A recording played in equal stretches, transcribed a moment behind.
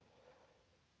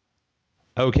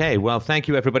Okay, well, thank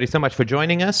you everybody so much for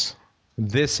joining us.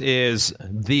 This is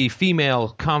the female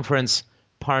conference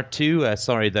part 2.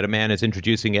 Sorry that a man is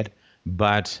introducing it,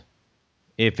 but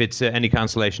if it's any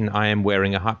consolation, I am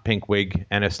wearing a hot pink wig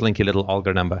and a slinky little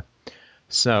Olga number.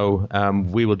 So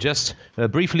we will just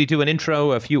briefly do an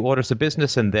intro, a few orders of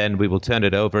business, and then we will turn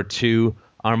it over to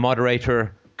our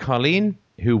moderator, Colleen,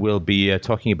 who will be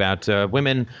talking about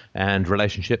women and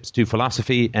relationships to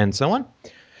philosophy and so on.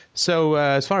 So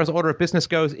as far as order of business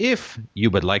goes, if you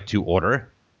would like to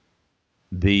order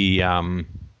the a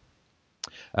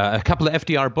couple of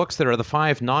FDR books, there are the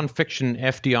 5 nonfiction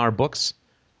FDR books: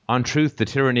 On Truth, The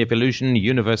Tyranny of Illusion,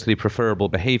 Universally Preferable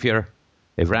Behavior,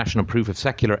 A Rational Proof of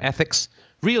Secular Ethics,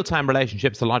 Real-Time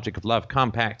Relationships, The Logic of Love,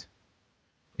 Compact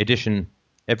Edition,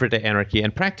 Everyday Anarchy,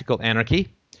 and Practical Anarchy,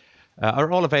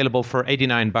 are all available for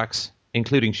 $89,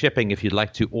 including shipping if you'd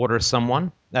like to order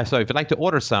someone. If you'd like to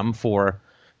order some for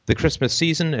the Christmas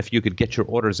season, if you could get your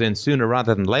orders in sooner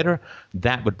rather than later,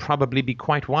 that would probably be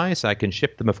quite wise. I can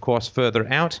ship them, of course, further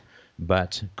out,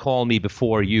 but call me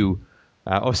before you,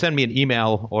 or send me an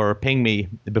email or ping me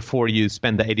before you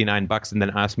spend the $89 and then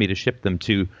ask me to ship them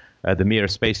to the Mir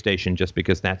space station, just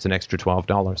because that's an extra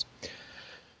 $12.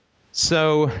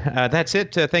 So that's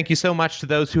it. Thank you so much to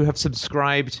those who have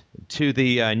subscribed to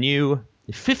the new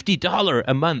 $50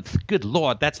 a month. Good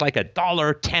Lord, that's like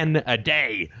 $1.10 a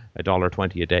day.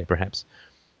 $1.20 a day, perhaps.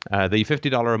 The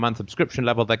 $50 a month subscription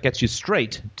level that gets you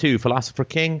straight to Philosopher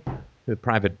King, the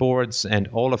private boards, and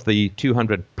all of the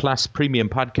 200-plus premium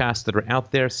podcasts that are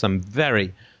out there. Some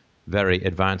very, very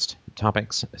advanced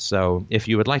topics. So if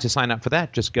you would like to sign up for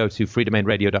that, just go to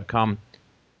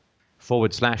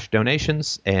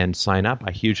freedomainradio.com/donations and sign up.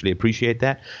 I hugely appreciate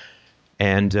that.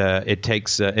 And it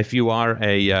takes, if you are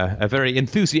a very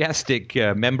enthusiastic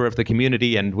member of the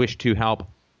community and wish to help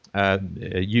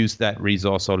use that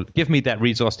resource or give me that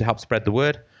resource to help spread the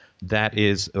word, that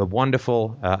is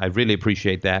wonderful. I really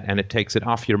appreciate that. And it takes it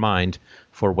off your mind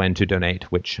for when to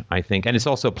donate, which I think, and it's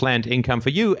also planned income for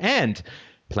you and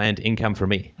planned income for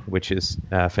me, which is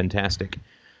fantastic.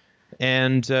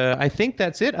 And I think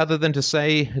that's it, other than to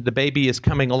say the baby is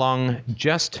coming along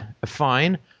just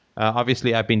fine.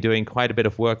 Obviously, I've been doing quite a bit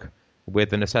of work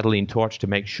with an acetylene torch to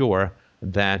make sure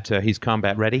that he's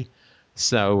combat ready.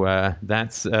 So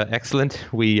that's excellent.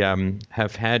 We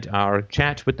have had our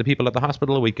chat with the people at the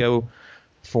hospital. We go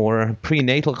for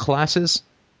prenatal classes,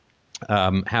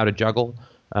 how to juggle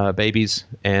babies,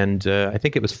 and I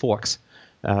think it was forks.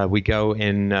 We go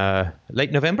in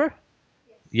late November?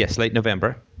 Yes, late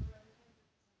November.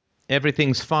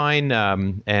 Everything's fine,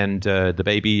 and the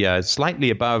baby is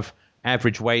slightly above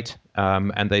average weight,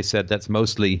 and they said that's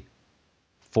mostly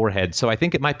forehead. So I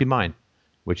think it might be mine,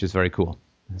 which is very cool.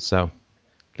 So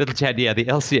little chat, yeah, the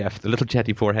LCF, the little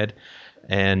chatty forehead.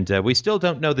 And we still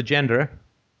don't know the gender,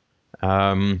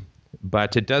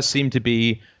 but it does seem to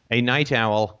be a night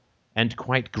owl and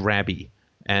quite grabby.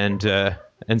 And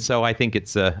so I think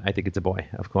it's a boy,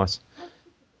 of course.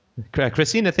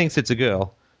 Christina thinks it's a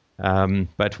girl,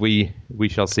 but we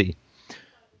shall see.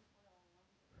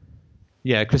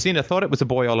 Yeah, Christina thought it was a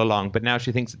boy all along, but now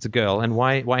she thinks it's a girl. And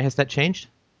why has that changed?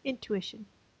 Intuition.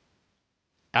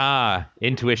 Ah,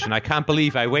 intuition. I can't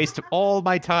believe I wasted all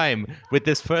my time with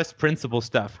this first principle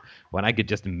stuff when I could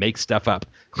just make stuff up.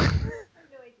 I have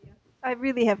no idea. I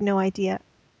really have no idea.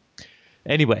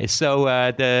 Anyway, so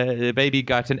the baby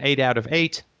got an 8 out of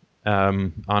 8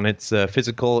 on its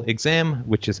physical exam,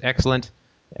 which is excellent.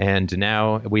 And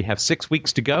now we have 6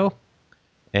 weeks to go.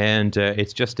 And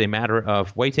it's just a matter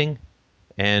of waiting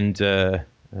and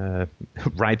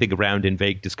writhing around in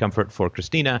vague discomfort for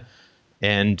Christina,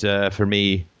 and for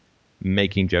me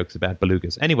making jokes about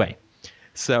belugas. Anyway,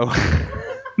 so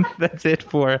that's it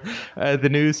for the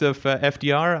news of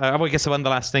FDR. I guess one of the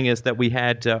last thing is that we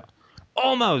had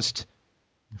almost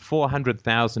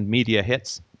 400,000 media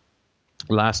hits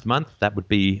last month. That would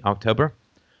be October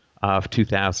of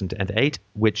 2008,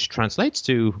 which translates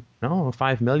to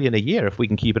 5 million a year if we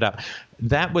can keep it up.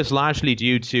 That was largely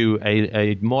due to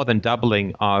a more than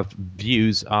doubling of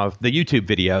views of the YouTube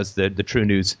videos. The True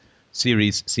News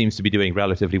series seems to be doing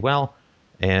relatively well.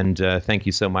 And thank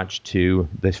you so much to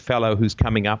the fellow who's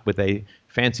coming up with a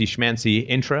fancy schmancy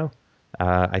intro.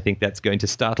 I think that's going to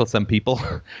startle some people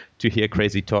to hear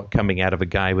crazy talk coming out of a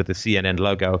guy with a CNN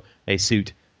logo, a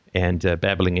suit, and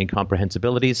babbling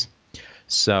incomprehensibilities.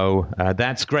 So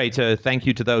that's great. Thank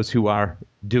you to those who are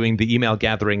doing the email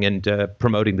gathering and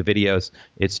promoting the videos.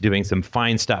 It's doing some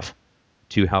fine stuff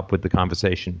to help with the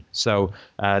conversation. So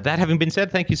that having been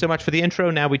said, thank you so much for the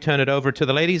intro. Now we turn it over to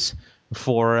the ladies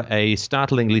for a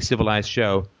startlingly civilized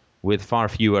show with far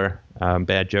fewer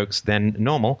bad jokes than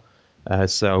normal.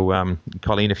 So,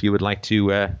 Colleen, if you would like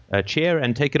to chair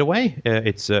and take it away,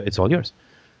 it's all yours.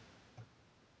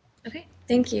 Okay,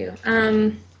 thank you.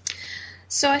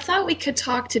 So I thought we could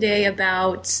talk today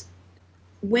about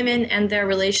women and their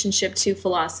relationship to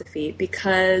philosophy,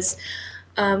 because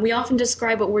we often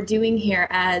describe what we're doing here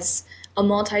as a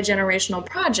multi-generational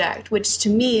project, which to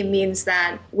me means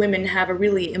that women have a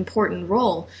really important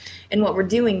role in what we're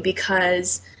doing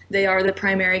because they are the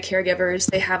primary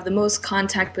caregivers. They have the most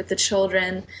contact with the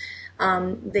children.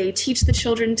 They teach the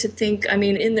children to think. I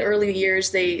mean, in the early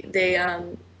years, they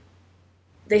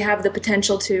have the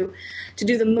potential to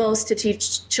do the most to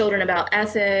teach children about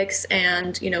ethics,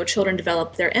 and children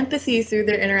develop their empathy through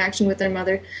their interaction with their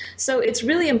mother. So it's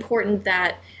really important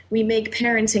that we make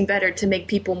parenting better to make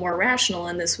people more rational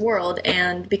in this world.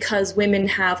 And because women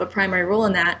have a primary role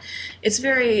in that, it's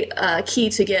very key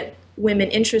to get women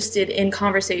interested in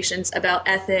conversations about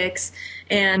ethics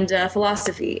and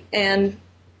philosophy. And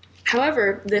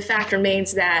however, the fact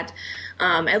remains that,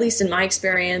 at least in my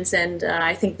experience, and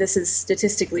I think this is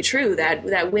statistically true,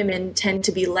 that women tend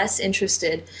to be less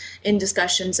interested in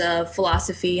discussions of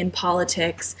philosophy and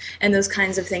politics and those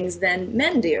kinds of things than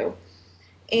men do.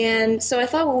 And so I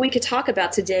thought what we could talk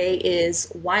about today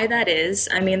is why that is.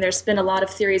 I mean, there's been a lot of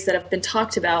theories that have been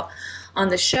talked about on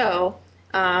the show.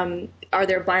 Are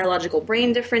there biological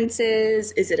brain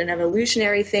differences? Is it an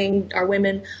evolutionary thing? Are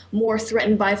women more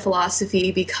threatened by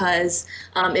philosophy because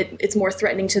it's more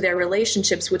threatening to their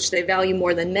relationships, which they value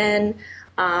more than men?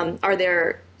 Are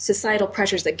there societal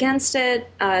pressures against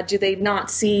it? Do they not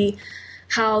see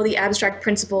how the abstract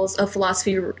principles of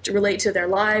philosophy relate to their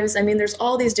lives? I mean, there's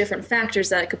all these different factors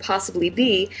that it could possibly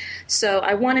be. So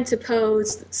I wanted to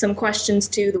pose some questions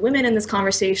to the women in this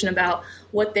conversation about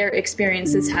what their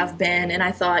experiences have been. And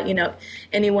I thought,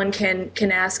 anyone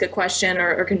can ask a question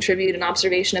or contribute an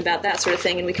observation about that sort of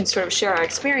thing, and we can sort of share our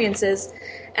experiences.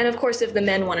 And of course, if the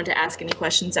men wanted to ask any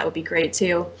questions, that would be great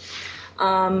too.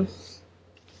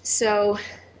 So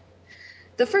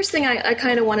the first thing I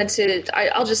kind of wanted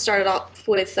to, I'll just start it off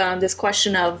with this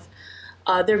question of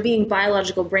there being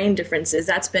biological brain differences.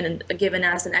 That's been given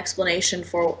as an explanation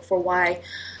for why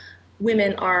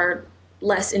women are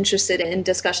less interested in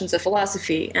discussions of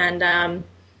philosophy. And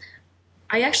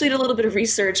I actually did a little bit of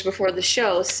research before the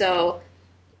show, so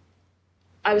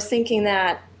I was thinking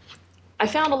that I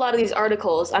found a lot of these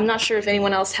articles. I'm not sure if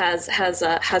anyone else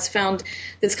has found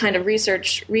this kind of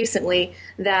research recently,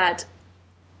 that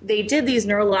they did these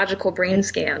neurological brain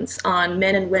scans on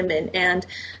men and women, and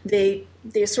they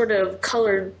sort of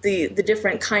colored the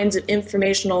different kinds of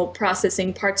informational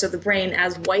processing parts of the brain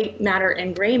as white matter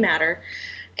and gray matter.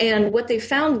 And what they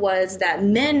found was that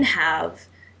men have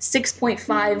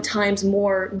 6.5 times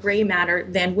more gray matter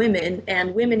than women,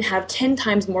 and women have 10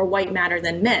 times more white matter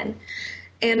than men.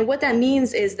 And what that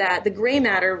means is that the gray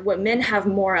matter, what men have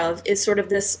more of, is sort of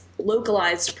this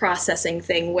localized processing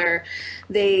thing where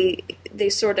they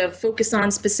sort of focus on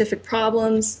specific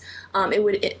problems. It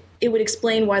would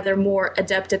explain why they're more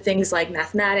adept at things like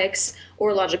mathematics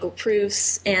or logical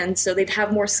proofs, and so they'd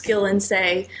have more skill in,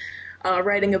 say,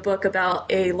 writing a book about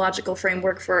a logical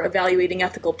framework for evaluating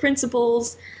ethical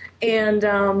principles.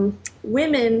 And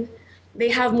women, they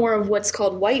have more of what's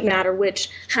called white matter,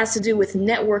 which has to do with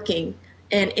networking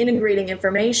and integrating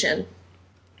information.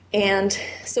 And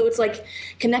so it's like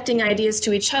connecting ideas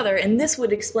to each other. And this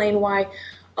would explain why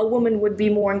a woman would be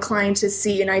more inclined to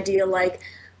see an idea like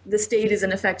the state is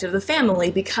an effect of the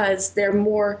family, because they're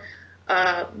more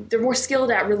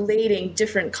skilled at relating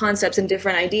different concepts and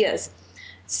different ideas.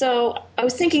 So I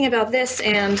was thinking about this,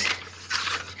 and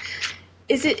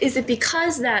is it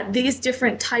because that these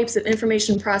different types of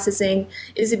information processing,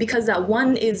 is it because that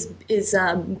one is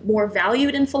more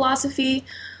valued in philosophy,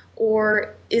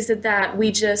 or is it that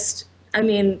we just, I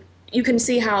mean, you can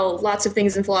see how lots of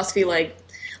things in philosophy like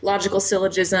logical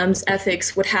syllogisms,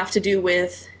 ethics would have to do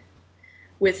with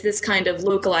this kind of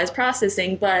localized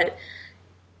processing, but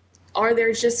are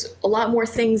there just a lot more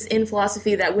things in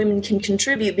philosophy that women can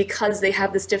contribute because they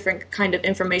have this different kind of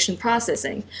information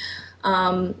processing?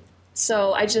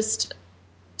 So I just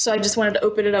wanted to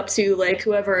open it up to like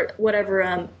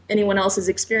whatever anyone else's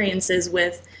experiences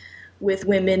with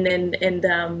women,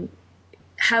 and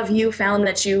have you found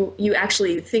that you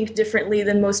actually think differently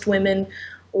than most women,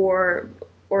 or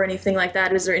anything like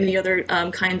that? Is there any other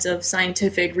kinds of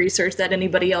scientific research that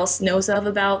anybody else knows of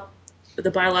about the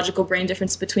biological brain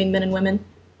difference between men and women?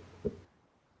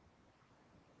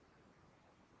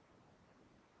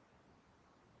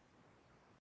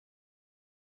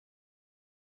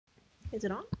 Is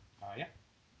it on? Yeah.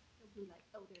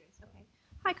 Oh, there it is. Okay.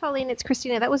 Hi, Hi, Colleen. It's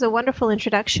Christina. That was a wonderful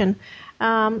introduction.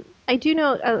 I do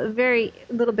know a very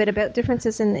little bit about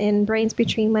differences in brains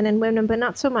between men and women, but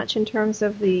not so much in terms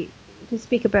of to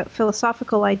speak about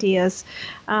philosophical ideas,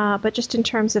 but just in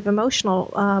terms of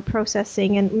emotional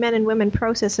processing. And men and women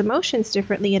process emotions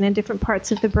differently and in different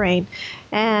parts of the brain.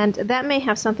 And that may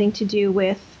have something to do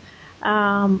with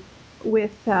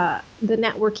the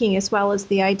networking as well as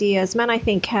the ideas. Men, I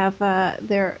think, have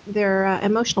their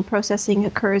emotional processing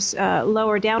occurs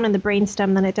lower down in the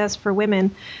brainstem than it does for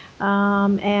women,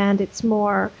 and it's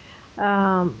more.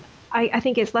 I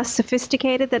think it's less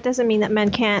sophisticated. That doesn't mean that men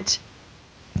can't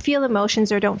feel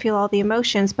emotions or don't feel all the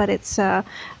emotions, but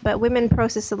but women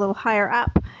process a little higher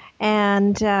up,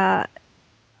 and I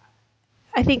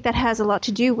think that has a lot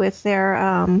to do with their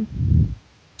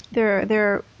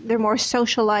more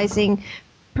socializing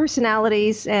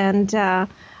personalities and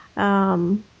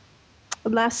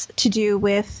less to do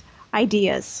with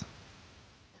ideas.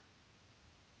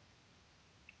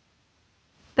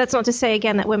 That's not to say,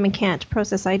 again, that women can't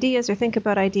process ideas or think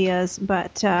about ideas,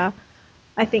 but I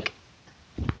think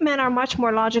men are much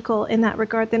more logical in that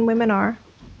regard than women are.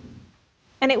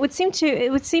 And it would seem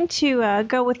to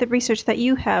go with the research that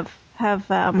you have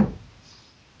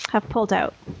pulled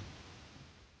out.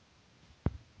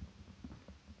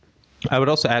 I would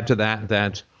also add to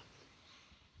that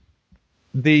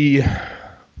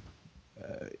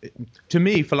to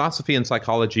me, philosophy and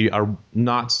psychology are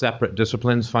not separate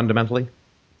disciplines fundamentally.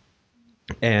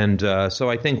 And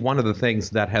so I think one of the things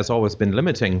that has always been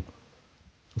limiting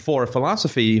for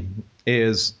philosophy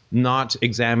is not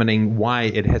examining why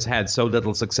it has had so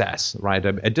little success, right?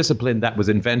 A discipline that was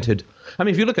invented. I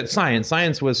mean, if you look at science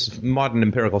modern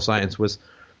empirical science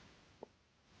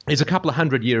is a couple of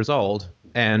hundred years old.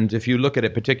 And if you look at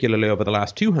it particularly over the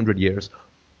last 200 years,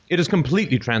 it has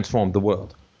completely transformed the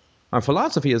world. Our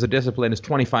philosophy as a discipline is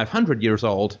 2,500 years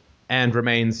old and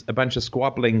remains a bunch of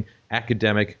squabbling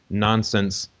academic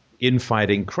nonsense,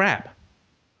 infighting crap.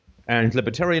 And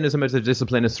libertarianism as a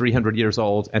discipline is 300 years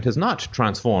old and has not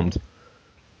transformed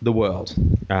the world.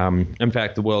 In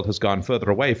fact, the world has gone further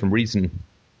away from reason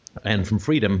and from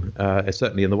freedom,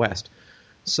 certainly in the West.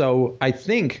 So I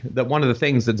think that one of the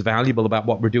things that's valuable about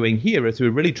what we're doing here is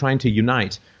we're really trying to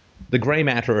unite the gray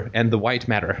matter and the white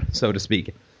matter, so to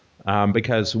speak,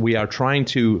 because we are trying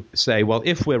to say, well,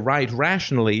 if we're right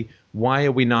rationally, why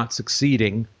are we not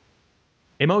succeeding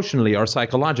emotionally or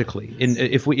psychologically?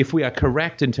 If we are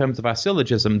correct in terms of our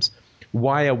syllogisms,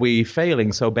 why are we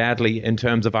failing so badly in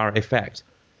terms of our effect?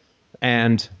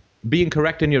 And being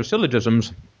correct in your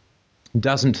syllogisms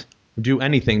doesn't do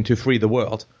anything to free the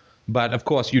world. But, of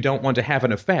course, you don't want to have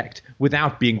an effect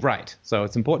without being right. So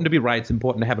it's important to be right. It's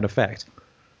important to have an effect.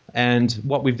 And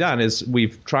what we've done is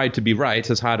we've tried to be right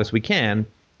as hard as we can,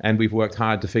 and we've worked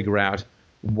hard to figure out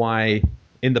why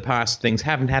in the past things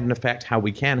haven't had an effect, how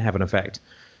we can have an effect.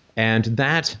 And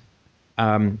that,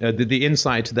 the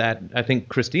insight that I think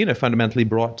Christina fundamentally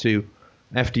brought to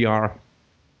FDR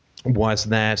was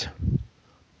that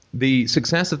the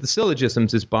success of the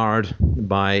syllogisms is barred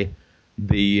by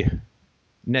the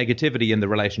negativity in the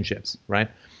relationships, right?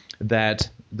 That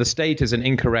the state is an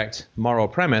incorrect moral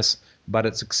premise, but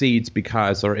it succeeds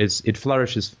because, it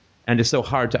flourishes and is so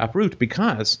hard to uproot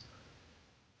because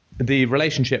the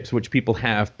relationships which people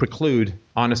have preclude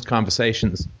honest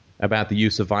conversations about the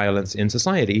use of violence in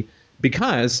society,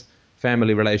 because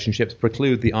family relationships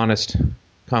preclude the honest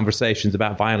conversations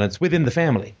about violence within the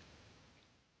family.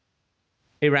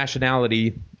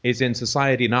 Irrationality is in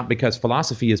society not because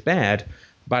philosophy is bad,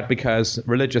 but because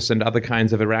religious and other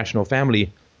kinds of irrational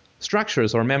family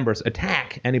structures or members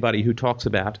attack anybody who talks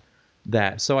about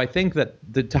that. So I think that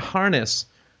to harness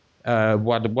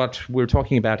what we're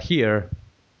talking about here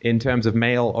in terms of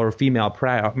male and female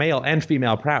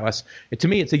prowess, to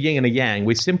me it's a yin and a yang.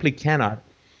 We simply cannot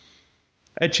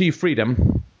achieve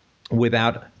freedom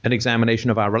without an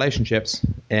examination of our relationships,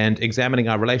 and examining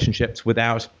our relationships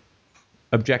without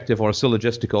objective or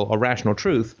syllogistical or rational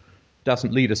truth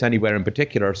doesn't lead us anywhere in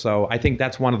particular. So I think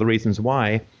that's one of the reasons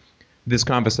why this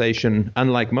conversation,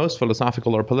 unlike most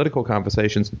philosophical or political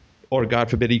conversations, or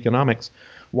God forbid economics,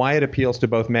 why it appeals to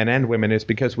both men and women is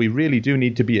because we really do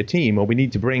need to be a team, or we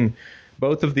need to bring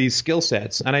both of these skill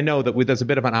sets. And I know that there's a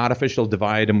bit of an artificial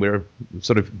divide, and we're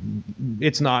sort of,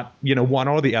 it's not, one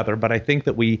or the other, but I think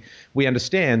that we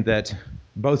understand that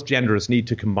both genders need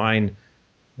to combine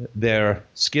their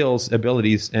skills,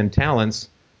 abilities, and talents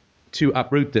to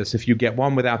uproot this. If you get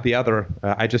one without the other,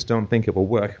 I just don't think it will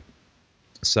work.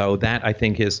 So that, I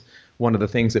think, is one of the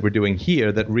things that we're doing here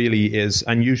that really is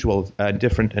unusual,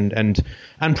 different, and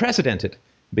unprecedented,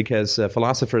 because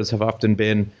philosophers have often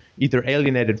been either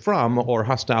alienated from or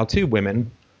hostile to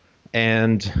women,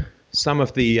 and some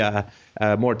of the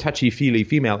more touchy-feely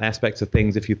female aspects of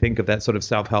things, if you think of that sort of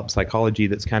self-help psychology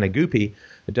that's kind of goopy,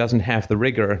 it doesn't have the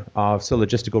rigor of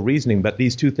syllogistical reasoning, but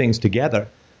these two things together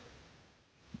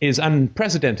is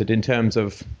unprecedented in terms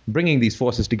of bringing these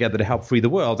forces together to help free the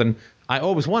world. And I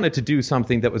always wanted to do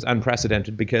something that was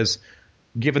unprecedented because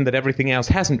given that everything else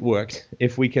hasn't worked,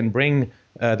 if we can bring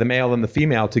the male and the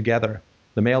female together,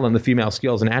 the male and the female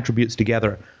skills and attributes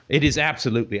together, it is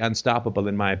absolutely unstoppable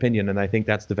in my opinion. And I think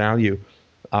that's the value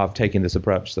of taking this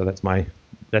approach. So that's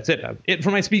it. It for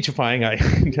my speechifying, I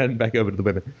turn back over to the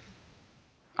women.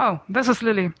 Oh, this is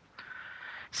Lily.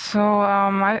 So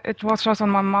it was just on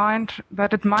my mind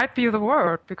that it might be the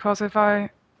word, because if I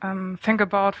think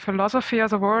about philosophy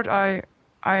as a word,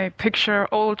 I picture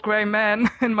old gray men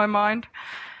in my mind,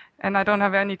 and I don't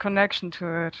have any connection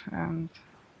to it. And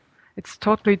it's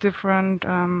totally different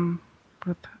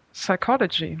with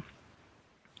psychology.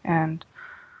 And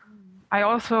I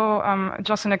also,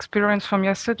 just an experience from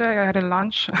yesterday, I had a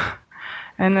lunch,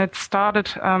 and it started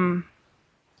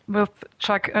with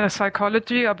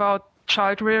psychology about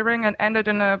child rearing and ended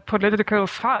in a political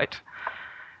fight.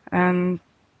 And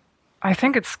I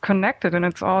think it's connected, and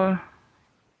it's all,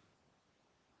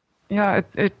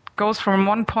 it goes from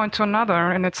one point to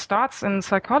another, and it starts in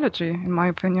psychology, in my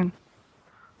opinion.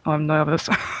 Oh, I'm nervous.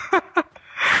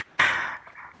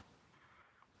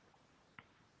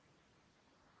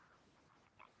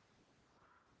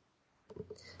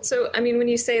 So, I mean, when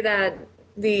you say that,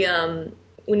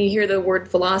 when you hear the word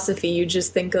philosophy, you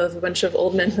just think of a bunch of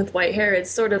old men with white hair.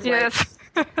 It's sort of yes.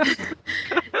 Like...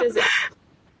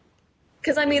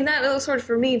 Because, I mean, that was sort of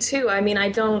for me, too. I mean,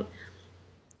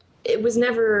 it was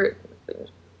never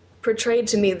portrayed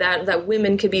to me that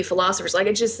women could be philosophers. Like,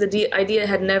 the idea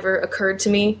had never occurred to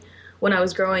me when I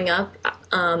was growing up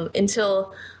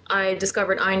until I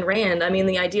discovered Ayn Rand. I mean,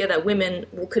 the idea that women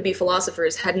could be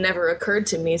philosophers had never occurred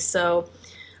to me. So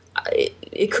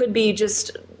it could be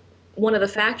just one of the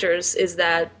factors is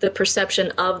that the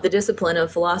perception of the discipline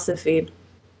of philosophy,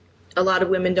 a lot of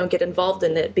women don't get involved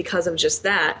in it because of just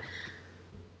that.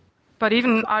 But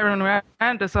even Ayn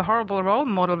Rand is a horrible role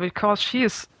model because she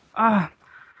is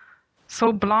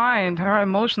so blind. Her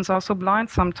emotions are so blind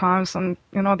sometimes, and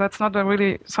that's not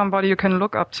really somebody you can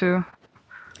look up to.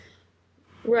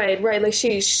 Right. Like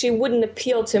she wouldn't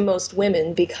appeal to most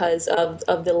women because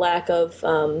of the lack of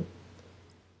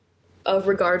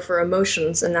regard for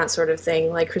emotions and that sort of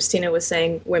thing. Like Christina was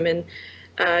saying, women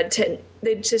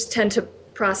they just tend to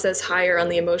process higher on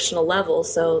the emotional level.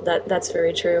 So that's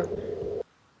very true.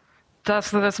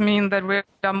 Does this mean that we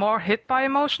are more hit by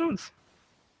emotions?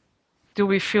 Do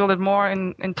we feel it more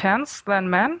intense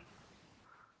than men?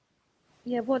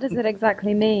 Yeah, what does it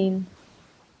exactly mean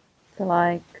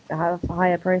to have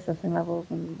higher processing levels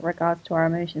in regards to our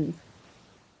emotions?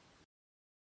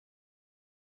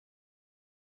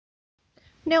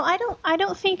 No, I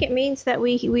don't think it means that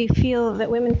we feel that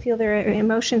women feel their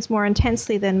emotions more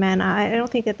intensely than men. I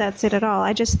don't think that that's it at all.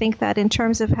 I just think that in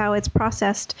terms of how it's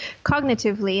processed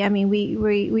cognitively, I mean,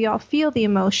 we all feel the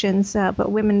emotions,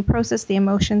 but women process the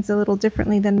emotions a little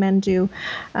differently than men do.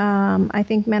 I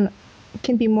think men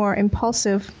can be more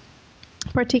impulsive,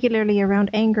 particularly around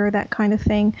anger, that kind of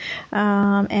thing.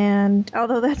 And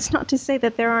although that's not to say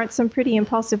that there aren't some pretty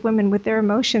impulsive women with their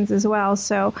emotions as well.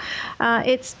 So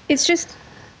it's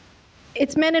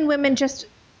men and women just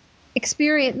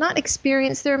not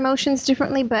experience their emotions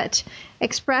differently, but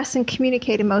express and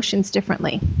communicate emotions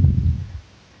differently.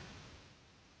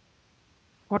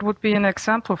 What would be an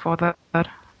example for that? I'm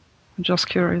just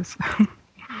curious.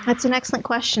 That's an excellent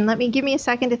question. Give me a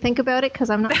second to think about it because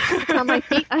I'm not on my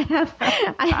feet. I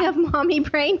have mommy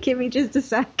brain. Give me just a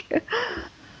sec.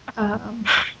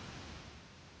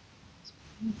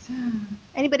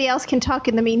 Anybody else can talk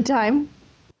in the meantime.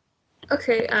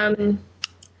 Okay. I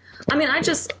mean,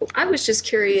 I was just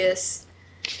curious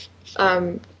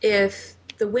if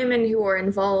the women who are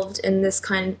involved in this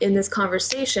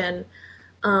conversation,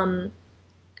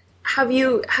 have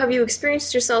you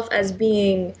experienced yourself as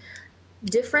being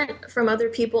different from other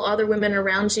people, other women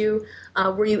around you?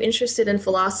 Were you interested in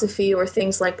philosophy or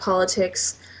things like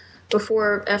politics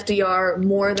before FDR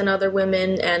more than other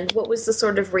women? And what was the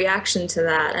sort of reaction to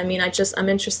that? I mean, I'm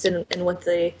interested in what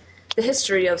the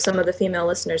history of some of the female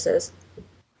listeners is.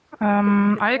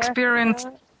 I experienced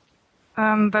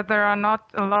that there are not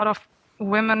a lot of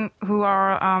women who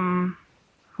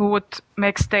would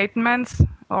make statements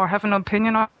or have an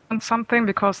opinion on something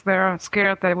because they're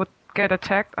scared they would get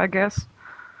attacked, I guess.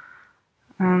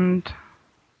 And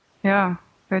yeah,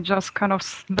 they're just kind of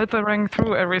slithering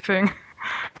through everything.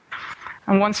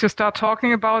 And once you start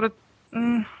talking about it,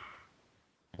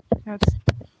 it's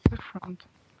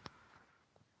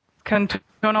can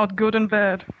turn out good and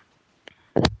bad.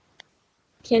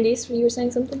 Candice, you were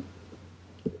saying something?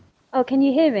 Oh, can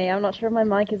you hear me? I'm not sure if my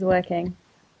mic is working.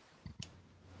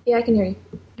 Yeah, I can hear you.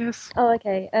 Yes. Oh,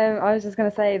 okay. I was just going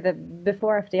to say that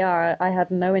before FDR, I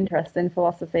had no interest in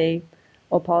philosophy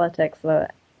or politics or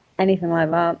anything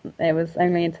like that. It was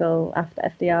only until after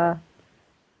FDR.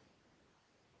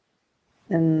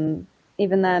 And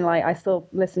even then, like, I still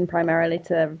listen primarily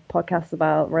to podcasts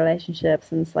about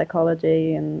relationships and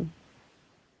psychology, and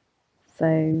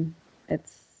so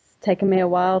it's taken me a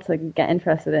while to get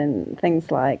interested in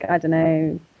things like, I don't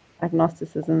know,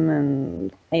 agnosticism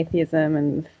and atheism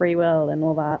and free will and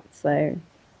all that. So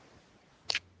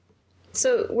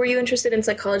were you interested in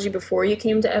psychology before you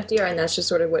came to FDR, and that's just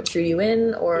sort of what drew you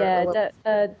in? Or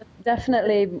Yeah,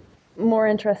 definitely more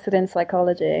interested in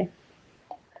psychology.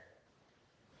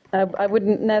 I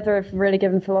wouldn't never have really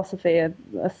given philosophy a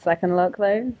second look,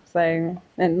 though,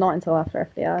 and not until after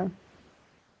FDR.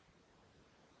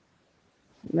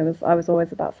 I was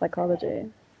always about psychology.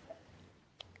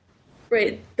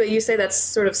 Right, but you say that's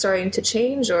sort of starting to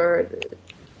change, or?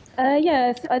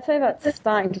 Yeah, I'd say that's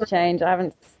starting to change.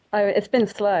 It's been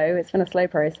slow. It's been a slow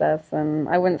process, and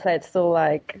I wouldn't say it's still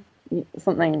like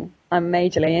something I'm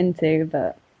majorly into,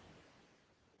 but.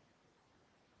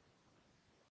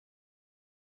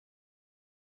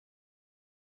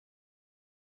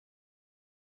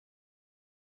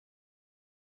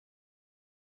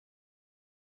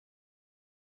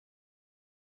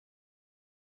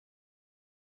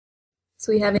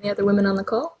 So we have any other women on the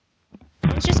call?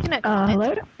 I was just gonna.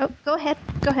 Hello? Oh, go ahead.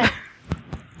 Go ahead.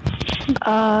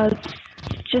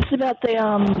 Just about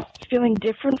the feeling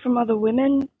different from other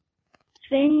women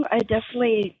thing. I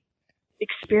definitely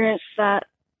experienced that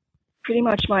pretty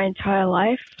much my entire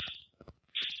life.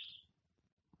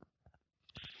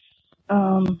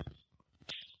 I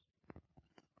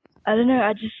don't know.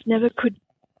 I just never could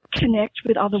connect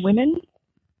with other women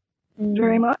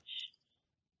very much.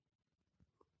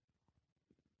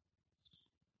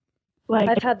 Like,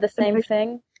 I've had the same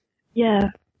thing.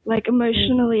 Yeah, like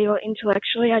emotionally or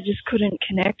intellectually, I just couldn't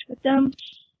connect with them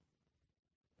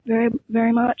very,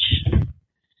 very much.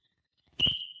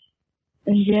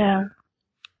 And yeah.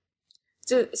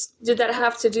 Did that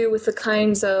have to do with the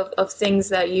kinds of things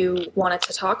that you wanted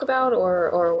to talk about,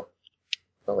 or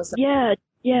what was that?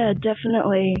 Yeah,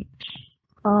 definitely.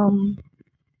 I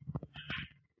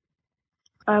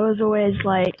was always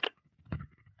like,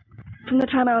 from the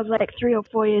time I was like 3 or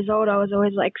 4 years old, I was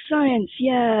always like, science,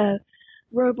 yeah,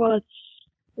 robots,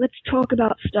 let's talk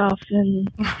about stuff. And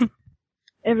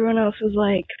everyone else was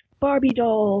like, Barbie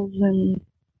dolls and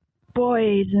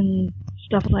boys and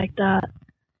stuff like that.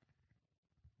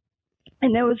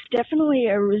 And there was definitely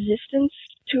a resistance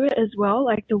to it as well,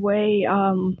 like the way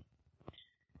I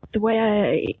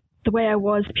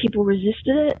was, people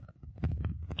resisted it.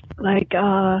 Like,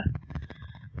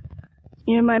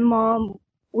 my mom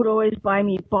would always buy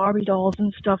me Barbie dolls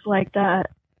and stuff like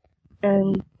that.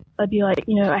 And I'd be like,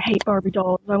 I hate Barbie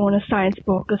dolls. I want a science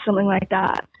book or something like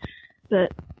that.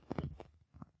 But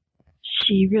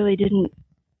she really didn't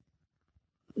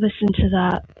listen to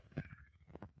that.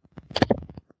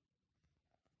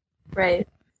 Right.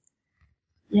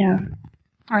 Yeah.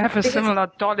 I have a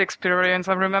similar doll experience.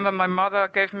 I remember my mother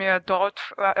gave me a doll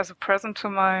as a present to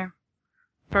my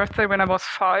birthday when I was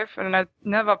 5, and I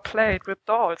never played with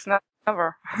dolls,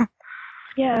 never.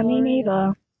 Yeah, me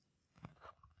neither.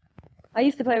 I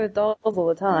used to play with dolls all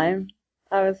the time.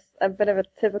 I was a bit of a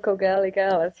typical girly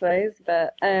girl, I suppose,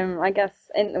 but I guess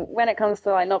when it comes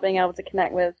to like not being able to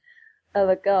connect with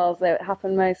other girls, it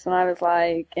happened most when I was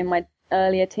like in my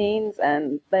earlier teens,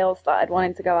 and they all started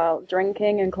wanting to go out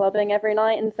drinking and clubbing every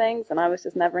night and things, and I was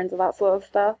just never into that sort of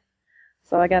stuff.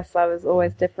 So I guess I was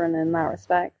always different in that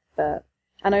respect. But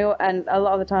and a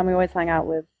lot of the time we always hang out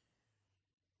with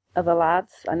other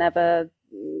lads. I never.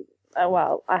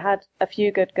 Well, I had a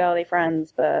few good girly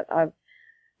friends, but I've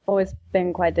always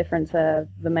been quite different to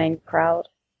the main crowd,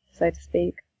 so to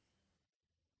speak.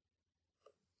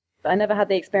 But I never had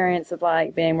the experience of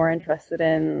like being more interested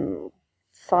in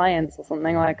science or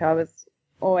something. Like I was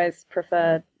always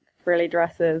preferred frilly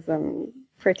dresses and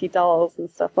pretty dolls and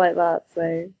stuff like that.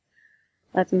 So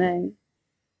that's me.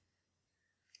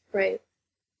 Right.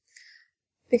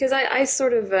 Because I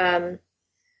sort of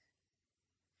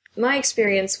my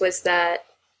experience was that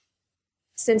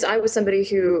since I was somebody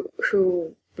who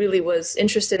really was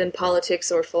interested in politics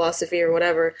or philosophy or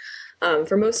whatever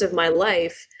for most of my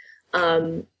life,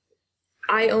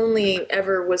 I only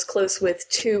ever was close with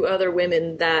 2 other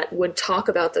women that would talk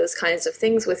about those kinds of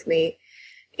things with me,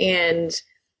 and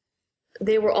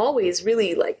they were always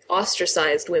really like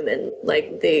ostracized women.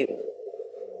 Like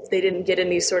they didn't get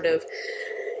any sort of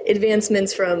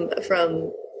advancements from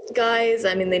guys.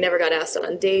 I mean, they never got asked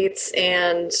on dates,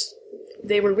 and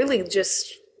they were really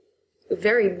just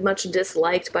very much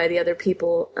disliked by the other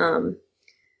people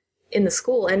in the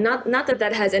school. And not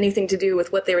that has anything to do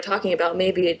with what they were talking about.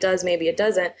 Maybe it does, maybe it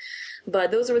doesn't.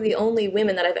 But those were the only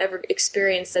women that I've ever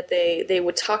experienced that they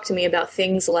would talk to me about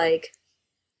things like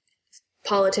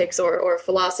politics or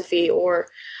philosophy or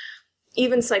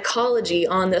even psychology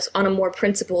on a more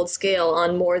principled scale,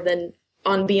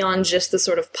 on beyond just the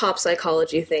sort of pop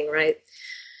psychology thing, right?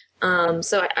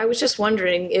 So I was just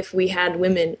wondering if we had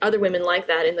other women like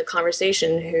that in the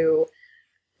conversation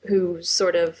who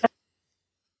sort of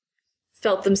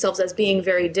felt themselves as being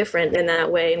very different in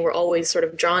that way and were always sort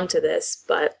of drawn to this.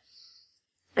 But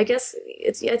I guess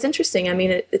it's interesting. I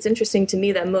mean, it's interesting to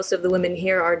me that most of the women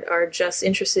here are just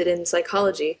interested in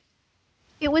psychology.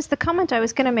 It was the comment I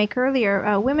was going to make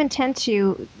earlier. Women tend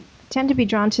to be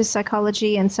drawn to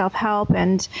psychology and self-help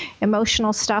and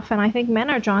emotional stuff, and I think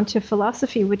men are drawn to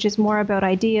philosophy, which is more about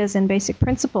ideas and basic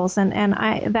principles, and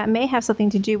that may have something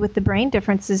to do with the brain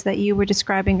differences that you were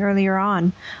describing earlier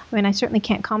on. I mean, I certainly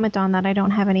can't comment on that. I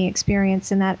don't have any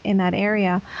experience in that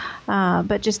area,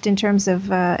 but just in terms of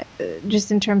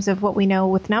what we know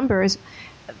with numbers,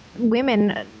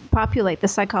 women populate the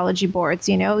psychology boards.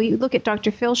 You know, you look at Dr.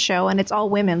 Phil's show and it's all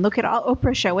women. Look at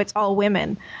Oprah's show, it's all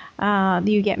women.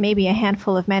 You get maybe a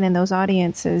handful of men in those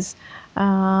audiences.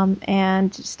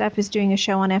 And Steph is doing a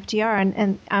show on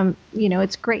FDR, and you know,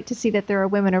 it's great to see that there are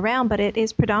women around, but it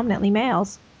is predominantly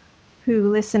males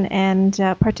who listen and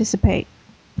participate.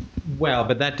 Well,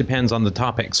 but that depends on the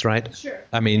topics, right? Sure.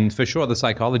 I mean, for sure, the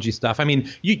psychology stuff. I mean,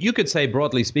 you could say,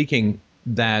 broadly speaking,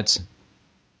 that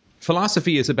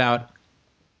philosophy is about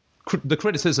the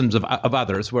criticisms of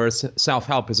others, whereas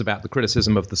self-help is about the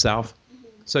criticism of the self.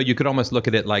 So you could almost look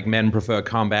at it like men prefer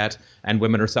combat and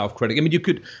women are self-critical. I mean, you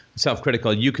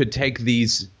could take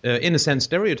these, in a sense,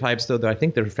 stereotypes, though I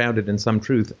think they're founded in some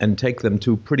truth, and take them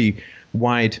to pretty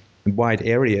wide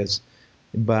areas.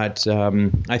 But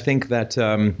I think that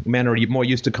men are more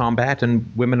used to combat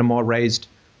and women are more raised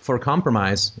for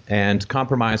compromise. And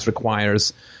compromise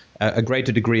requires a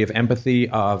greater degree of empathy,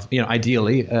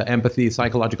 ideally empathy,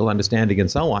 psychological understanding, and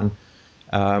so on.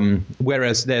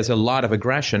 Whereas there's a lot of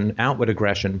aggression, outward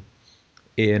aggression,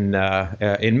 in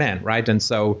men, right? And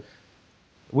so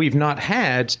we've not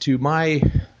had, to my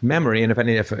memory, and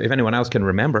if anyone else can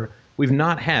remember, we've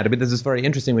not had. I mean, this is very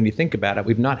interesting when you think about it.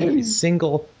 We've not had a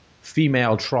single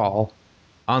female trawl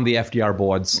on the FDR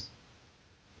boards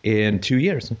in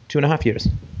 2.5 years,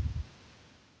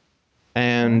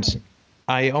 and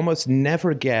I almost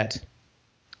never get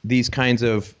these kinds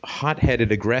of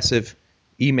hot-headed, aggressive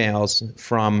emails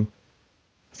from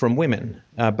women.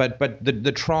 But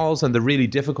the trolls and the really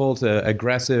difficult,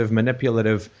 aggressive,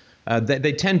 manipulative,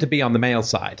 they tend to be on the male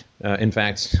side. In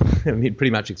fact, I mean,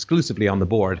 pretty much exclusively on the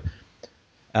board.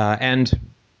 And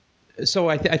so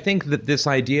I think that this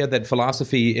idea that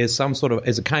philosophy is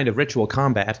is a kind of ritual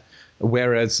combat,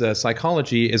 whereas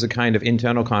psychology is a kind of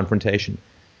internal confrontation,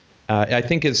 I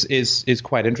think is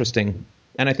quite interesting,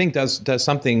 and I think does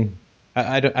something.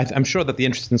 I'm sure that the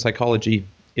interest in psychology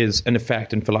is an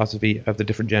effect, and philosophy of the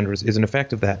different genders is an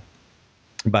effect of that.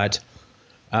 But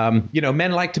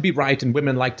men like to be right and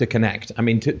women like to connect. I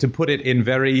mean, to put it in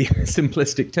very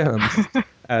simplistic terms,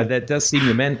 that does seem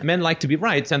that men like to be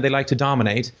right and they like to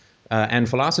dominate. And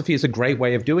philosophy is a great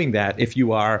way of doing that if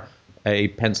you are a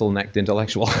pencil-necked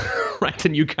intellectual, right?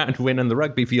 And you can't win on the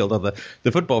rugby field or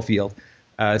the football field.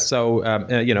 So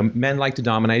men like to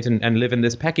dominate and live in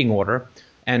this pecking order,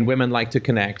 and women like to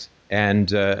connect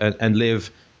and live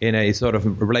in a sort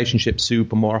of relationship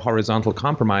soup, a more horizontal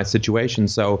compromise situation.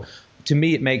 So to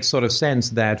me, it makes sort of sense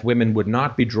that women would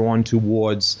not be drawn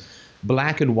towards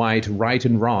black and white, right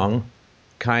and wrong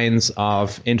kinds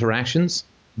of interactions,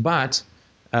 but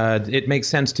it makes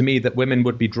sense to me that women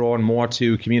would be drawn more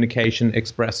to communication,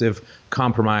 expressive,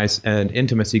 compromise, and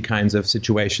intimacy kinds of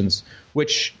situations,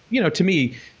 which, to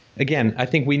me, again, I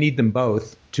think we need them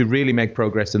both to really make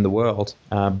progress in the world.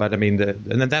 But I mean,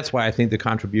 and that's why I think the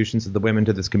contributions of the women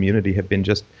to this community have been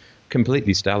just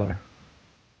completely stellar.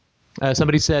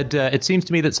 Somebody said, it seems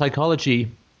to me that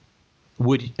psychology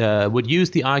would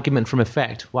use the argument from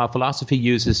effect, while philosophy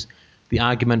uses the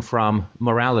argument from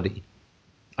morality.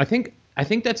 I think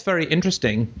that's very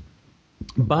interesting,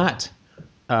 but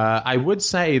I would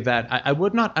say that I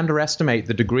would not underestimate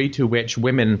the degree to which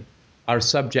women are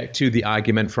subject to the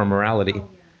argument from morality. Oh,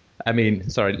 yeah. I mean,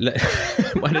 sorry,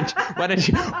 why don't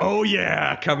you? Oh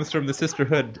yeah, comes from the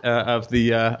sisterhood of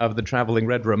the traveling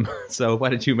red room. So why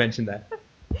did you mention that?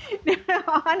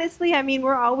 No, honestly, I mean,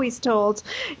 we're always told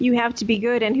you have to be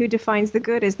good, and who defines the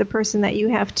good is the person that you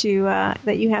have to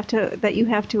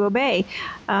obey.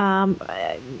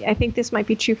 I think this might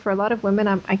be true for a lot of women.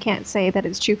 I can't say that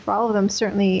it's true for all of them.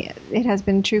 Certainly, it has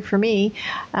been true for me.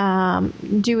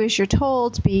 Do as you're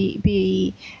told.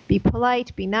 Be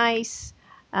polite. Be nice.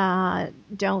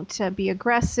 Don't be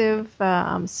aggressive.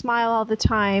 Smile all the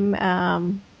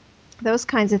time. Those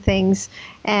kinds of things,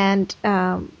 and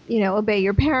obey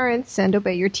your parents and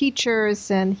obey your teachers.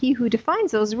 And he who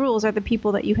defines those rules are the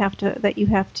people that you have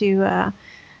to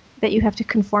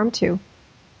conform to.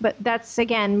 But that's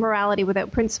again morality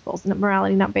without principles, and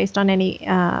morality not based on any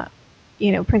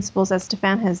principles as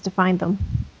Stefan has defined them.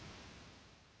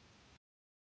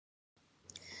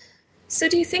 So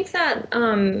do you think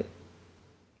that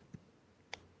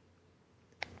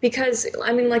because,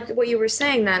 I mean, like what you were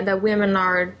saying, that women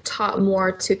are taught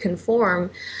more to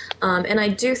conform, and I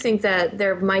do think that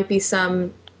there might be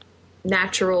some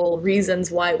natural reasons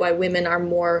why women are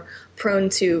more prone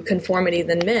to conformity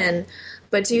than men,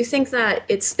 but do you think that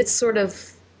it's sort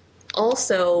of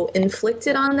also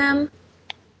inflicted on them?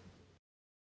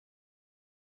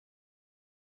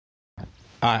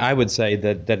 I would say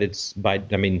that it's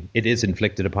it is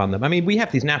inflicted upon them. I mean, we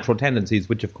have these natural tendencies,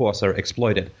 which of course are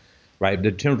exploited. Right,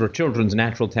 the children's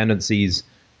natural tendencies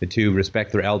to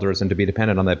respect their elders and to be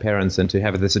dependent on their parents and to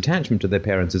have this attachment to their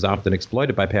parents is often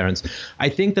exploited by parents. I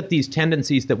think that these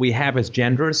tendencies that we have as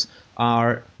genders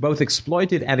are both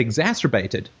exploited and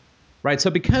exacerbated. Right,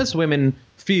 so because women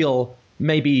feel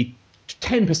maybe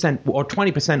 10% or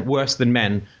 20% worse than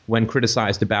men when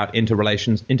criticized about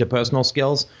interpersonal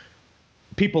skills,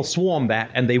 people swarm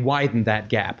that and they widen that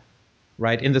gap.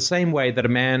 Right, in the same way that a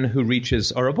man who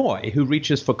reaches, or a boy who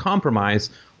reaches for compromise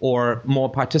or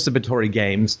more participatory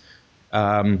games,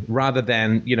 rather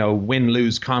than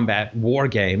win-lose combat war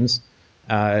games.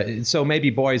 So maybe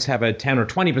boys have a 10 or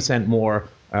 20%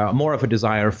 more of a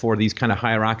desire for these kind of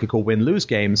hierarchical win-lose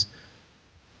games.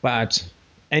 But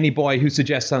any boy who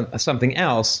suggests something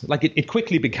else, like it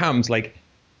quickly becomes like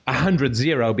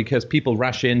 100-0 because people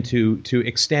rush in to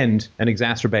extend and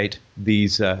exacerbate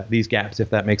these gaps, if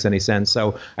that makes any sense.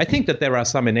 So I think that there are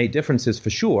some innate differences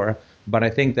for sure, but I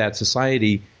think that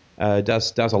society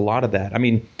does a lot of that. I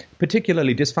mean,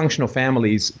 particularly dysfunctional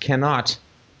families cannot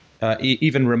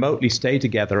even remotely stay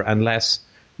together unless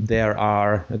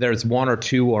there's one or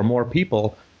two or more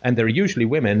people, and they're usually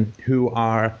women, who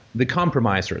are the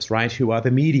compromisers, right? Who are the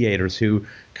mediators, who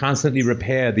constantly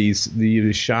repair these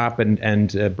sharp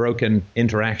and broken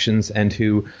interactions, and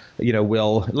who,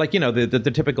 will, like,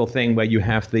 the typical thing where you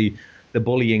have the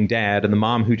bullying dad and the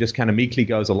mom who just kind of meekly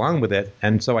goes along with it.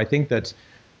 And so I think that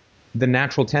the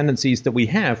natural tendencies that we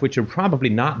have, which are probably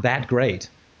not that great,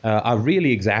 are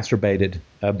really exacerbated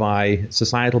by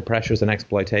societal pressures and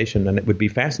exploitation. And it would be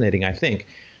fascinating, I think,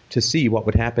 to see what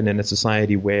would happen in a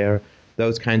society where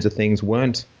those kinds of things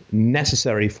weren't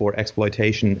necessary for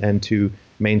exploitation and to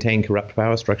maintain corrupt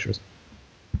power structures.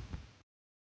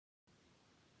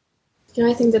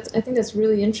 I think that's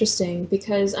really interesting,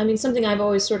 because I mean, something I've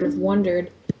always sort of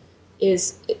wondered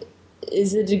is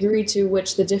the degree to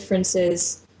which the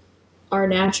differences are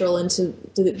natural and to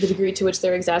the degree to which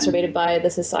they're exacerbated by the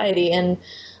society. And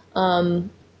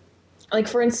like,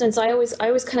 for instance, I always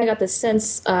kind of got the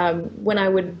sense when I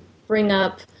would bring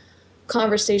up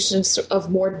conversations of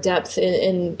more depth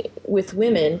with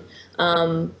women,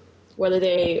 whether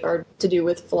they are to do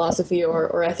with philosophy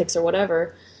or ethics or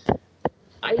whatever,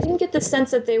 I didn't get the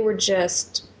sense that they were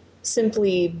just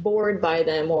simply bored by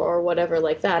them or whatever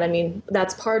like that. I mean,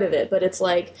 that's part of it, but it's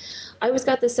like I always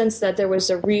got the sense that there was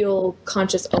a real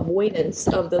conscious avoidance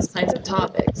of those kinds of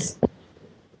topics.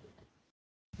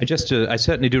 I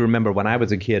certainly do remember when I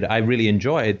was a kid, I really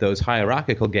enjoyed those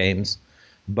hierarchical games,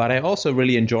 but I also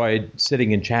really enjoyed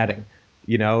sitting and chatting,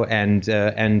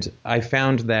 and I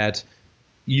found that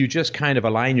you just kind of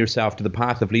align yourself to the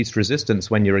path of least resistance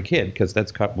when you're a kid, because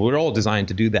we're all designed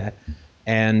to do that.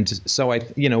 And so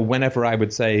whenever I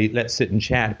would say, let's sit and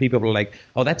chat, people were like,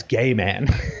 oh, that's gay, man,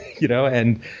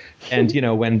 and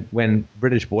when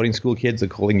British boarding school kids are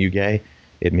calling you gay,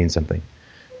 it means something.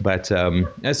 But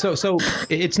so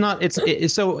it's not.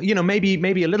 It's so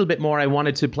maybe a little bit more. I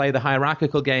wanted to play the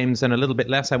hierarchical games, and a little bit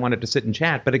less I wanted to sit and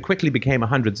chat. But it quickly became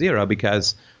 100-0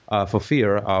 because for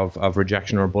fear of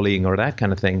rejection or bullying or that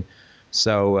kind of thing.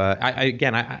 So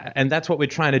and that's what we're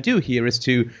trying to do here, is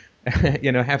to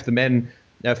have the men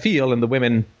feel and the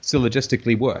women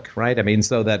syllogistically work, right? I mean,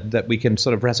 so that we can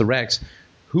sort of resurrect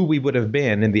who we would have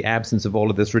been in the absence of all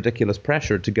of this ridiculous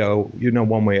pressure to go,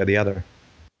 one way or the other.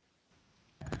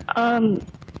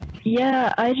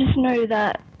 Yeah, I just know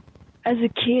that as a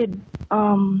kid,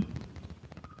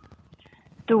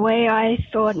 the way I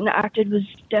thought and acted was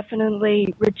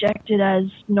definitely rejected as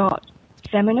not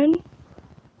feminine.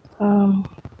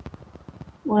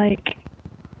 Like,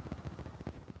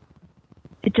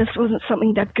 it just wasn't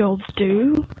something that girls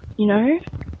do, you know?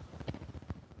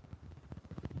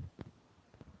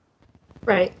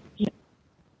 Right.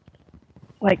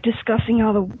 Like, discussing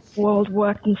how the world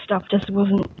worked and stuff just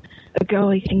wasn't a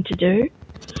girly thing to do.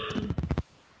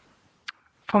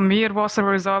 For me, it was the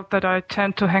result that I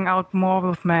tend to hang out more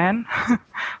with men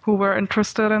who were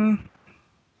interested in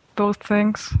those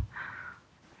things.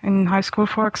 In high school,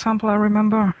 for example, I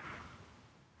remember.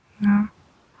 Yeah.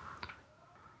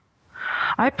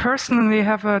 I personally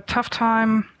have a tough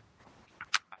time.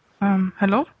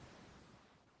 Hello?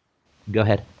 Go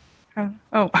ahead.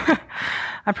 Oh,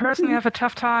 I personally have a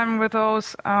tough time with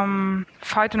those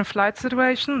fight and flight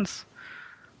situations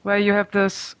where you have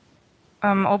this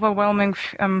overwhelming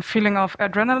feeling of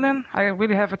adrenaline. I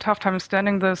really have a tough time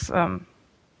standing this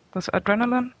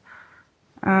adrenaline,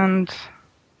 and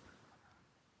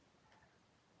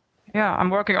yeah, I'm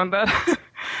working on that.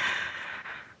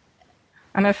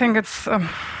 And I think it's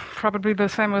probably the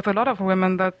same with a lot of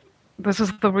women, that this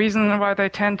is the reason why they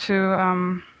tend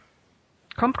to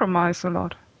compromise a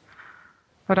lot.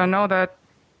 But I know that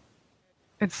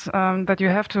it's that you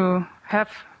have to have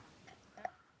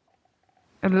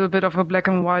a little bit of a black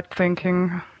and white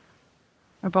thinking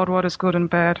about what is good and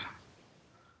bad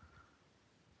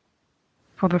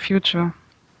for the future.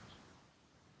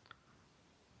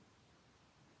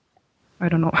 I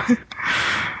don't know.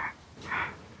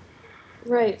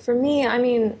 Right. For me, I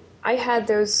mean, I had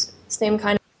those same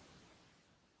kind of...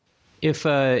 If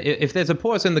there's a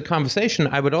pause in the conversation,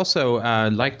 I would also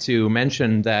like to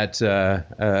mention that,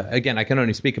 again, I can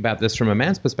only speak about this from a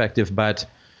man's perspective, but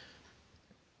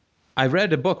I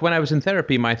read a book when I was in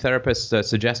therapy. My therapist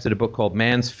suggested a book called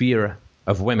Man's Fear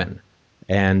of Women,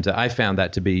 and I found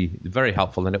that to be very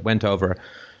helpful, and it went over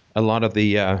a lot of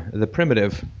the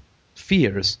primitive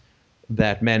fears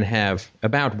that men have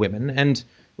about women, and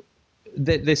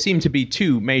there seem to be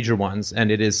two major ones,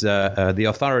 and it is the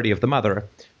authority of the mother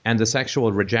and the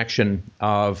sexual rejection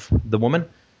of the woman.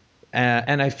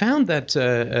 And I found that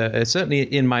certainly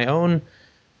in my own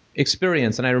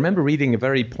experience, and I remember reading a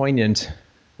very poignant,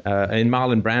 in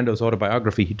Marlon Brando's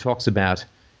autobiography, he talks about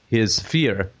his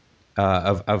fear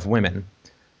of women.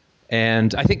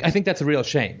 And I think that's a real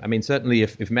shame. I mean, certainly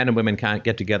if men and women can't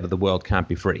get together, the world can't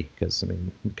be free, because, I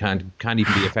mean, can't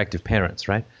even be effective parents,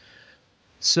 right?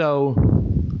 So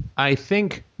I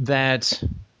think that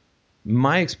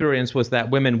my experience was that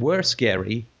women were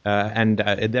scary, and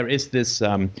there is this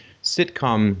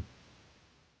sitcom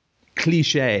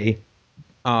cliche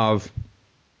of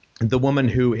the woman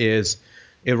who is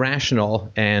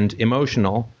irrational and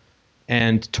emotional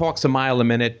and talks a mile a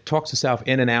minute, talks herself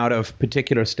in and out of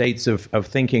particular states of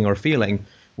thinking or feeling,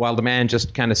 while the man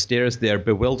just kind of stares there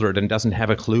bewildered and doesn't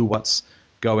have a clue what's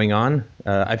going on.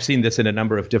 I've seen this in a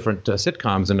number of different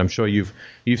sitcoms, and I'm sure you've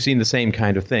seen the same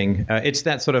kind of thing. It's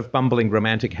that sort of bumbling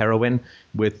romantic heroine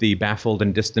with the baffled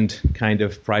and distant kind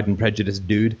of Pride and Prejudice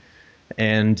dude.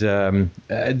 And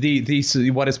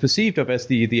what is perceived of as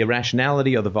the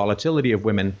irrationality or the volatility of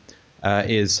women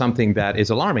is something that is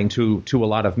alarming to a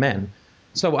lot of men.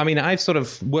 So, I mean, I've sort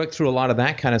of worked through a lot of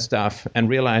that kind of stuff and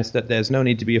realized that there's no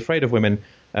need to be afraid of women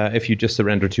if you just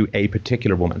surrender to a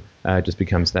particular woman. It just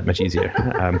becomes that much easier.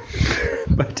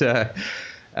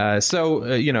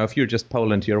 You know, if you're just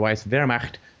Poland to your wife's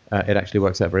Wehrmacht, it actually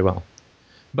works out very well.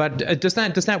 But does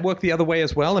that work the other way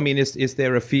as well? I mean, is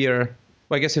there a fear?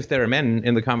 Well, I guess if there are men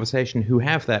in the conversation who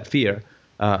have that fear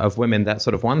of women, that's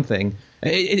sort of one thing.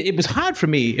 It was hard for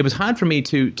me. It was hard for me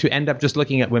to end up just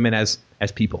looking at women as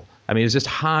people. I mean, it was just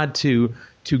hard to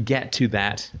get to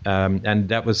that, and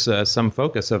that was some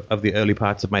focus of the early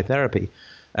parts of my therapy.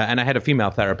 And I had a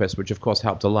female therapist, which of course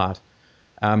helped a lot.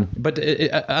 But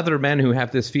other men who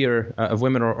have this fear of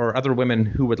women, or other women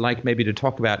who would like maybe to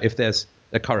talk about if there's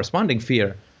a corresponding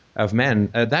fear of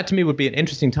men, that to me would be an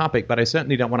interesting topic. But I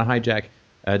certainly don't want to hijack.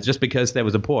 Just because there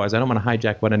was a pause, I don't want to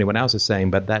hijack what anyone else is saying,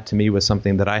 but that to me was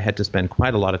something that I had to spend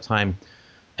quite a lot of time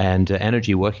and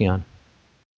energy working on.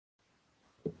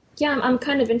 Yeah, I'm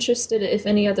kind of interested if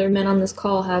any other men on this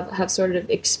call have sort of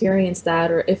experienced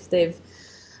that, or if they've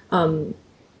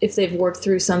worked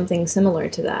through something similar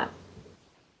to that.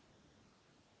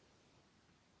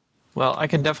 Well, I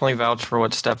can definitely vouch for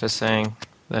what Steph is saying,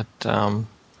 that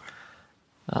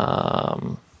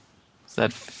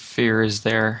that fear is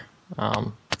there.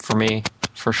 For me,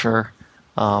 for sure.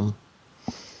 Although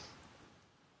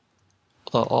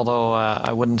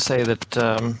I wouldn't say that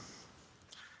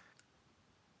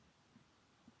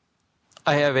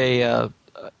I have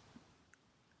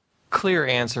clear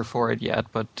answer for it yet,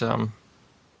 but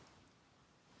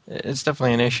it's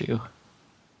definitely an issue.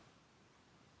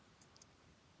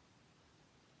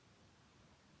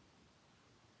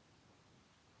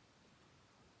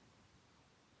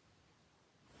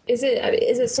 Is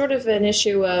it sort of an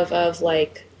issue of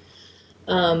like,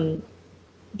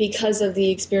 because of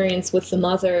the experience with the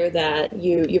mother, that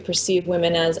you perceive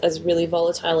women as really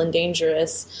volatile and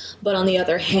dangerous, but on the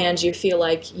other hand you feel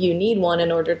like you need one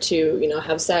in order to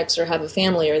have sex or have a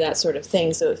family or that sort of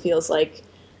thing, so it feels like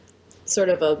sort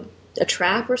of a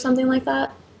trap or something like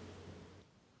that?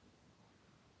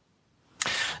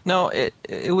 No,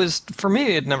 it was, for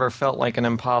me, it never felt like an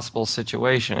impossible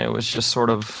situation. It was just sort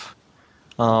of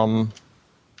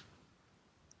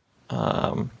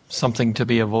something to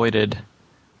be avoided.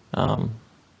 I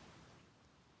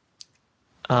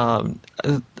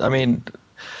mean,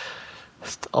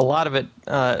 a lot of it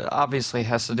obviously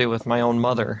has to do with my own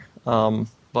mother,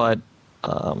 but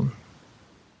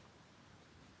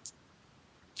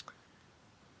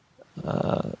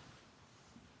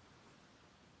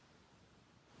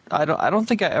I don't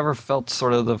think I ever felt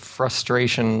sort of the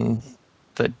frustration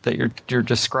that you're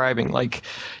describing. Like,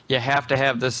 you have to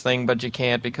have this thing, but you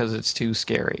can't because it's too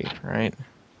scary, right?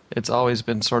 It's always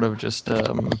been sort of just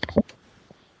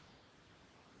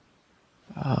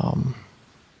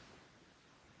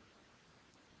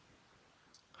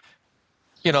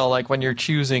like when you're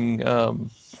choosing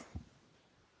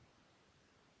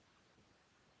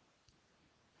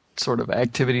sort of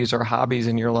activities or hobbies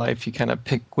in your life, you kind of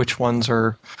pick which ones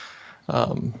are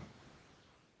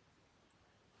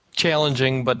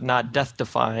challenging but not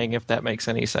death-defying, if that makes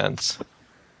any sense,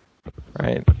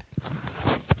 right?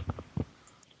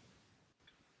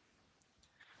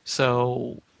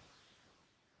 So,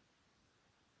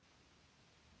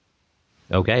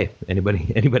 Okay.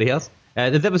 Anybody else?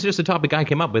 That was just a topic I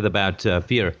came up with about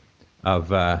fear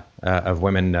of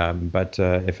women. But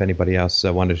if anybody else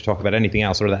wanted to talk about anything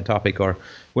else or that topic or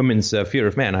women's fear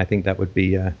of men, I think that would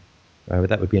be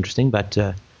interesting. But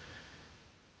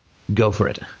go for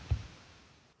it.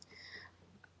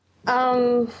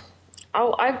 I'll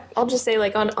just say,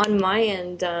 like, on my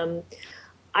end,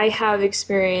 I have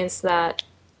experienced that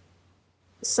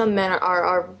some men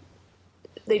are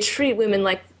they treat women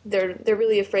like they're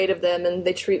really afraid of them, and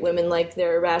they treat women like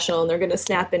they're irrational and they're going to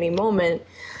snap any moment.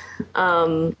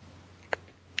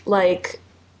 Like,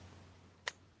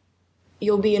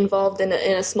 you'll be involved in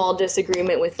a small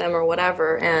disagreement with them or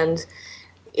whatever, and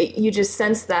you just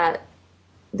sense that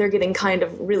they're getting kind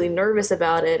of really nervous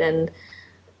about it, and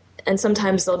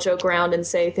sometimes they'll joke around and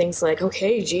say things like,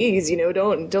 "Okay, geez,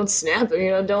 don't snap,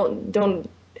 don't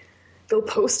go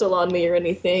postal on me or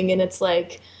anything." And it's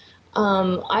like,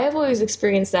 I have always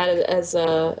experienced that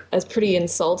as pretty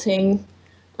insulting.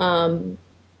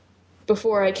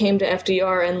 Before I came to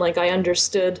FDR, and like I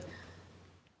understood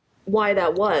why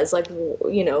that was. Like,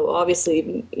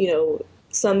 obviously,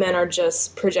 some men are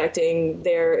just projecting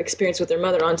their experience with their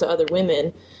mother onto other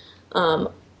women.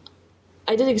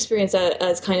 I did experience that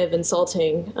as kind of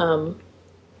insulting,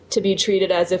 to be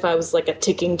treated as if I was like a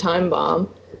ticking time bomb.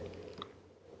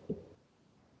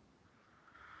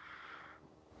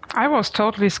 I was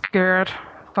totally scared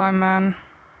by men.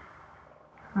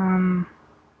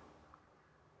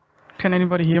 Can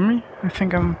anybody hear me? I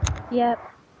think I'm... Yep.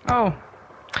 Oh.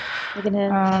 I can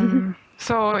hear.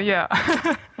 So, yeah.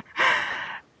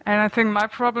 And I think my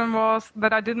problem was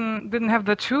that I didn't have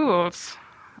the tools.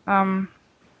 I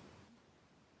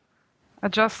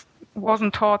just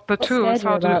wasn't taught the tools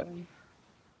how to...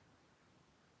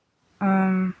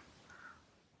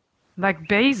 like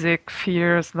basic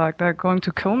fears, like they're going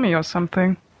to kill me or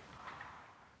something.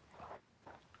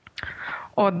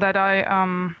 Or that I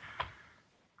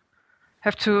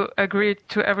have to agree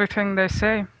to everything they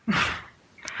say.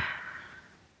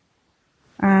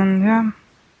 And yeah.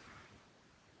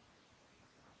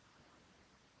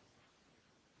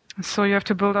 So you have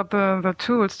to build up the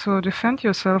tools to defend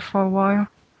yourself for a while.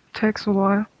 It takes a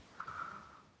while.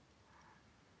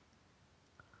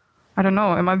 I don't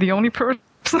know, am I the only person?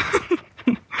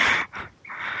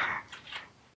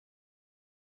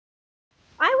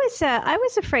 I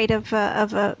was afraid of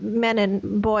men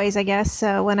and boys, I guess,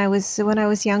 when I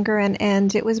was younger,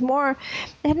 and it was more.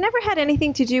 It had never had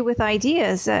anything to do with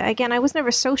ideas. Again, I was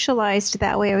never socialized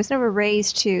that way. I was never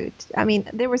raised to. I mean,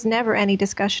 there was never any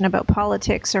discussion about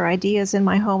politics or ideas in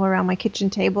my home around my kitchen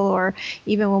table, or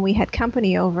even when we had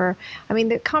company over. I mean,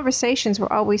 the conversations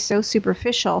were always so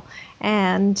superficial,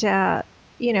 and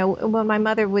when my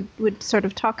mother would sort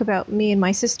of talk about me and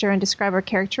my sister and describe our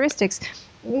characteristics,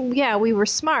 yeah, we were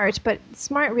smart, but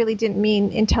smart really didn't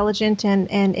mean intelligent and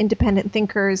independent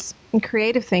thinkers and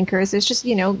creative thinkers. It's just,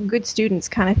 good students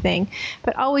kind of thing,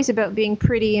 but always about being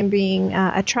pretty and being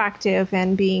attractive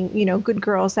and being, good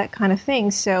girls, that kind of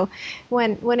thing. So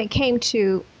when it came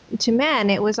to men,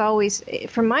 it was always,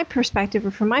 from my perspective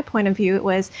or from my point of view, it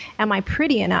was, am I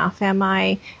pretty enough? Am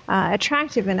I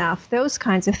attractive enough? Those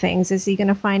kinds of things. Is he going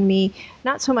to find me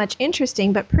not so much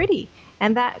interesting, but pretty?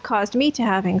 And that caused me to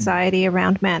have anxiety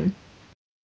around men.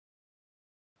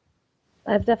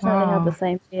 I've definitely had the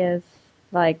same fears.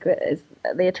 Like,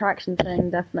 the attraction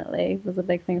thing definitely was a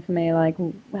big thing for me, like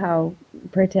how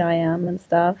pretty I am and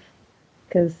stuff.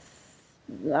 Because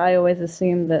I always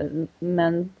assumed that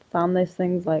men found those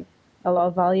things, like, a lot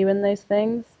of value in those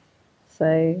things.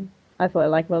 So I thought,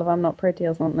 like, well, if I'm not pretty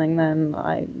or something, then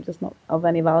I'm just not of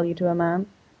any value to a man.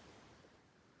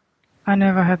 I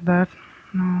never had that.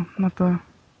 No, not the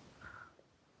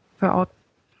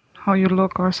how you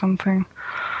look or something.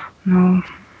 No.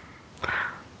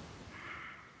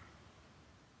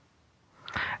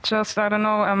 Just, I don't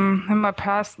know, in my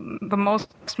past, the most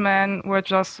men were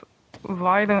just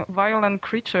violent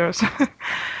creatures.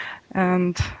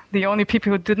 And the only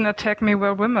people who didn't attack me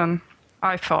were women,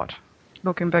 I thought.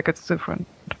 Looking back, it's different.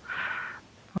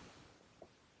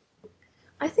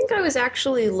 I think I was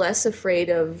actually less afraid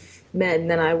of men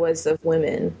than I was of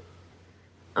women.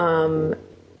 To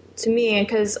me,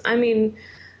 because, I mean,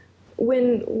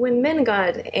 when men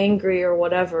got angry or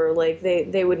whatever, like,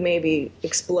 they would maybe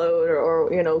explode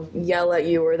or yell at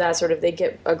you or that sort of, they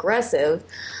get aggressive.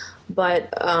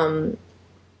 But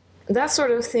that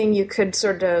sort of thing you could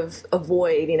sort of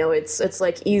avoid, it's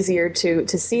like easier to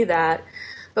see that.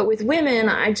 But with women,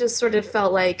 I just sort of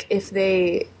felt like if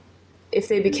they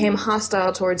became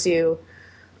hostile towards you,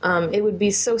 it would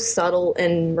be so subtle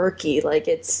and murky. Like,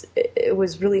 it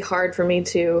was really hard for me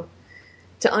to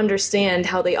understand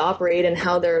how they operate and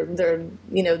how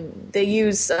they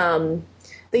use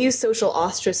social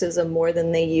ostracism more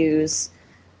than they use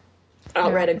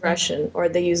outright aggression, or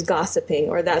they use gossiping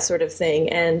or that sort of thing.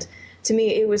 And to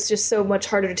me, it was just so much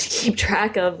harder to keep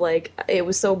track of. Like, it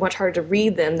was so much harder to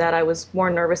read them that I was more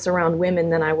nervous around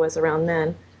women than I was around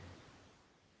men.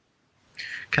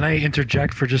 Can I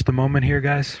interject for just a moment here,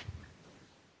 guys?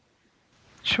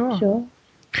 Sure.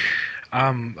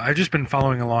 I've just been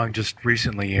following along just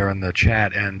recently here in the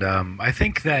chat, and I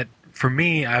think that for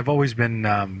me, I've always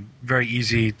been very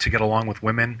easy to get along with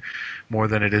women more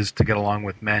than it is to get along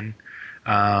with men.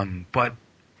 But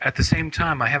at the same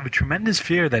time, I have a tremendous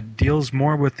fear that deals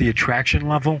more with the attraction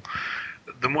level.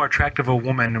 The more attractive a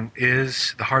woman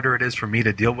is, the harder it is for me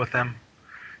to deal with them.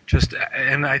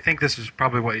 And I think this is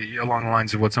probably along the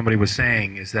lines of what somebody was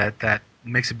saying, is that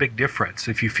makes a big difference.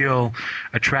 If you feel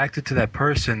attracted to that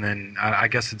person, then I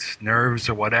guess it's nerves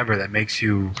or whatever that makes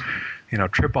you,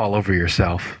 trip all over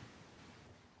yourself.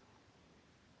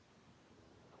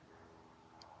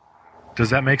 Does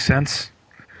that make sense?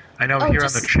 I know here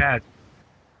on the chat.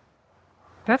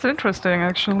 That's interesting,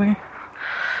 actually.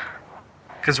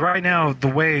 Because right now, the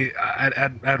way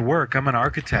at work, I'm an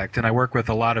architect, and I work with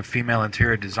a lot of female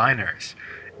interior designers,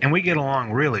 and we get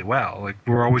along really well. Like,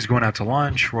 we're always going out to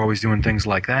lunch, we're always doing things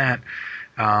like that.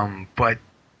 But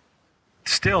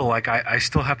still, like, I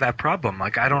still have that problem.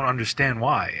 Like, I don't understand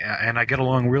why. And I get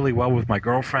along really well with my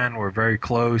girlfriend. We're very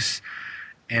close,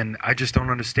 and I just don't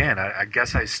understand. I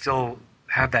guess I still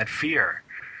have that fear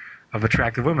of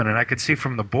attractive women. And I could see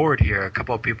from the board here, a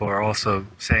couple of people are also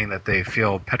saying that they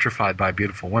feel petrified by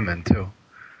beautiful women, too.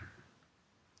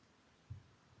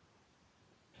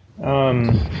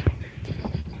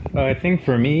 I think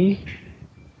for me,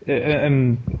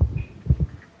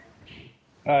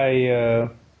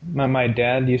 my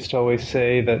dad used to always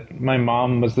say that my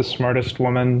mom was the smartest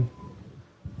woman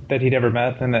that he'd ever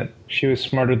met, and that she was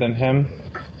smarter than him.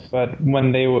 But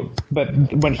when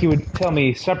he would tell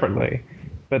me separately,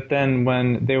 but then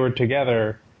when they were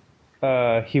together,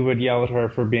 he would yell at her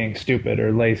for being stupid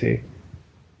or lazy.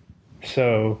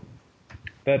 So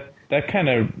that kind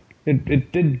of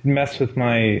it did mess with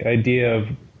my idea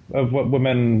of what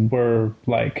women were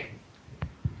like.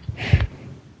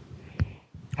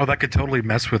 Oh, that could totally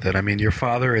mess with it. I mean, your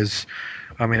father is,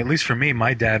 at least for me,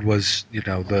 my dad was,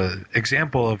 the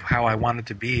example of how I wanted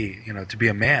to be, to be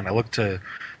a man. I looked to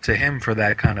him for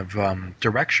that kind of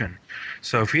direction.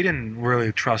 So if he didn't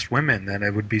really trust women, then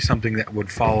it would be something that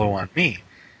would follow on me,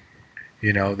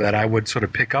 that I would sort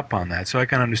of pick up on that. So I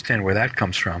can understand where that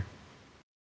comes from.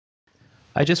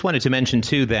 I just wanted to mention,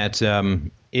 too, that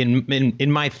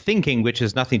in my thinking, which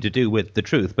has nothing to do with the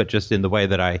truth, but just in the way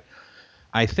that I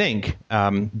I think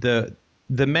the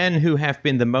men who have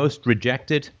been the most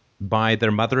rejected by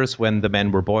their mothers when the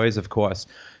men were boys, of course,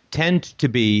 tend to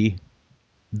be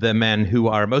the men who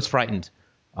are most frightened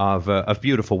of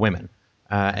beautiful women.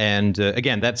 And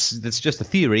again, that's just a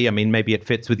theory. I mean, maybe it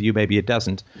fits with you, maybe it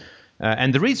doesn't.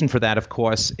 And the reason for that, of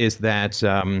course, is that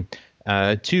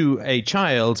to a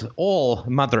child, all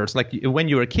mothers, like when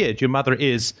you're a kid, your mother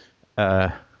is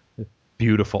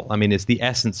beautiful. I mean, it's the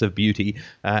essence of beauty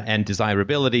and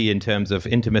desirability in terms of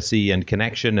intimacy and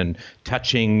connection and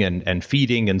touching and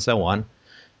feeding and so on.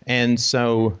 And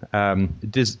so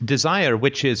desire,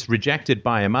 which is rejected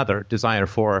by a mother, desire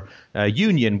for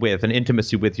union with and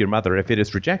intimacy with your mother, if it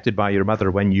is rejected by your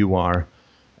mother when you are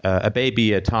a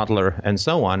baby, a toddler, and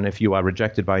so on, if you are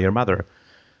rejected by your mother,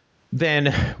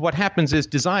 then what happens is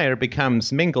desire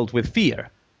becomes mingled with fear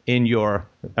in your,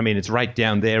 I mean, it's right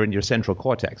down there in your central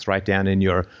cortex, right down in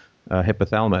your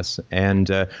hypothalamus. And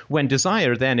when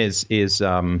desire then is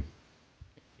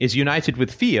united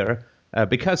with fear,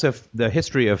 because of the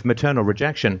history of maternal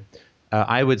rejection,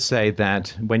 I would say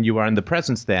that when you are in the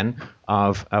presence then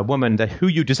of a woman who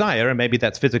you desire, and maybe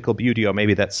that's physical beauty or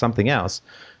maybe that's something else,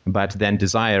 but then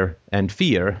desire and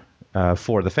fear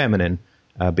for the feminine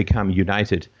become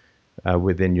united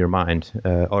within your mind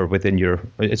or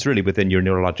it's really within your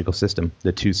neurological system,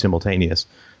 the two simultaneous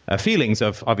feelings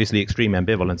of obviously extreme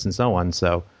ambivalence and so on.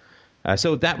 So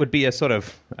that would be a sort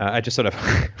of, I just sort of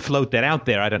float that out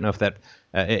there. I don't know if that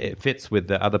it fits with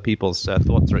other people's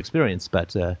thoughts or experience,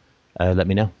 but let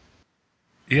me know.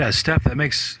 Yeah, Steph, that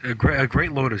makes a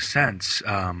great load of sense.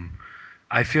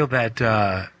 I feel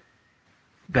that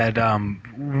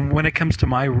when it comes to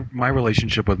my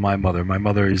relationship with my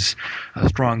mother is a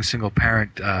strong single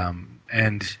parent,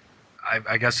 and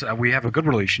I guess we have a good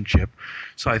relationship.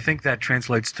 So I think that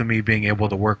translates to me being able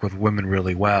to work with women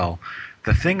really well.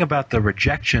 The thing about the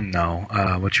rejection, though,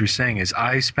 what you're saying is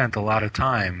I spent a lot of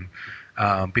time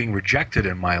being rejected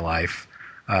in my life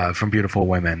from beautiful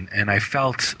women, and I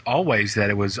felt always that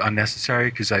it was unnecessary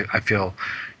because I feel,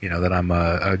 that I'm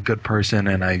a good person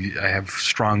and I have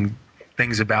strong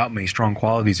things about me, strong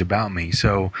qualities about me.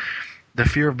 So the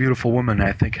fear of beautiful women,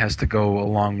 I think, has to go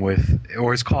along with,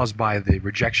 or is caused by the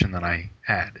rejection that I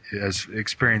had as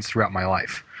experienced throughout my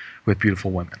life with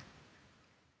beautiful women.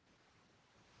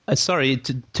 Sorry,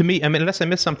 to me, I mean, unless I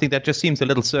missed something, that just seems a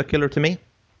little circular to me.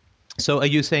 So are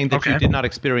you saying that you did not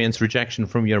experience rejection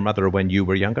from your mother when you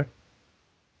were younger?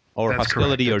 Or That's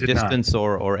hostility correct. or distance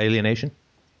or alienation?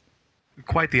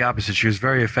 Quite the opposite. She was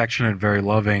very affectionate, very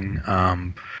loving,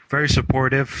 very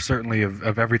supportive, certainly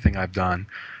of everything I've done.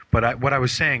 But what I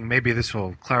was saying, maybe this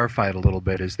will clarify it a little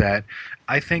bit, is that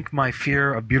I think my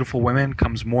fear of beautiful women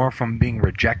comes more from being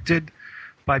rejected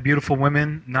by beautiful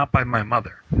women, not by my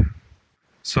mother.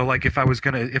 So, like, if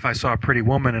I saw a pretty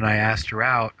woman and I asked her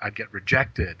out, I'd get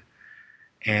rejected,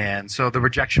 and so the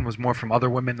rejection was more from other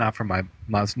women, not from my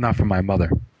mother.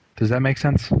 Does that make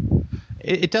sense?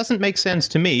 It doesn't make sense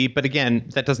to me, but again,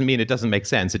 that doesn't mean it doesn't make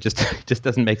sense. It just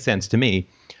doesn't make sense to me.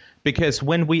 Because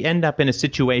when we end up in a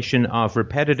situation of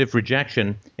repetitive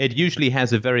rejection, it usually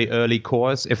has a very early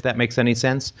cause, if that makes any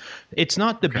sense. It's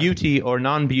not the beauty or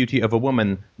non-beauty of a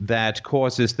woman that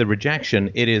causes the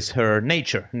rejection. It is her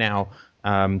nature. Now,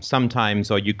 sometimes,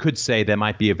 or you could say there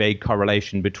might be a vague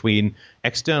correlation between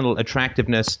external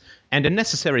attractiveness and a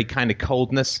necessary kind of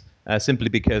coldness, simply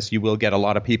because you will get a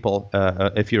lot of people,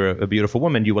 if you're a beautiful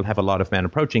woman, you will have a lot of men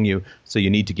approaching you, so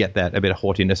you need to get that a bit of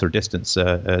haughtiness or distance,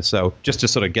 so just to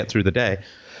sort of get through the day.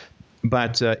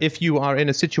 But if you are in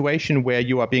a situation where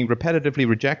you are being repetitively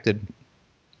rejected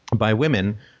by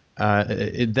women,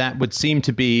 that would seem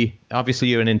to be, obviously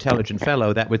you're an intelligent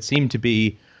fellow, that would seem to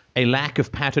be a lack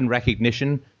of pattern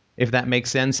recognition, if that makes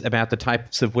sense, about the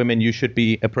types of women you should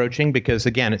be approaching, because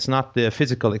again, it's not the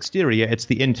physical exterior, it's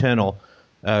the internal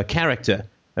character,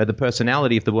 the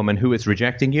personality of the woman who is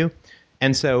rejecting you.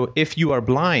 And so if you are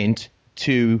blind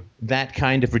to that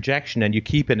kind of rejection and you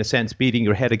keep, in a sense, beating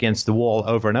your head against the wall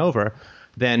over and over,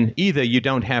 then either you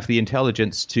don't have the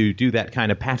intelligence to do that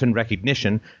kind of pattern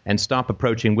recognition and stop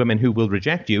approaching women who will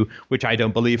reject you, which I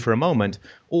don't believe for a moment,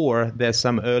 or there's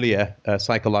some earlier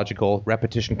psychological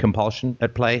repetition compulsion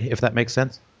at play, if that makes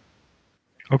sense.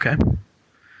 Okay.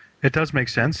 It does make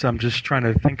sense. I'm just trying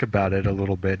to think about it a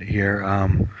little bit here.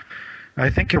 I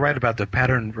think you're right about the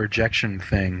pattern rejection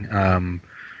thing.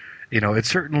 It's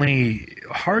certainly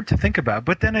hard to think about,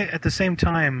 but then at the same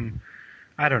time,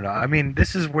 I don't know. I mean,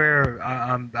 this is where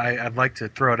I'd like to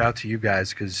throw it out to you guys,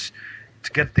 because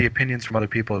to get the opinions from other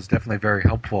people is definitely very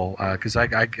helpful, because I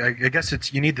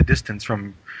guess you need the distance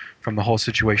from the whole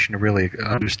situation to really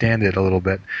understand it a little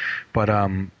bit. But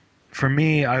for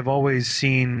me, I've always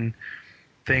seen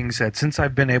things that since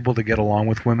I've been able to get along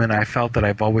with women, I felt that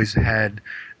I've always had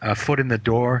a foot in the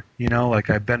door, like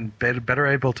I've been better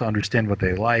able to understand what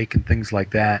they like and things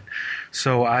like that.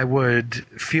 So I would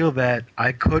feel that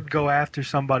I could go after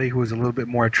somebody who is a little bit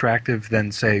more attractive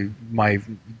than, say,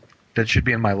 that should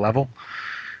be in my level.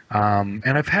 And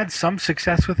I've had some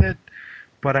success with it,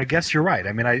 but I guess you're right.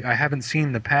 I mean, I haven't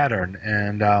seen the pattern,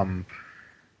 and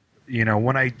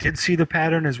when I did see the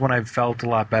pattern is when I felt a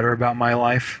lot better about my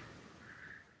life.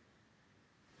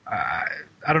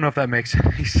 I don't know if that makes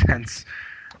any sense.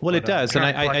 Well, it does, and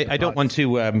I don't want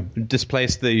to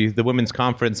displace the women's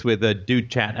conference with a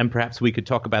dude chat, and perhaps we could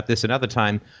talk about this another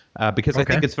time, because I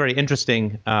think it's very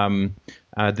interesting,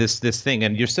 this thing,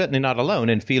 and you're certainly not alone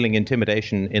in feeling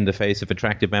intimidation in the face of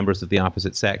attractive members of the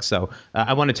opposite sex. So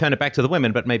I want to turn it back to the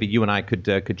women, but maybe you and I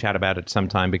could chat about it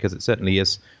sometime, because it certainly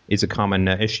is a common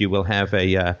issue. We'll have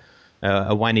a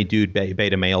whiny dude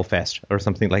beta male fest or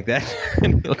something like that,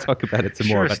 and we'll talk about it some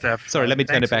more. But, Steph. sorry, let me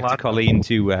turn it back to Colleen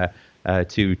to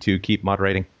keep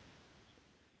moderating.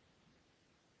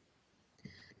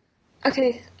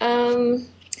 Okay.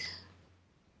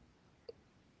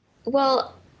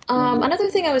 Another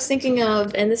thing I was thinking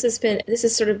of, and this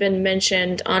has sort of been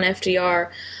mentioned on FDR,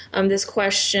 this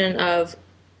question of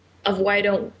why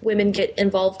don't women get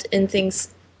involved in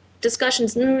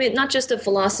discussions, not just of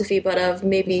philosophy, but of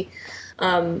maybe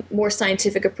more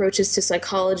scientific approaches to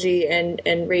psychology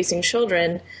and raising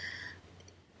children.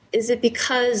 Is it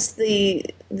because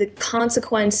the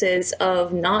consequences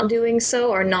of not doing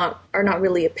so are not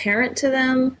really apparent to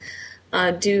them?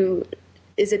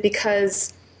 Is it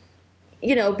because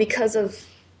of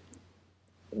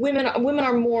women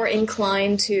are more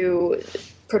inclined to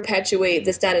perpetuate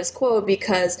the status quo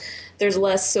because there's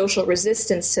less social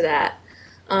resistance to that?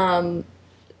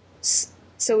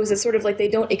 So is it sort of like they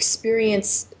don't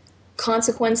experience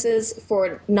consequences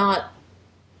for not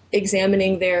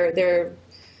examining their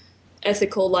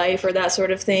ethical life or that sort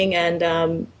of thing, and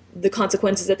the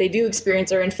consequences that they do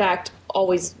experience are in fact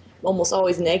almost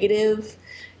always negative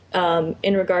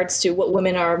in regards to what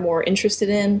women are more interested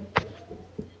in?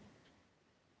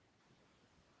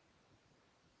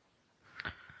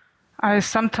 I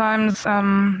sometimes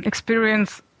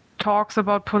experience talks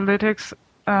about politics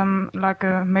like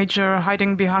a major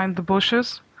hiding behind the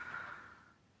bushes.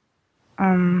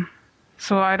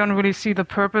 So I don't really see the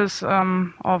purpose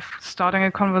of starting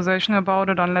a conversation about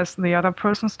it unless the other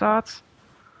person starts.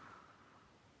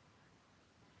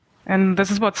 And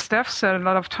this is what Steph said a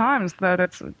lot of times,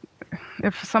 that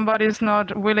if somebody is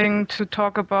not willing to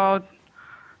talk about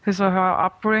his or her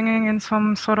upbringing in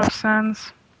some sort of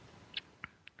sense,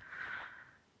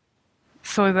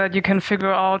 so that you can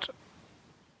figure out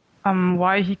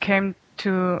why he came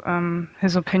to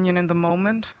his opinion in the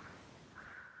moment,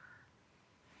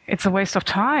 it's a waste of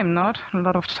time, not a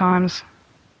lot of times.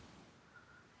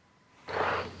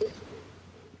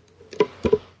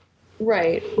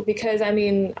 Right, because I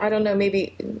don't know,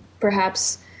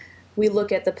 perhaps we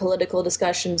look at the political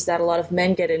discussions that a lot of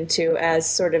men get into as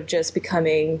sort of just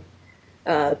becoming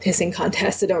pissing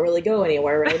contests that don't really go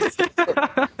anywhere, right?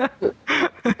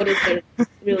 What is there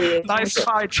really? Nice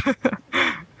fight.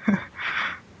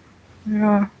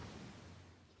 Yeah.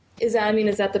 Is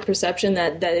that the perception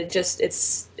that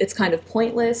it's kind of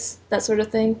pointless, that sort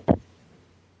of thing?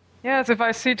 Yes, if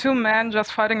I see two men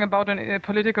just fighting about a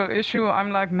political issue,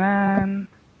 I'm like, man,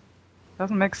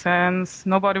 doesn't make sense.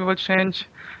 Nobody will change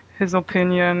his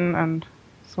opinion, and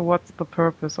so what's the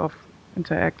purpose of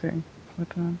interacting with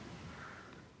them?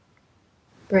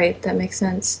 Right, that makes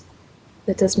sense.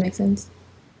 That does make sense.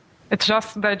 It's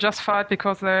just they just fight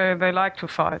because they like to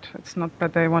fight. It's not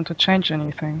that they want to change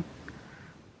anything.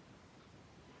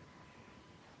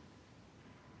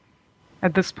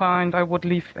 At this point, I would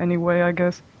leave anyway, I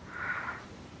guess.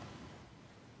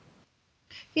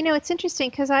 It's interesting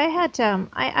because I had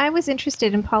I was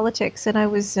interested in politics, and I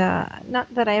was not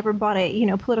that I ever bought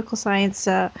a political science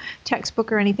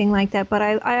textbook or anything like that, but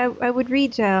I would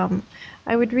read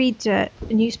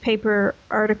newspaper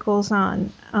articles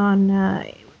on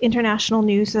international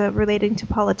news relating to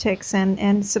politics,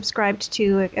 and subscribed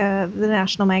to the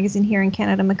national magazine here in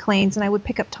Canada, Maclean's, and I would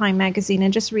pick up Time magazine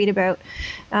and just read about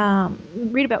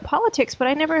politics. But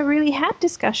I never really had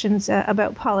discussions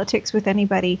about politics with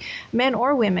anybody, men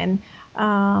or women.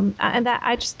 And that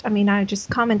I'm just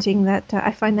commenting that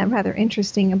I find that rather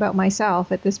interesting about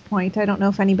myself at this point. I don't know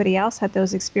if anybody else had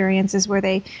those experiences where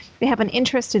they have an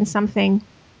interest in something,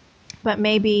 but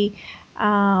maybe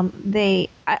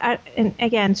and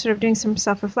again, sort of doing some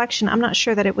self-reflection, I'm not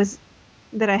sure that it was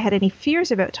that I had any fears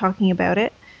about talking about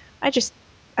it. I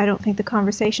don't think the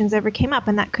conversations ever came up,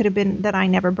 and that could have been that I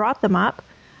never brought them up.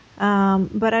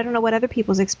 But I don't know what other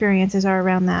people's experiences are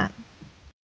around that.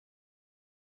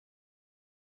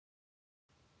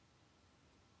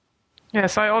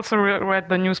 Yes, I also read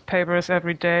the newspapers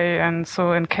every day, and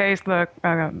so in case the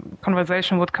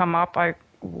conversation would come up, I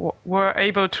were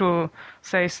able to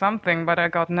say something, but I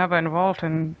got never involved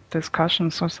in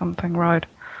discussions or something, right?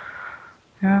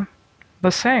 Yeah,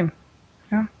 the same.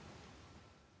 Yeah.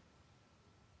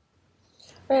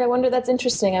 Right, I wonder, that's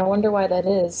interesting. I wonder why that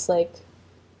is. Like,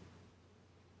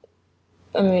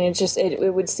 I mean,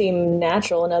 it would seem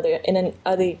natural in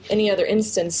any other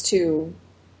instance to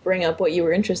bring up what you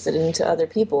were interested in to other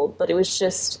people, but it was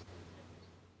just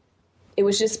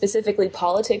specifically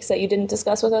politics that you didn't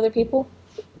discuss with other people?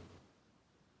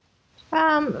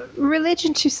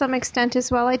 Religion to some extent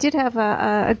as well. I did have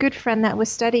a good friend that was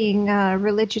studying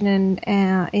religion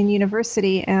in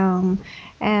university,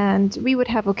 and we would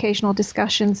have occasional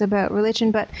discussions about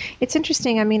religion. But it's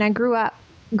interesting. I mean, I grew up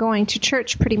going to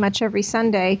church pretty much every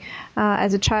Sunday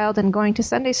as a child and going to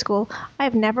Sunday school. I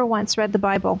have never once read the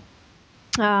Bible.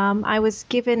 I was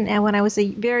given, and when I was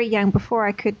very young, before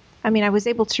I could, I mean, I was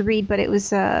able to read, but it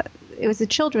was a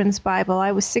children's Bible.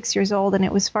 I was 6 years old, and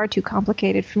it was far too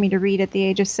complicated for me to read at the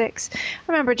age of 6. I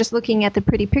remember just looking at the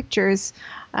pretty pictures.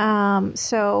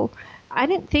 So I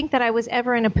didn't think that I was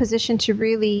ever in a position to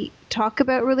really talk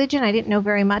about religion. I didn't know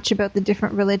very much about the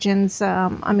different religions.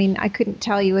 I mean, I couldn't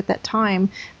tell you at that time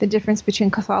the difference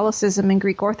between Catholicism and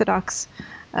Greek Orthodox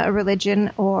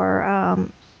religion, or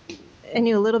I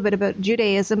knew a little bit about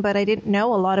Judaism, but I didn't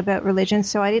know a lot about religion.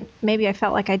 So I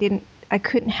felt like I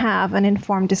couldn't have an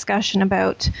informed discussion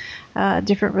about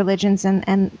different religions,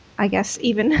 and I guess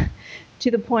even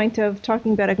to the point of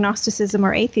talking about agnosticism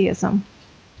or atheism.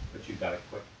 But you got it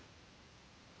quick.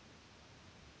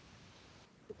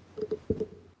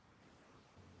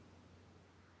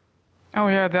 Oh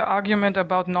yeah, the argument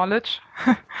about knowledge.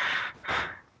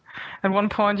 At one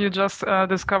point you just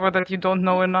discover that you don't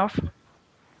know enough,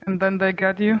 and then they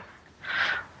get you.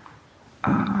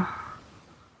 And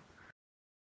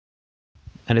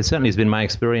it certainly has been my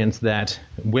experience that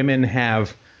women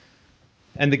have,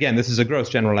 and again, this is a gross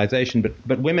generalization,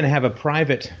 but women have a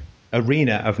private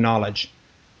arena of knowledge,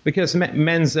 because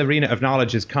men's arena of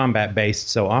knowledge is combat-based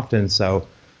so often, so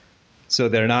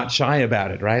they're not shy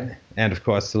about it, right? And of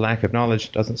course, the lack of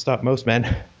knowledge doesn't stop most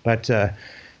men. But it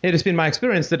has been my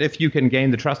experience that if you can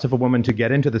gain the trust of a woman to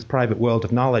get into this private world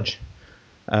of knowledge,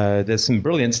 there's some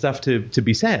brilliant stuff to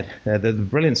be said, the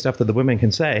brilliant stuff that the women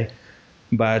can say.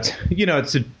 But, you know,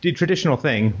 it's a traditional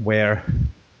thing where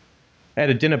at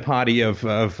a dinner party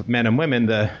of men and women,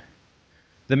 the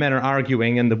men are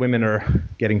arguing and the women are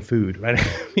getting food, right?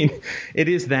 I mean, it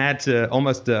is that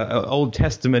almost Old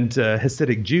Testament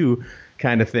Hasidic Jew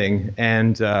kind of thing.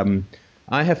 And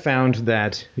I have found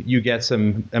that you get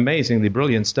some amazingly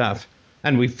brilliant stuff.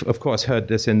 And we've, of course, heard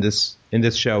this in this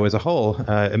show as a whole,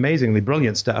 amazingly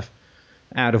brilliant stuff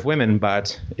out of women,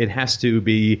 but it has to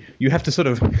be, you have to sort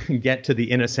of get to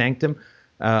the inner sanctum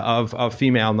of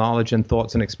female knowledge and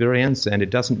thoughts and experience, and it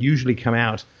doesn't usually come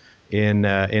out in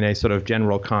a sort of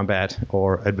general combat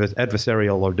or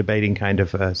adversarial or debating kind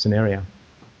of scenario.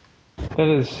 That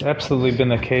has absolutely been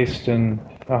the case in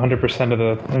 100% of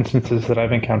the instances that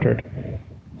I've encountered.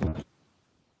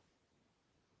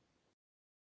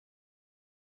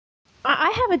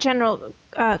 I have a general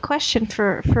question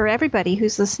for everybody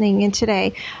who's listening in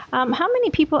today. How many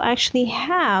people actually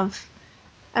have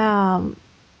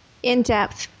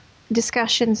in-depth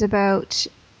discussions about,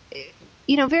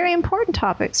 you know, very important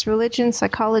topics: religion,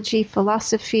 psychology,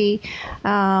 philosophy,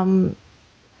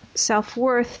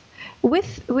 self-worth,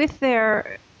 with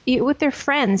their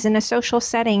friends in a social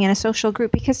setting, in a social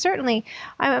group? Because certainly,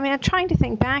 I mean, I'm trying to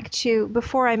think back to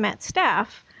before I met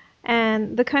Steph,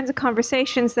 and the kinds of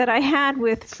conversations that I had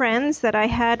with friends, that I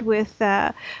had with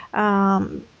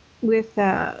boyfriends,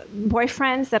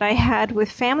 that I had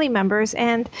with family members,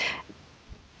 and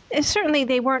certainly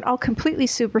they weren't all completely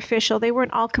superficial. They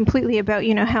weren't all completely about,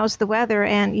 you know, how's the weather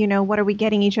and, you know, what are we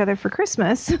getting each other for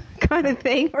Christmas kind of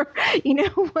thing, or, you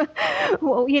know,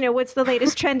 well, you know, what's the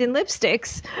latest trend in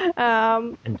lipsticks.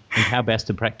 And how best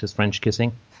to practice French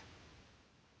kissing?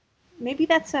 Maybe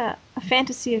that's a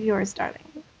fantasy of yours, darling.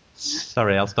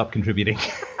 Sorry, I'll stop contributing.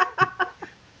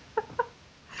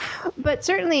 But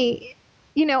certainly,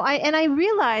 you know, I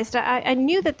realized I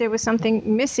knew that there was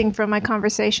something missing from my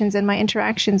conversations and my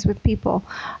interactions with people.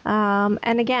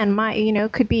 And again,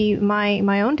 could be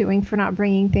my own doing for not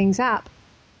bringing things up.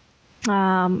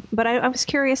 But I was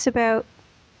curious about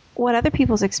what other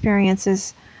people's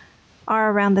experiences are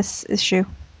around this issue.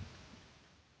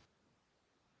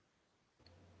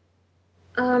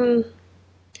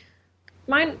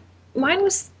 Mine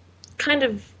was kind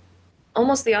of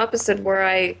almost the opposite, where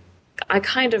I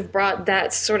kind of brought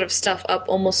that sort of stuff up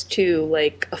almost to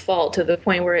like a fault, to the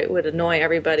point where it would annoy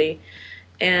everybody.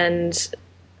 And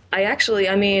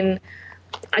I mean,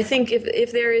 I think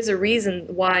if there is a reason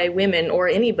why women or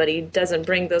anybody doesn't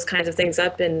bring those kinds of things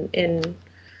up in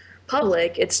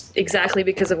public, it's exactly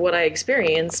because of what I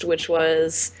experienced, which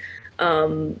was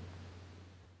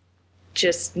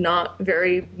just not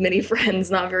very many friends,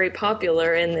 not very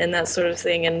popular, and that sort of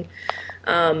thing. And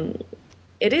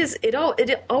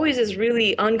it always is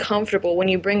really uncomfortable when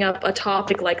you bring up a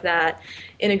topic like that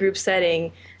in a group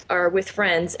setting or with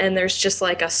friends, and there's just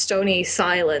like a stony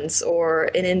silence or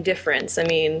an indifference. I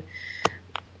mean,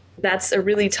 that's a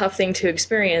really tough thing to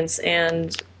experience,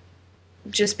 and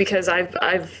just because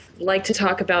I've liked to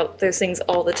talk about those things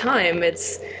all the time,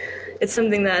 it's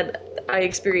something that I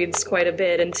experienced quite a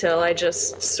bit until I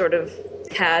just sort of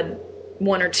had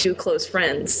one or two close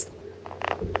friends.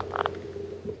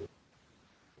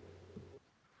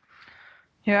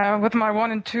 Yeah, with my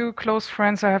 1 and 2 close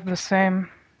friends, I have the same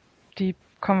deep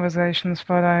conversations,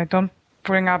 but I don't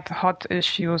bring up hot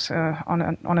issues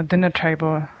on a dinner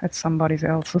table at somebody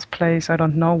else's place I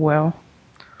don't know well.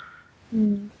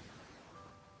 Mm.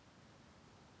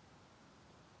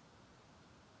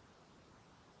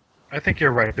 I think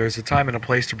you're right. There's a time and a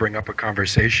place to bring up a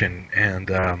conversation,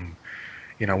 and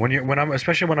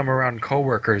especially when I'm around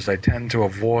coworkers, I tend to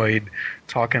avoid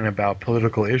talking about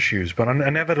political issues, but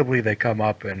inevitably they come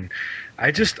up, and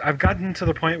I've gotten to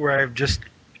the point where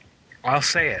I'll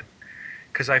say it,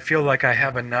 because I feel like I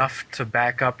have enough to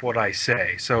back up what I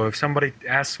say. So if somebody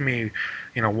asks me,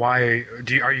 why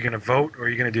are you going to vote, or are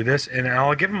you going to do this, and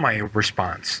I'll give them my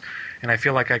response, and I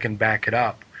feel like I can back it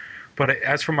up. But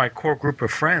as for my core group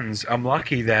of friends, I'm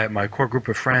lucky that my core group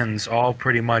of friends all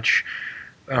pretty much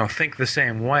think the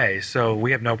same way, so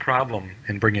we have no problem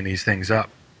in bringing these things up.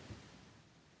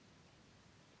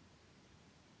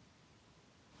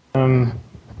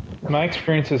 My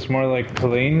experience is more like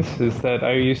Colleen's, is that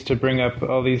I used to bring up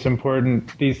all these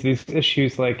important these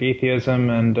issues like atheism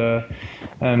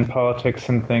and politics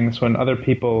and things when other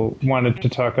people wanted to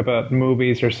talk about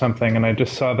movies or something, and I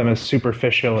just saw them as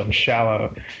superficial and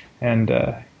shallow, and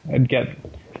I'd get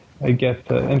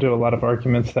into a lot of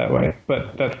arguments that way.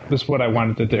 But that was what I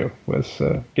wanted to do, was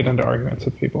get into arguments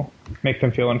with people, make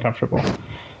them feel uncomfortable.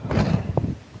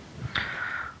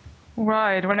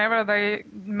 Right. Whenever they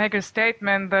make a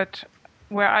statement that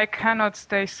where I cannot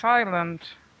stay silent,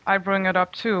 I bring it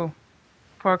up too.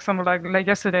 For example, like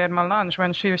yesterday at my lunch,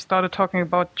 when she started talking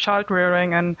about child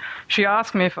rearing, and she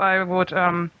asked me if I would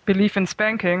believe in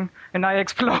spanking, and I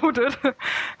exploded.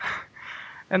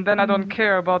 And then I don't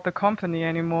care about the company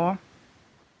anymore.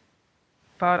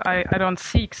 But I don't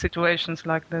seek situations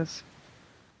like this.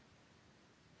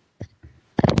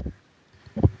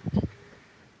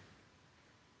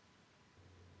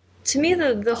 To me,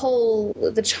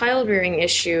 the child rearing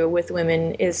issue with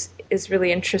women is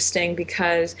really interesting,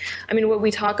 because I mean, what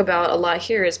we talk about a lot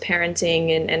here is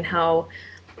parenting and how,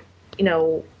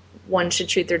 one should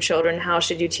treat their children, how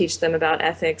should you teach them about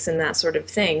ethics and that sort of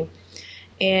thing.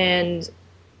 And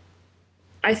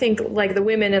I think like the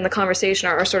women in the conversation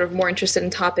are sort of more interested in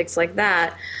topics like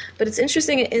that. But it's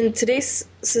interesting, in today's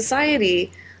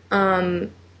society,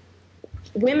 women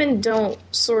don't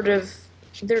sort of,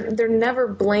 they're never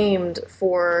blamed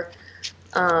for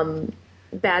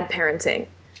bad parenting.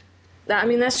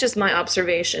 That's just my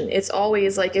observation. It's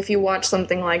always like, if you watch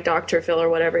something like Dr. Phil or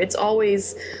whatever, it's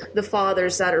always the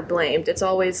fathers that are blamed. It's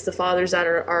always the fathers that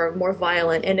are more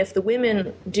violent. And if the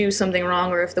women do something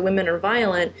wrong, or if the women are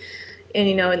violent, and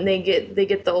and they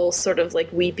get the whole sort of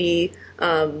like weepy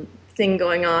thing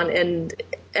going on, and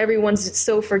everyone's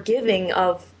so forgiving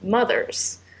of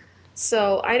mothers.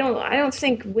 So I don't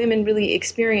think women really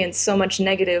experience so much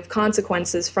negative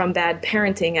consequences from bad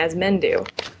parenting as men do.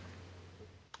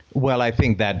 Well, I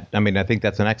think that's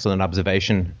an excellent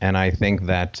observation, and I think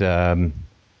that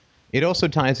it also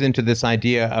ties into this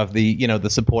idea of the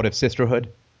supportive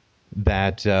sisterhood,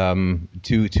 that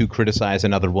to criticize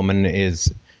another woman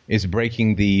is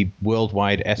breaking the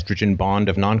worldwide estrogen bond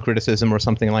of non-criticism or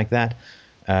something like that,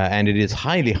 and it is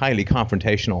highly, highly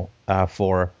confrontational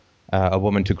for a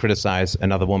woman to criticize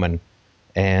another woman.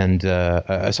 And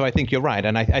so I think you're right.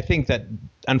 And I think that,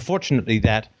 unfortunately,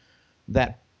 that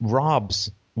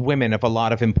robs women of a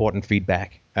lot of important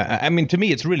feedback. To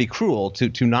me, it's really cruel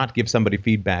to not give somebody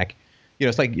feedback.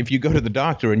 It's like if you go to the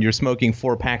doctor and you're smoking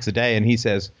 4 packs a day and he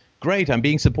says, great, I'm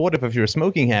being supportive of your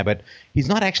smoking habit. He's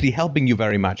not actually helping you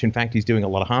very much. In fact, he's doing a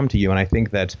lot of harm to you. And I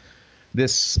think that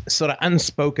this sort of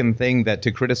unspoken thing that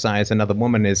to criticize another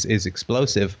woman is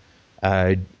explosive,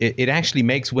 it actually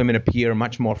makes women appear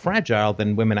much more fragile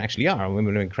than women actually are.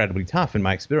 Women are incredibly tough in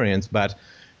my experience, but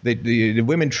the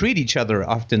women treat each other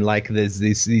often like there's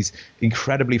these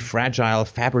incredibly fragile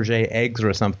Fabergé eggs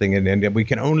or something, and we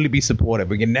can only be supportive.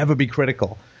 We can never be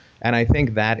critical. And I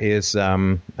think that is,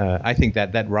 I think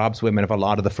that robs women of a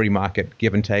lot of the free market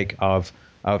give and take of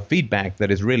feedback that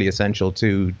is really essential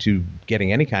to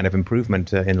getting any kind of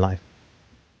improvement in life.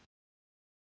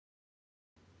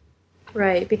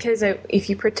 Right, because if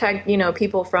you protect,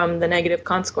 people from the negative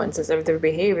consequences of their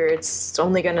behavior, it's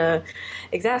only going to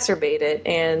exacerbate it.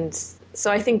 And so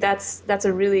I think that's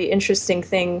a really interesting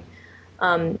thing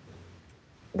that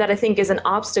I think is an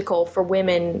obstacle for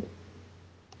women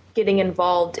getting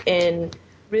involved in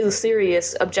really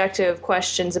serious, objective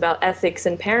questions about ethics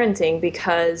and parenting,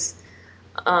 because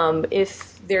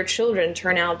if their children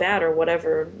turn out bad or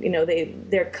whatever,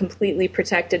 they're completely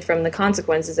protected from the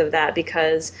consequences of that,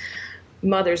 because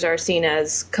mothers are seen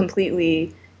as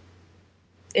completely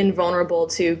invulnerable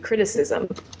to criticism.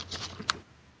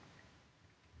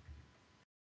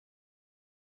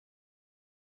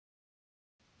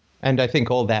 And I think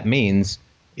all that means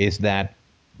is that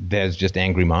there's just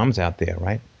angry moms out there,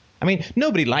 right? I mean,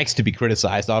 nobody likes to be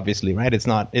criticized, obviously, right? It's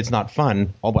not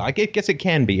fun. Although I guess it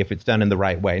can be if it's done in the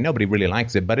right way. Nobody really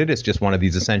likes it, but it is just one of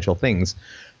these essential things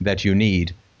that you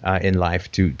need in life.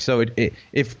 So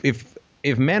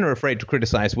if men are afraid to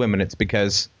criticize women, it's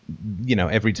because,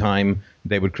 every time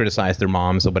they would criticize their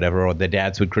moms or whatever, or their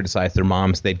dads would criticize their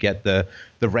moms, they'd get the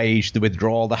rage, the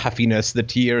withdrawal, the huffiness, the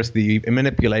tears, the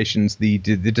manipulations, the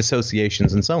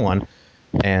dissociations, and so on.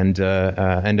 And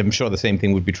I'm sure the same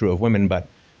thing would be true of women, but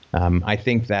I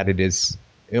think that it is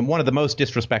one of the most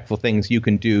disrespectful things you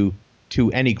can do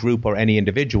to any group or any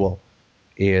individual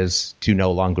is to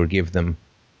no longer give them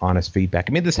honest feedback.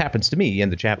 I mean, this happens to me in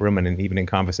the chat room and even in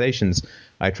conversations.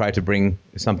 I try to bring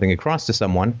something across to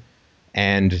someone,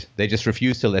 and they just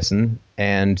refuse to listen,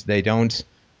 and they don't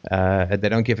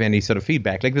give any sort of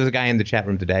feedback. Like, there's a guy in the chat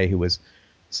room today who was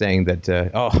saying that,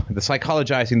 the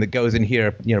psychologizing that goes in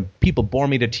here, people bore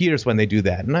me to tears when they do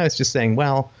that. And I was just saying,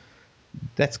 well,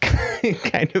 that's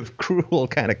kind of cruel,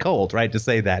 kind of cold, right? To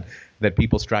say that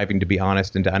people striving to be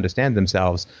honest and to understand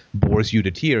themselves bores you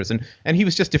to tears. And he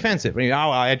was just defensive.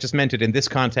 I just meant it in this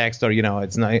context, or,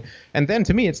 it's not. And then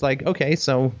to me, it's like, okay,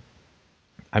 so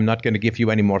I'm not going to give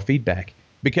you any more feedback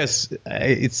because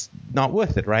it's not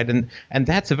worth it, right? And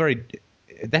that's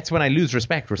when I lose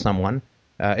respect for someone.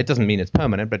 It doesn't mean it's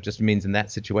permanent, but it just means in that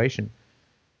situation.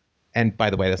 And by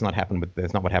the way, that's not what happened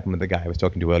with the guy I was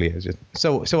talking to earlier.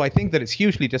 So I think that it's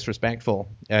hugely disrespectful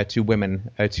to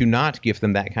women to not give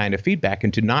them that kind of feedback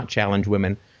and to not challenge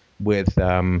women with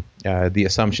the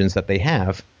assumptions that they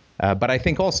have. But I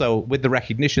think also with the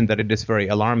recognition that it is very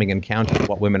alarming and counter to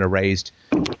what women are raised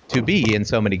to be in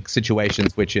so many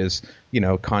situations, which is,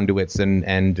 conduits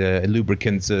and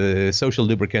lubricants, social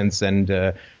lubricants and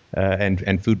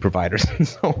food providers and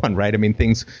so on, right? I mean,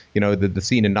 things, the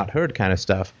seen and not heard kind of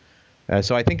stuff.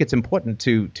 So I think it's important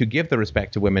to give the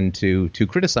respect to women, to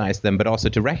criticize them, but also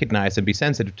to recognize and be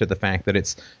sensitive to the fact that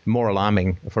it's more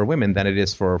alarming for women than it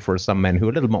is for some men who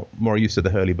are a little more used to the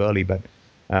hurly-burly. But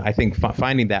I think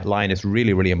finding that line is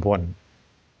really, really important.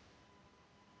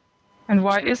 And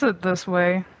why is it this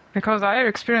way? Because I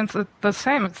experience it the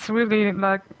same. It's really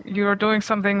like you're doing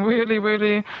something really,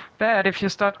 really bad if you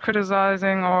start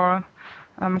criticizing or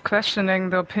questioning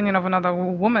the opinion of another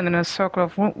woman in a circle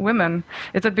of women.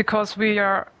 Is it because we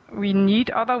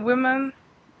need other women?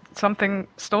 Something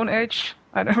Stone Age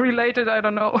related? I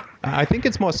don't know. I think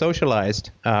it's more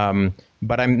socialized,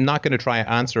 but I'm not going to try and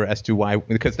answer as to why,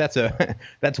 because that's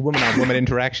woman-on-woman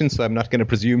interaction. So I'm not going to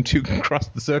presume to cross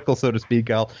the circle, so to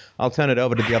speak. I'll turn it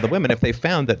over to the other women. If they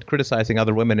found that criticizing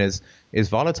other women is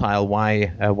volatile,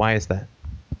 why is that?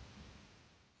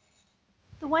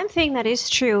 The one thing that is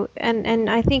true, and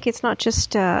I think it's not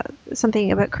just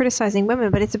something about criticizing women,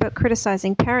 but it's about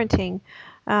criticizing parenting.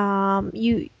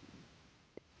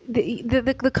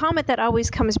 The comment that always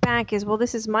comes back is, well,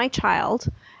 this is my child,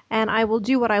 and I will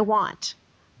do what I want.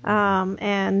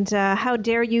 And how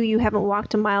dare you? You haven't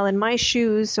walked a mile in my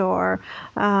shoes, or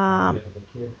I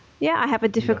have a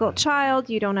difficult child.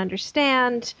 You don't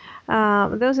understand.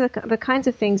 Those are the kinds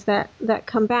of things that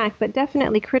come back. But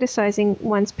definitely criticizing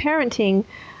one's parenting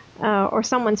or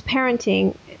someone's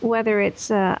parenting, whether it's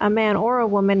a man or a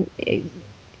woman, it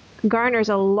garners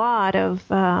a lot of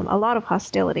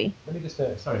hostility. Let me just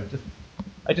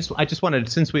I just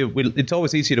wanted, since it's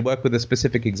always easier to work with a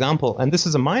specific example, and this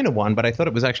is a minor one, but I thought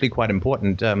it was actually quite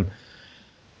important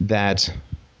that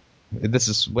this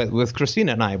is with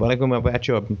Christina and I. Well, we were at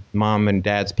your mom and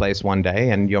dad's place one day,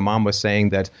 and your mom was saying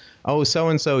that, oh,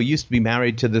 so-and-so used to be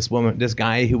married to this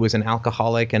guy who was an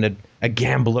alcoholic and a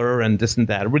gambler and this and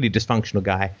that, a really dysfunctional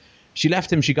guy. She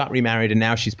left him, she got remarried, and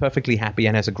now she's perfectly happy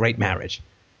and has a great marriage,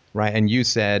 right? And you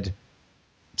said,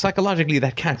 psychologically,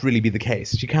 that can't really be the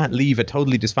case. She can't leave a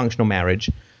totally dysfunctional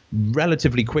marriage,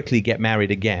 relatively quickly get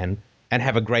married again, and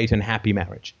have a great and happy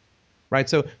marriage. Right,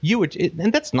 so you would,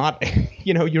 and that's not,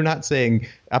 you're not saying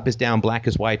up is down, black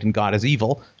is white, and God is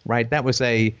evil, right? That was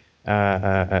a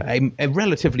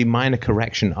relatively minor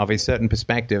correction of a certain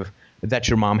perspective that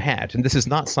your mom had, and this is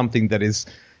not something that is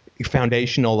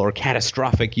foundational or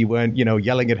catastrophic. You weren't,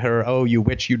 yelling at her, "Oh, you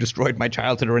witch, you destroyed my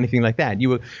childhood," or anything like that.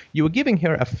 You were giving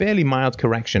her a fairly mild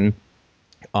correction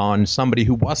on somebody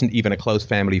who wasn't even a close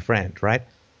family friend, right?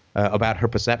 About her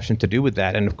perception to do with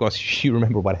that, and of course, you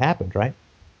remember what happened, right?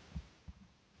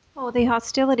 Oh, the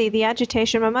hostility, the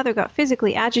agitation. My mother got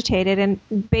physically agitated and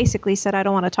basically said, I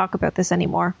don't want to talk about this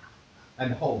anymore. And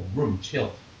the whole room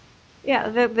chilled. Yeah,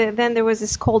 then there was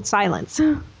this cold silence.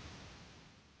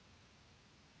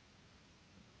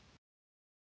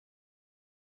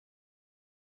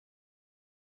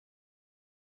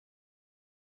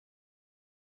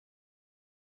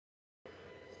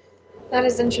 That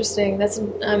is interesting. That's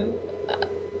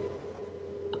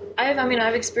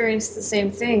I've experienced the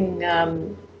same thing.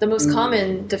 The most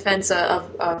common defense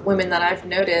of women that I've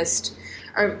noticed,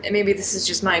 or maybe this is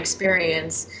just my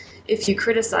experience, if you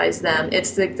criticize them,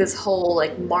 it's this whole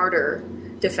like martyr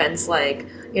defense, like,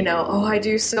 oh, I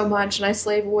do so much and I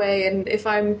slave away, and if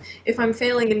I'm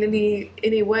failing in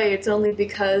any way, it's only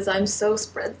because I'm so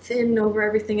spread thin over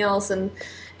everything else, and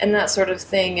that sort of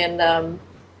thing. And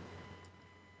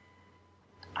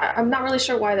I'm not really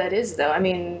sure why that is, though. I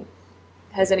mean,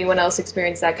 has anyone else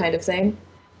experienced that kind of thing?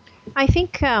 I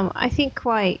think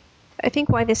why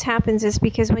this happens is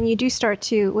because when you do start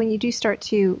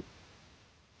to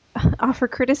offer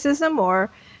criticism or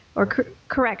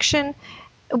correction,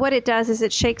 what it does is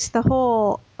it shakes the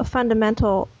whole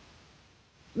fundamental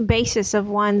basis of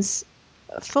one's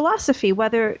philosophy,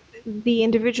 whether the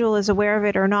individual is aware of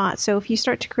it or not. So if you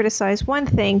start to criticize one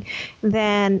thing,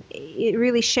 then it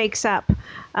really shakes up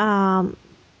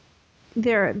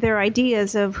their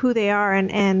ideas of who they are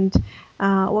and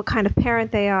what kind of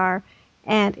parent they are,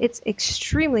 and it's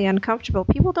extremely uncomfortable.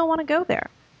 People don't want to go there.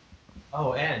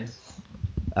 Oh, and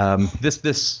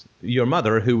this your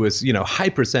mother, who was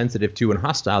hypersensitive to and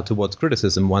hostile towards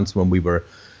criticism. Once when we were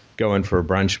going for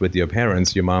brunch with your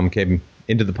parents, your mom came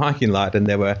into the parking lot, and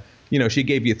there were she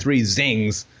gave you 3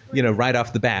 zings right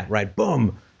off the bat, right?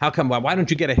 Boom. How come? Why don't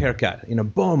you get a haircut?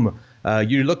 Boom.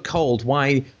 You look cold.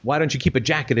 Why don't you keep a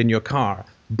jacket in your car?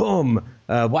 Boom.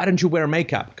 Why don't you wear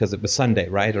makeup? Because it was Sunday,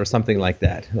 right? Or something like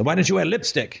that. Why don't you wear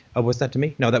lipstick? Oh, was that to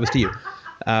me? No, that was to you.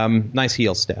 Nice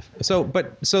heels, Steph.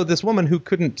 So this woman who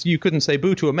you couldn't say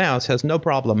boo to a mouse has no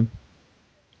problem,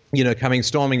 coming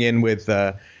storming in with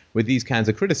these kinds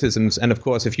of criticisms. And of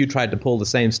course, if you tried to pull the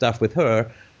same stuff with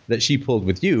her that she pulled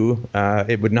with you,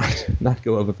 it would not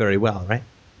go over very well, right?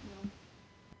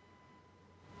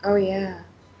 Oh yeah.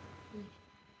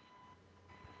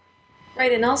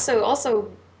 Right, and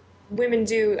also women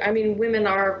women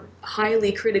are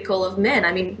highly critical of men.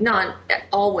 I mean, not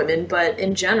all women, but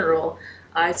in general,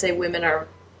 I'd say women are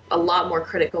a lot more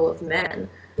critical of men.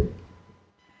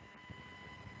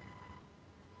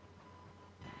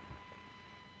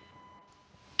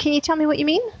 Can you tell me what you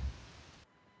mean?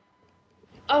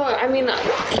 Oh, I mean,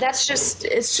 it's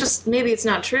just, maybe it's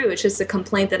not true. It's just a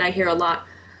complaint that I hear a lot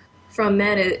from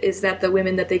men is that the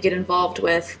women that they get involved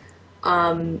with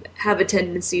have a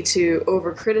tendency to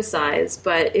over-criticize.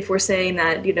 But if we're saying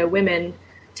that, women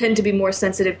tend to be more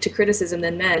sensitive to criticism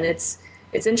than men, it's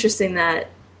interesting that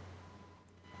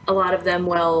a lot of them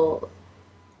will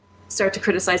start to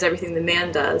criticize everything the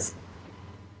man does.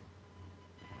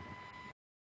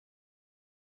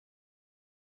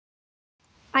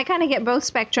 I kind of get both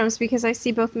spectrums because I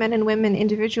see both men and women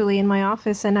individually in my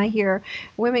office, and I hear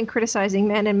women criticizing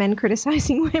men and men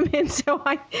criticizing women. So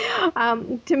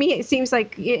to me, it seems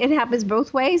like it happens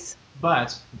both ways.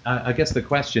 But I guess the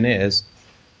question is,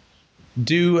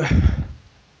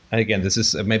 again, this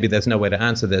is maybe there's no way to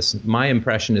answer this. My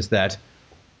impression is that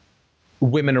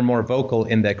women are more vocal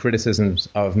in their criticisms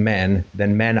of men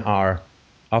than men are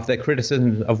of their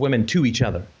criticisms of women to each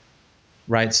other.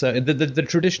 Right, so the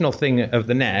traditional thing of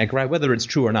the nag, right, whether it's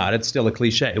true or not, it's still a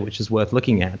cliche, which is worth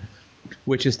looking at,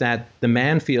 which is that the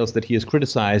man feels that he is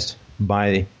criticized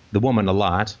by the woman a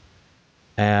lot,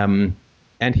 and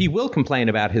he will complain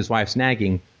about his wife's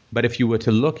nagging, but if you were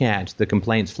to look at the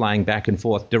complaints flying back and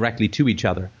forth directly to each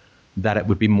other, that it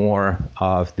would be more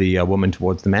of the woman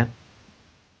towards the man?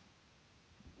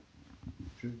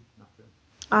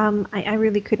 I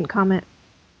really couldn't comment.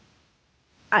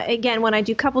 Again, when I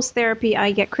do couples therapy,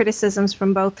 I get criticisms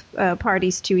from both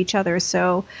parties to each other.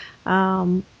 So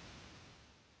I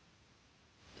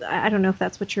don't know if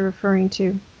that's what you're referring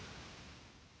to.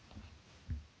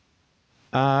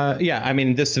 Yeah, I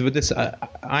mean,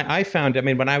 I found, I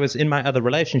mean, when I was in my other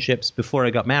relationships before I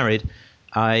got married,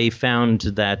 I found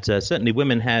that certainly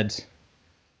women had,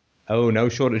 no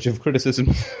shortage of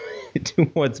criticism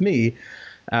towards me.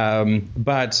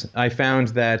 But I found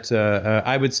that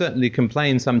I would certainly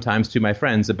complain sometimes to my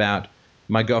friends about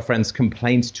my girlfriend's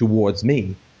complaints towards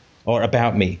me or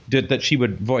about me that she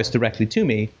would voice directly to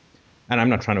me. And I'm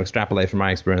not trying to extrapolate from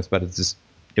my experience, but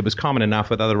it was common enough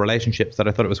with other relationships that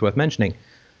I thought it was worth mentioning.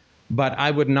 But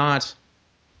I would not,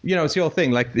 it's the old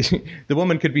thing, like the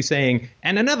woman could be saying,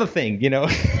 and another thing,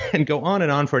 and go on and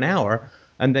on for an hour.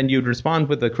 And then you'd respond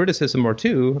with a criticism or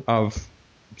two of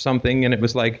something, and it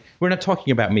was like, we're not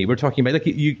talking about me, we're talking about, like,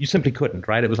 you simply couldn't,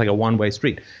 right? It was like a one-way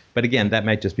street. But again, that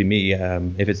might just be me.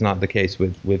 If it's not the case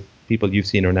with people you've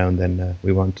seen or known, then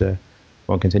we won't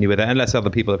continue with that unless other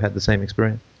people have had the same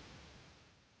experience.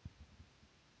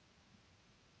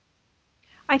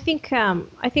 I think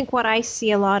what I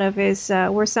see a lot of is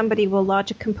where somebody will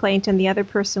lodge a complaint and the other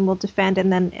person will defend and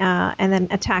then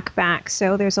attack back.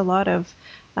 So there's a lot of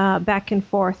back and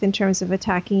forth in terms of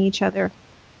attacking each other.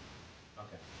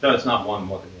 Okay, so it's not one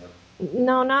more than the other.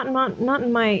 No, not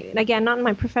in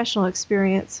my professional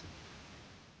experience.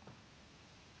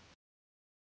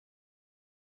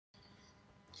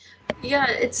 Yeah,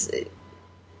 it's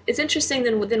interesting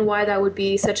then why that would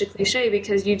be such a cliche,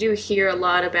 because you do hear a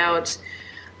lot about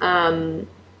there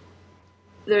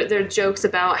are jokes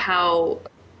about how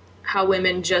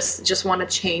women just want to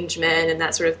change men and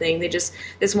that sort of thing. They just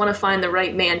want to find the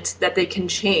right man that they can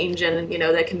change, and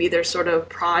that can be their sort of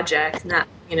project, and that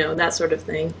that sort of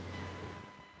thing.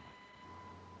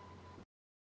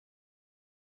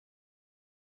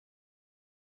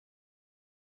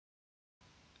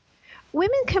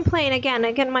 Women complain again.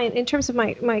 In terms of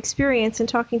my experience in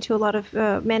talking to a lot of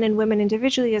men and women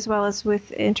individually, as well as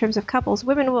in terms of couples,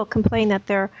 women will complain that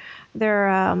their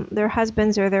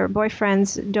husbands or their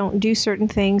boyfriends don't do certain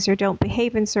things or don't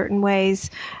behave in certain ways.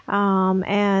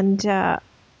 Where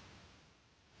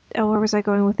was I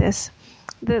going with this?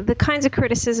 The kinds of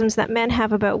criticisms that men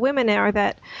have about women are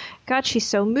that, God, she's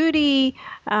so moody,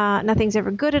 nothing's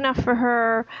ever good enough for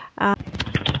her.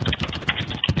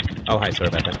 Oh, hi, sorry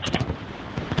about that.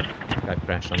 I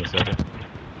crashed on the server.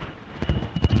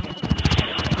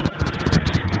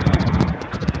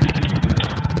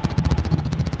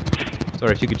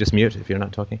 Sorry, if you could just mute if you're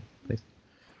not talking, please.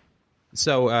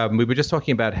 So we were just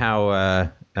talking about how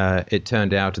it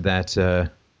turned out that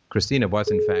Christina was,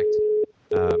 in fact,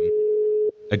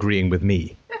 agreeing with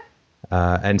me.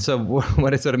 And so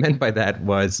what I sort of meant by that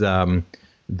was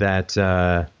that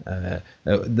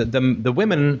the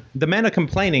women, the men are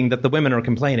complaining that the women are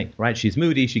complaining, right? She's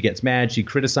moody, she gets mad, she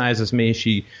criticizes me,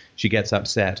 she gets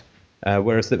upset.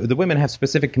 Whereas the women have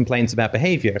specific complaints about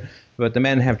behavior, but the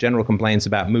men have general complaints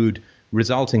about mood,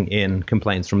 resulting in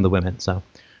complaints from the women. So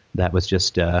that was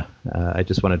just, I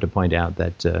just wanted to point out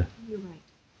that, You're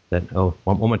right.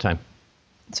 One more time.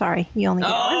 Sorry, you only get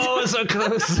one. Oh, so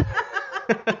close.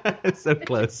 So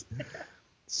close.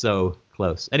 So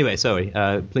close. Anyway, sorry.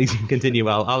 Please continue.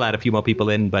 I'll add a few more people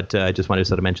in, but I just wanted to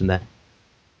sort of mention that.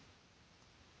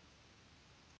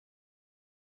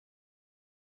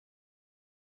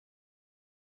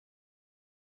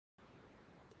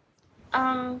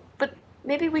 But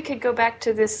maybe we could go back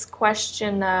to this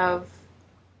question of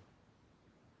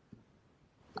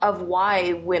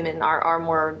why women are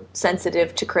more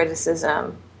sensitive to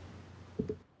criticism.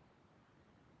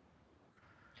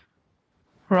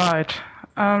 Right.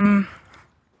 I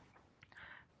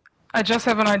just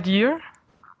have an idea.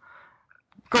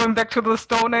 Going back to the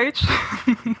Stone Age.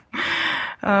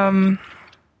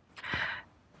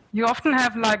 You often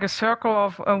have like a circle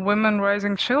of women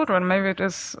raising children. Maybe it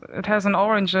has an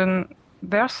origin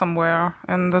there somewhere,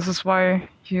 and this is why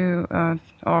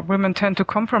or women tend to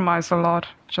compromise a lot,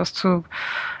 just to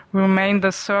remain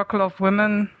the circle of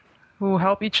women who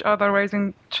help each other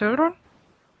raising children.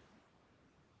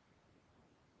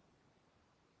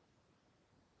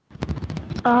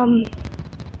 I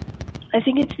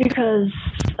think it's because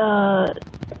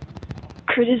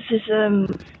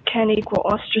criticism can equal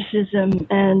ostracism,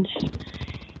 and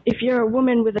if you're a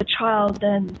woman with a child,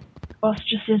 then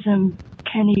ostracism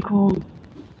can equal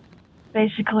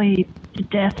basically the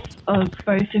death of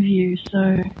both of you,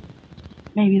 so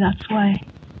maybe that's why.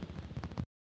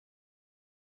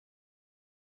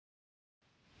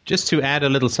 just to add a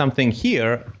little something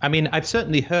here, I mean, I've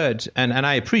certainly heard, and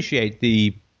I appreciate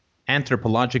the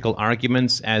anthropological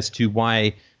arguments as to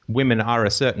why women are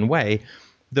a certain way.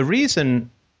 The reason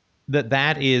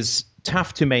that is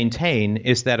tough to maintain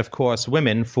is that, of course,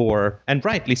 women and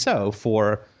rightly so,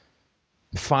 for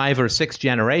 5 or 6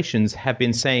 generations have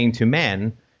been saying to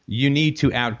men, you need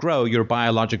to outgrow your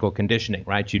biological conditioning,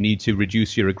 right? You need to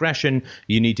reduce your aggression.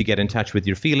 You need to get in touch with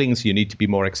your feelings. You need to be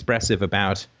more expressive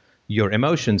about your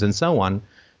emotions and so on.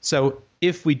 So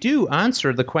if we do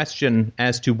answer the question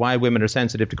as to why women are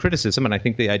sensitive to criticism, and I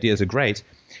think the ideas are great,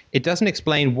 it doesn't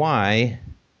explain why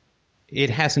it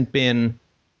hasn't been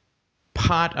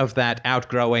part of that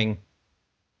outgrowing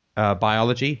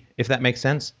biology, if that makes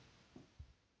sense.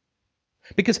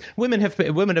 Because women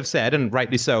have said, and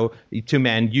rightly so, to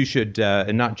men, you should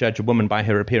not judge a woman by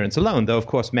her appearance alone, though, of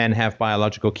course, men have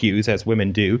biological cues, as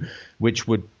women do, which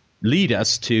would lead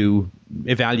us to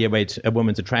evaluate a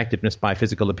woman's attractiveness by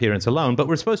physical appearance alone. But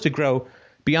we're supposed to grow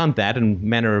beyond that, and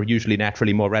men are usually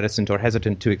naturally more reticent or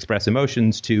hesitant to express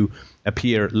emotions, to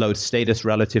appear low status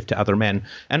relative to other men.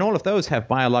 And all of those have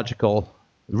biological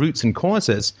roots and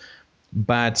causes,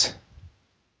 but...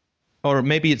 Or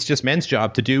maybe it's just men's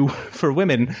job to do for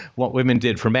women what women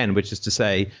did for men, which is to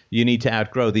say you need to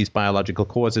outgrow these biological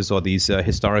causes or these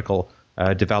historical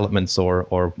developments,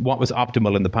 or what was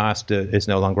optimal in the past is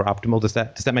no longer optimal. Does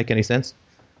that make any sense?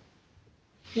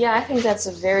 Yeah, I think that's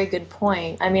a very good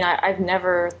point. I mean, I've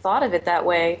never thought of it that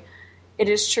way. It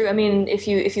is true. I mean, if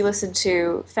you listen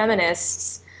to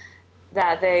feminists,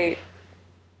 that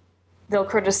they'll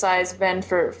criticize men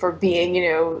for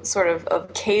being, sort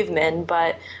of cavemen,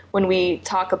 but when we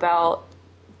talk about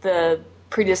the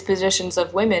predispositions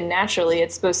of women, naturally,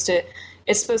 it's supposed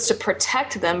to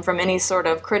protect them from any sort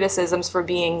of criticisms for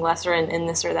being lesser in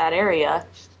this or that area.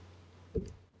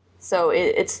 So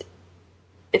it's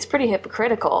pretty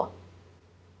hypocritical.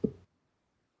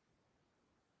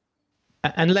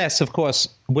 Unless, of course,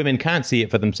 women can't see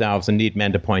it for themselves and need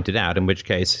men to point it out, in which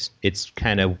case it's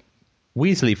kind of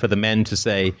weaselly for the men to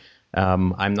say,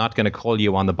 I'm not going to call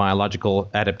you on the biological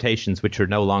adaptations which are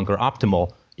no longer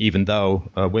optimal, even though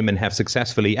women have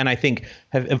successfully, and I think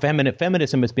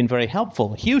feminism has been very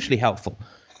helpful, hugely helpful,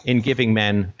 in giving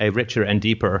men a richer and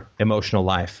deeper emotional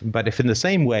life. But if in the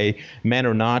same way men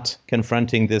are not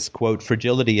confronting this, quote,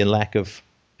 fragility and lack of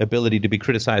ability to be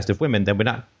criticized of women, then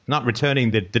we're not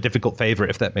returning the difficult favor,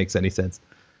 if that makes any sense.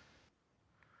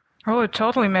 Oh, it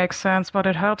totally makes sense, but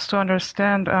it helps to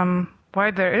understand why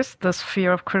there is this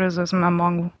fear of criticism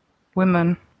among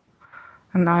women.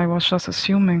 And I was just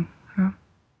assuming. Yeah.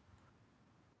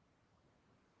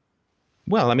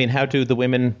 Well, I mean, how do the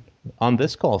women on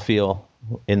this call feel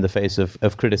in the face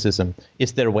of criticism?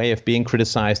 Is there a way of being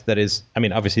criticized that is, I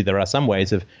mean, obviously there are some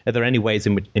ways are there any ways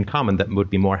in common that would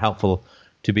be more helpful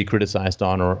to be criticized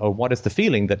on, or what is the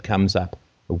feeling that comes up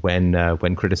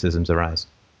when criticisms arise?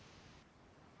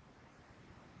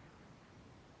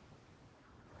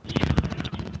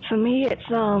 For me, it's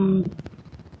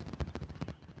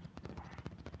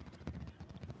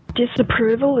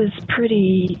disapproval is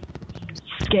pretty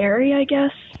scary, I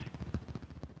guess.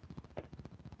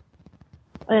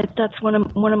 That's one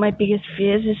of my biggest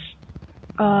fears is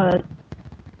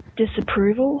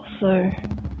disapproval. So.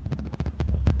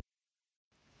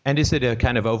 And is it a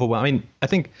kind of overwhelming? I mean, I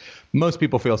think most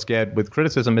people feel scared with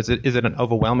criticism. Is it an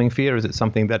overwhelming fear? Is it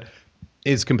something that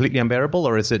is completely unbearable,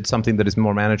 or is it something that is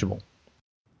more manageable?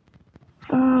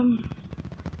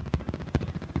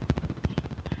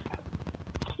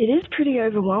 It is pretty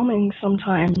overwhelming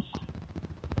sometimes.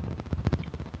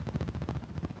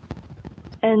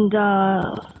 And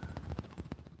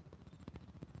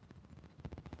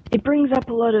it brings up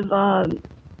a lot of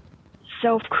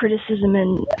self-criticism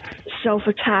and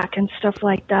self-attack and stuff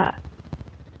like that.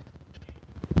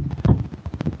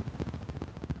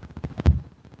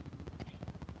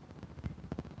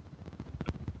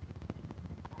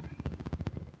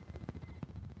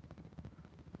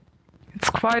 It's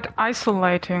quite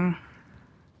isolating.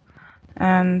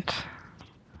 And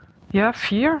yeah,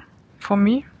 fear for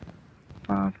me.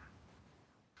 But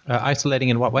isolating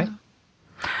in what way?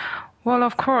 well,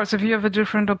 of course, if you have a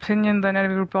different opinion than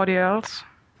everybody else,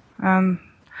 and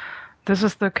this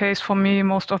is the case for me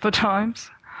most of the times.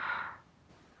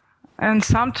 And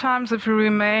sometimes if you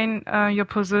remain your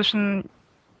position,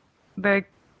 they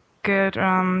get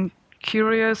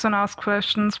curious and ask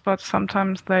questions, but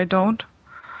sometimes they don't.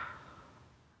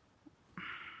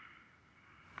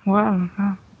 Well,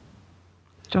 yeah.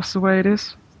 Just the way it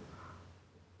is.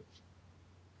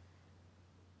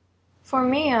 For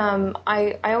me,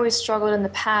 I always struggled in the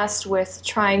past with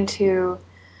trying to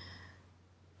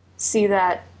see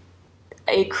that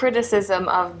a criticism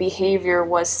of behavior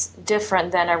was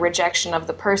different than a rejection of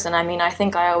the person. I mean, I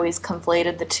think I always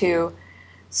conflated the two.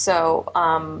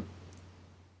 So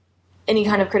any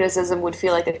kind of criticism would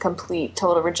feel like a complete,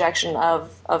 total rejection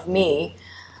of me.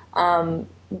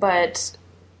 But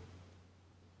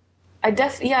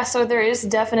so there is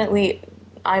definitely,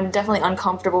 I'm definitely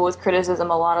uncomfortable with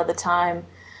criticism a lot of the time,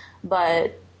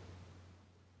 but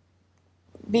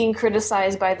being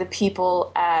criticized by the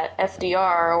people at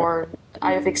FDR, or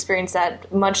I've experienced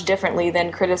that much differently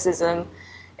than criticism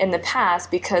in the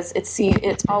past, because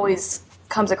it always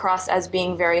comes across as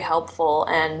being very helpful,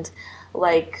 and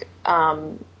like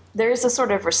there is a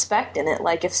sort of respect in it.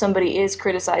 Like if somebody is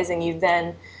criticizing you,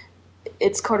 then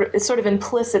it's sort of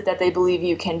implicit that they believe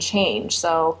you can change.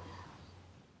 So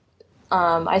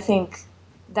I think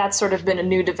that's sort of been a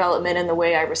new development in the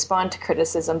way I respond to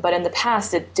criticism. But in the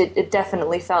past, it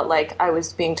definitely felt like I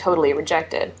was being totally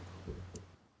rejected.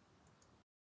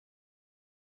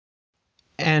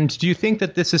 And do you think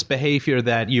that this is behavior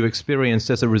that you experienced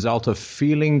as a result of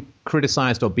feeling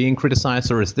criticized or being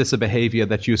criticized, or is this a behavior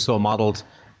that you saw modeled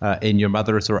in your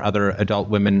mothers or other adult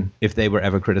women if they were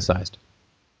ever criticized?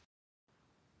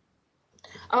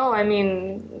 Oh, I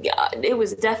mean, yeah, it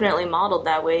was definitely modeled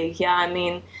that way. Yeah, I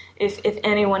mean, if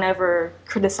anyone ever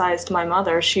criticized my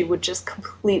mother, she would just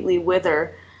completely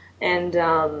wither, and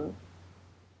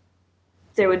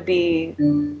there would be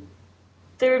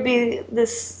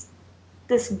this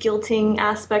guilting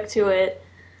aspect to it,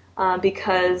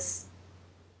 because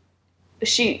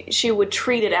she would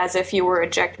treat it as if you were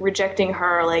rejecting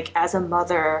her, like as a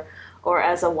mother or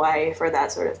as a wife or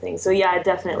that sort of thing. So yeah, it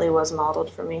definitely was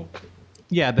modeled for me.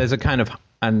 Yeah, there's a kind of,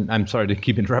 and I'm sorry to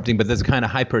keep interrupting, but there's a kind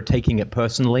of hyper taking it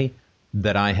personally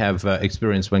that I have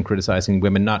experienced when criticizing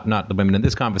women, not the women in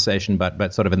this conversation,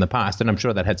 but sort of in the past. And I'm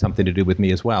sure that had something to do with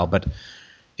me as well. But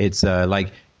it's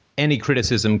like any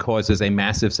criticism causes a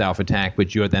massive self-attack,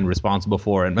 which you're then responsible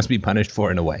for and must be punished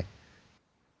for in a way.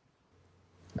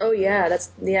 Oh yeah,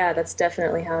 that's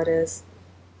definitely how it is.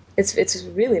 It's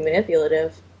really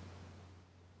manipulative.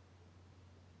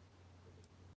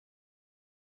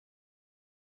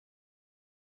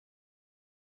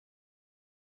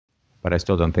 But I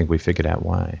still don't think we figured out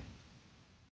why.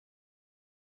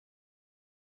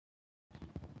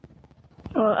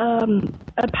 Well,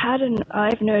 a pattern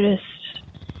I've noticed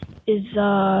is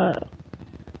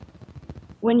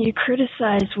when you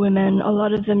criticize women, a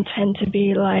lot of them tend to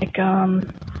be like, well,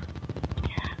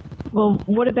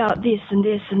 what about this and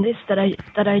this and this that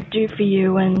I do for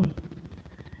you, and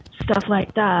stuff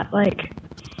like that. Like,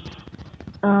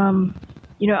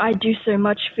 I do so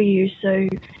much for you, so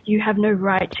you have no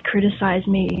right to criticize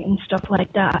me and stuff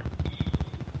like that.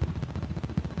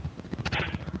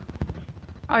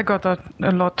 I got that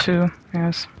a lot too,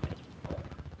 yes.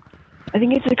 I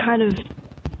think it's a kind of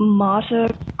martyr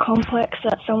complex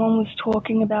that someone was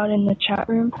talking about in the chat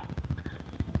room.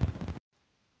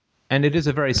 And it is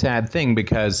a very sad thing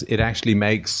because it actually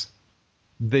makes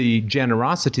the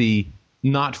generosity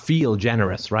not feel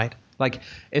generous, right? Like,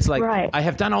 it's like, right. I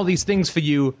have done all these things for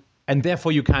you, and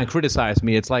therefore you can't criticize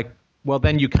me. It's like, well,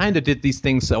 then you kind of did these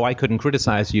things so I couldn't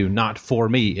criticize you, not for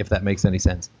me, if that makes any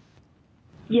sense.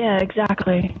 Yeah,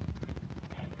 exactly.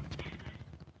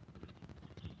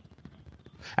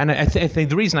 And I think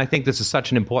the reason I think this is such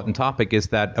an important topic is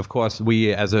that, of course,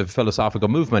 we as a philosophical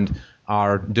movement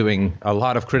are doing a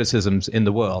lot of criticisms in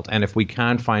the world. And if we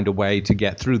can't find a way to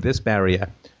get through this barrier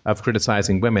of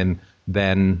criticizing women,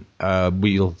 then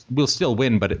we'll still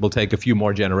win, but it will take a few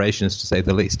more generations, to say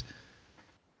the least.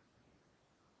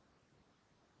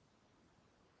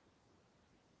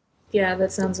 Yeah,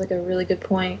 that sounds like a really good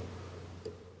point.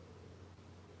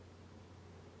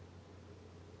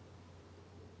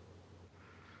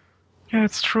 Yeah,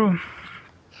 it's true.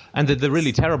 And the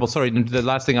really terrible, the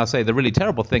last thing I'll say, the really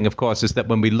terrible thing, of course, is that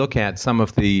when we look at some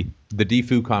of the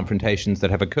DFU confrontations that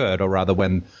have occurred, or rather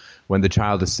when the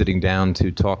child is sitting down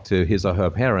to talk to his or her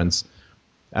parents,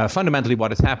 fundamentally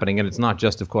what is happening, and it's not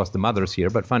just, of course, the mothers here,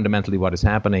 but fundamentally what is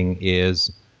happening is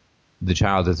the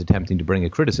child is attempting to bring a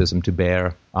criticism to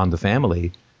bear on the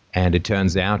family. And it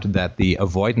turns out that the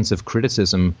avoidance of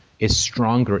criticism is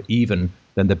stronger even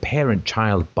than the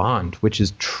parent-child bond, which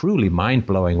is truly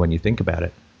mind-blowing when you think about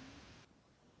it.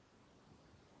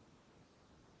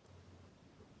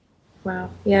 Wow.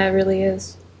 Yeah, it really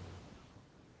is.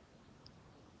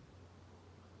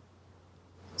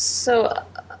 So,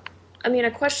 I mean,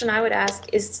 a question I would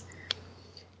ask is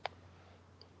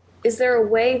there a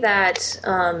way that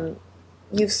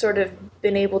you've sort of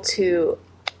been able to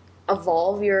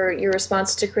evolve your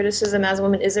response to criticism as a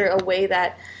woman? Is there a way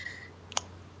that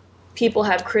people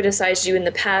have criticized you in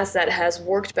the past that has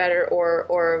worked better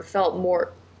or felt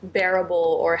more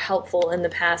bearable or helpful in the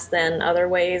past than other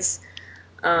ways?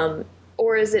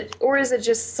 Or is it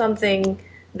just something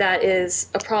that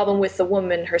is a problem with the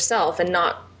woman herself and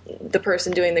not the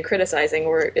person doing the criticizing,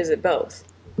 or is it both?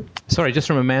 Sorry, just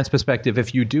from a man's perspective,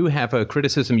 if you do have a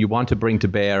criticism you want to bring to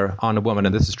bear on a woman,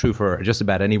 and this is true for just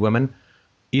about any woman,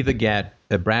 either get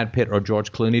Brad Pitt or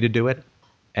George Clooney to do it,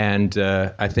 and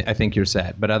I think you're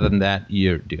set. But other than that,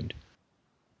 you're doomed.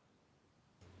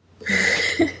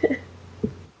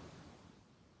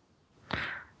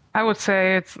 I would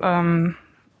say it's the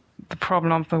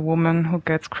problem of the woman who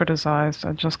gets criticized.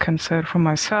 I just can say it for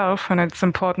myself, and it's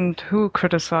important who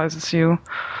criticizes you.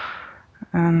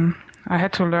 I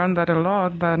had to learn that a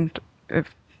lot, that if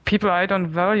people I don't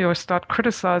value start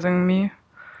criticizing me,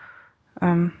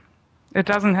 it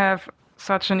doesn't have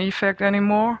such an effect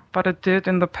anymore, but it did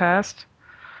in the past.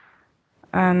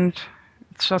 And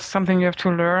it's just something you have to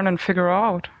learn and figure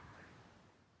out.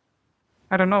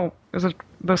 I don't know, is it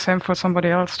the same for somebody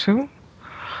else too?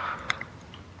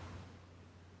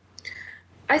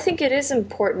 I think it is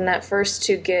important at first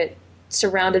to get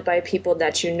surrounded by people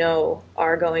that you know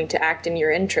are going to act in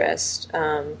your interest,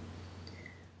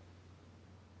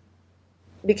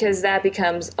 because that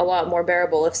becomes a lot more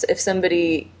bearable. If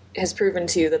somebody has proven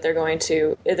to you that they're going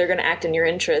to act in your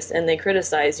interest and they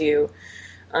criticize you,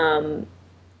 that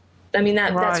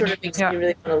sort of makes you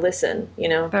really want to listen, you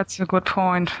know? That's a good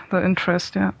point, the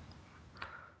interest, yeah.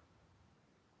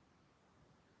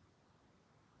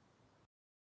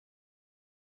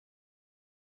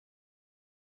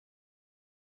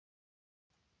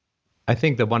 I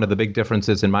think that one of the big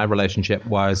differences in my relationship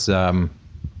was that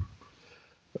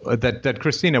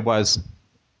Christina was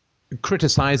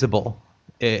criticizable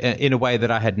in a way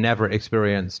that I had never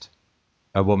experienced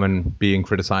a woman being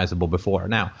criticizable before.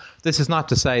 Now, this is not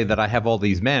to say that I have all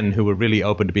these men who were really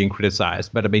open to being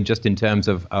criticized, but I mean, just in terms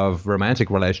of romantic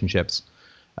relationships,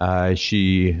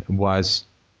 she was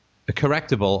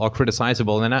correctable or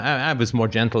criticizable, and I was more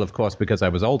gentle, of course, because I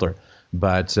was older,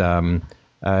 but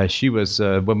she was,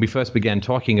 when we first began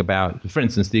talking about, for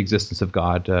instance, the existence of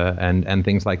God and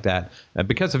things like that,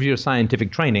 because of your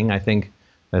scientific training, I think,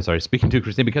 speaking to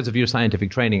Christine, because of your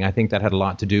scientific training, I think that had a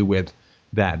lot to do with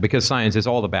that, because science is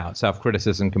all about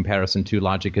self-criticism, comparison to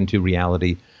logic and to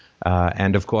reality.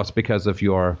 And of course, because of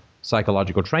your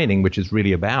psychological training, which is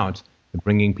really about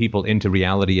bringing people into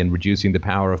reality and reducing the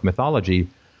power of mythology,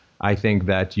 I think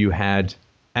that you had,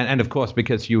 and of course,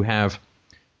 because you have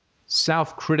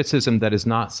self-criticism that is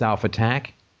not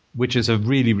self-attack, which is a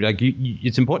really,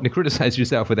 it's important to criticize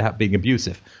yourself without being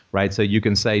abusive, right? So you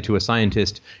can say to a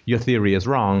scientist, your theory is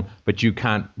wrong, but you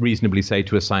can't reasonably say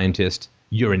to a scientist,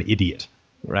 you're an idiot,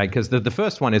 right? Because the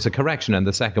first one is a correction and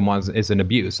the second one is an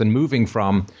abuse. And moving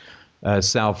from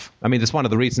that's one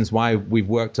of the reasons why we've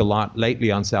worked a lot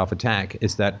lately on self-attack,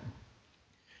 is that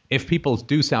if people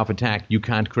do self-attack, you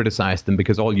can't criticize them,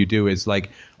 because all you do is,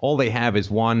 all they have is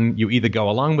one, you either go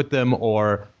along with them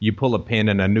or you pull a pin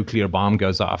and a nuclear bomb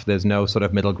goes off. There's no sort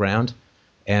of middle ground.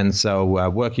 And so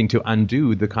working to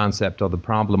undo the concept or the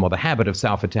problem or the habit of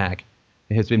self-attack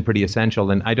has been pretty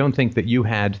essential. And I don't think that you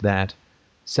had that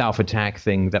self-attack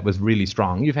thing that was really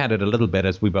strong. You've had it a little bit,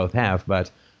 as we both have, but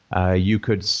you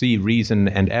could see reason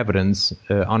and evidence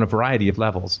on a variety of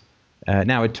levels.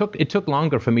 Now, it took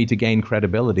longer for me to gain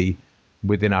credibility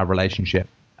within our relationship,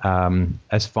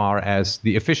 as far as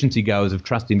the efficiency goes of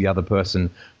trusting the other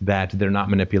person, that they're not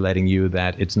manipulating you,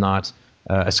 that it's not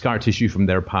a scar tissue from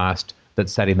their past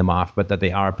that's setting them off, but that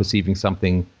they are perceiving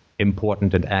something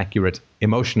important and accurate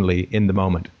emotionally in the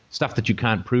moment. Stuff that you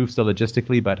can't prove still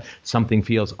logistically, but something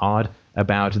feels odd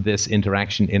about this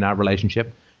interaction in our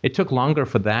relationship. It took longer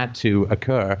for that to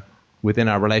occur within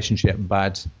our relationship,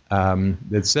 but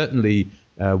it's certainly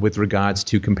with regards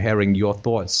to comparing your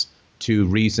thoughts to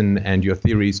reason and your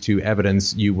theories to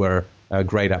evidence, you were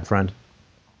great up front.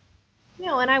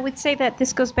 No, and I would say that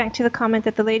this goes back to the comment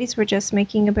that the ladies were just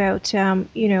making about, that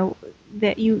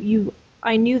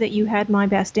I knew that you had my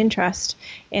best interest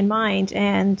in mind,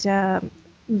 and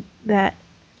that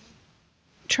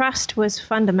trust was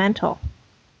fundamental.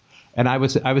 And I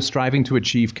was striving to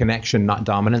achieve connection, not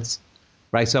dominance.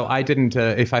 Right, so I didn't,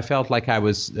 if I felt like I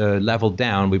was leveled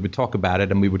down, we would talk about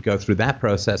it and we would go through that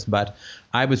process. But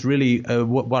I was really,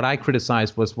 what I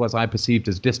criticized was I perceived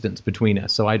as distance between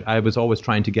us. So I was always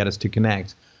trying to get us to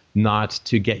connect, not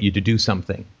to get you to do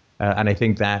something. And I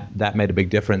think that made a big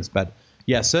difference. But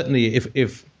yeah, certainly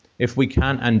if we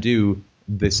can't undo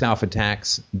the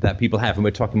self-attacks that people have, and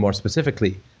we're talking more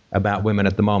specifically about women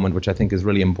at the moment, which I think is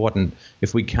really important.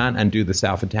 If we can't undo the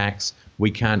self-attacks, we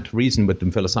can't reason with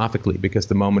them philosophically, because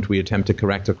the moment we attempt to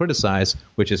correct or criticize,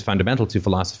 which is fundamental to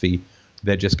philosophy,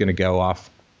 they're just going to go off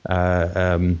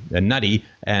nutty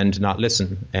and not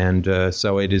listen. And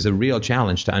so it is a real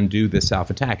challenge to undo this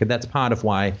self-attack. And that's part of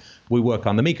why we work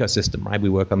on the Miko system, right? We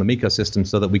work on the Miko system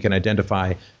so that we can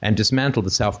identify and dismantle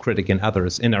the self-critic in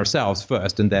others, in ourselves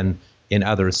first, and then in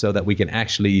others, so that we can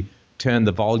actually turn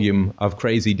the volume of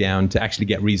crazy down to actually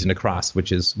get reason across,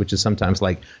 which is sometimes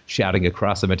like shouting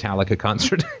across a Metallica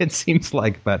concert, it seems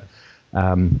like. But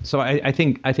so I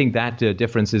think that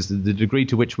difference is the degree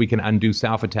to which we can undo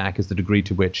self-attack is the degree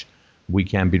to which we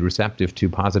can be receptive to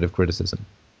positive criticism.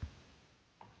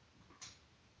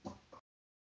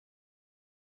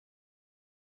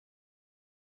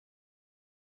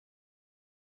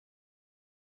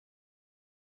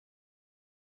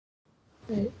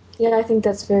 Right. Yeah, I think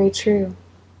that's very true.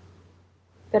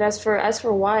 But as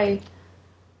for why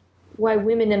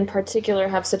women in particular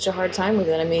have such a hard time with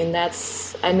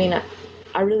it,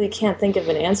 I really can't think of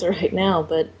an answer right now,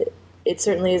 but it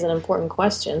certainly is an important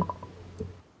question.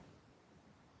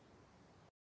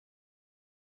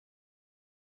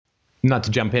 Not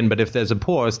to jump in, but if there's a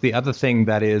pause, the other thing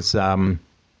that is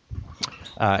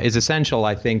essential,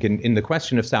 I think, in the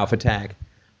question of self-attack,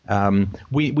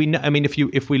 we know, I mean,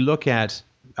 if we look at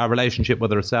our relationship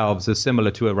with ourselves as similar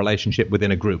to a relationship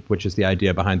within a group, which is the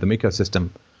idea behind the Miko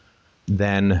system,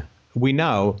 then we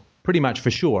know pretty much for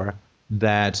sure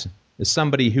that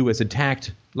somebody who is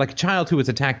attacked, like a child who is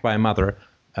attacked by a mother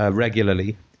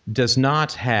regularly, does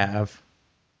not have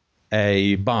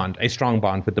a strong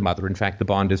bond with the mother. In fact, the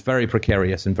bond is very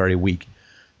precarious and very weak.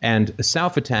 And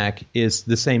self-attack is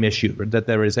the same issue, that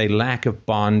there is a lack of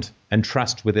bond and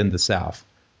trust within the self,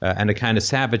 and a kind of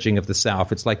savaging of the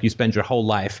self. It's like you spend your whole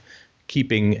life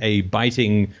keeping a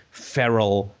biting,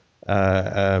 feral,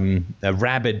 a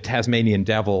rabid Tasmanian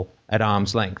devil at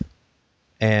arm's length.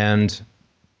 And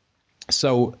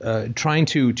so trying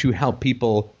to help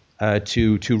people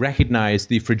to recognize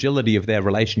the fragility of their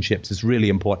relationships is really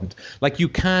important. Like, you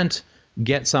can't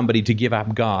get somebody to give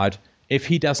up God if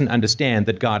he doesn't understand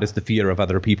that God is the fear of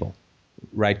other people,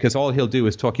 right? Because all he'll do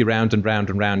is talk you round and round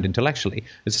and round intellectually.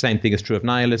 It's the same thing is true of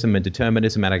nihilism and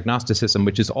determinism and agnosticism,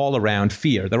 which is all around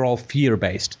fear. They're all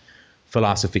fear-based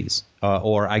philosophies.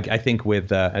 Or I think with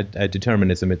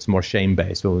determinism, it's more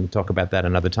shame-based. We'll talk about that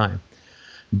another time.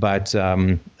 But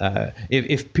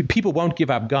if people won't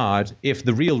give up God, if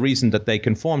the real reason that they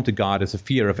conform to God is a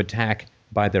fear of attack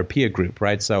by their peer group,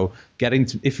 right? So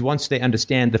once they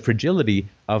understand the fragility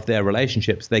of their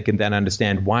relationships, they can then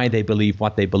understand why they believe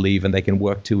what they believe, and they can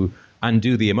work to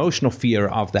undo the emotional fear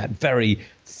of that very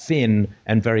thin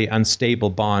and very unstable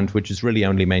bond, which is really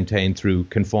only maintained through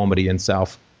conformity and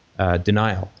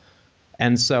self-denial.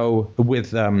 And so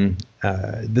with the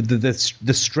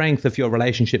strength of your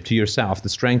relationship to yourself, the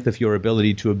strength of your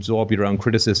ability to absorb your own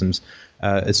criticisms,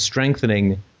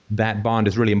 strengthening that bond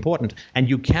is really important. And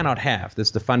you cannot have, this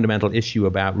is the fundamental issue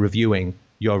about reviewing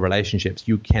your relationships,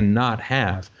 you cannot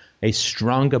have a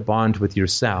stronger bond with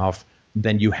yourself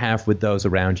than you have with those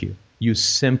around you. You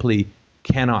simply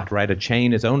cannot, right? A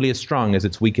chain is only as strong as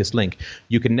its weakest link.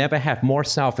 You can never have more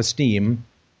self-esteem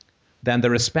than the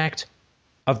respect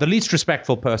of the least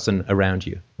respectful person around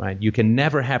you, right? You can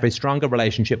never have a stronger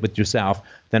relationship with yourself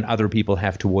than other people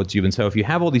have towards you. And so if you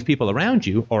have all these people around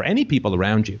you, or any people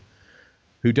around you,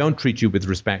 who don't treat you with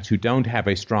respect, who don't have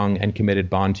a strong and committed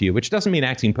bond to you, which doesn't mean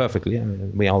acting perfectly, I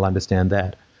mean, we all understand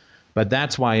that. But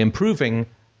that's why improving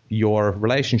your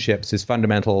relationships is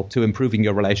fundamental to improving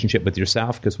your relationship with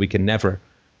yourself, because we can never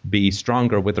be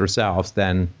stronger with ourselves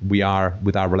than we are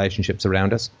with our relationships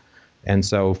around us. And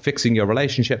so fixing your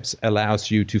relationships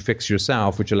allows you to fix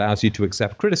yourself, which allows you to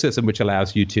accept criticism, which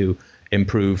allows you to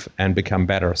improve and become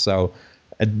better. So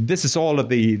this is all of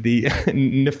the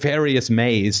nefarious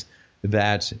maze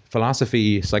that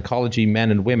philosophy, psychology,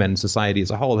 men and women, society as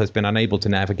a whole has been unable to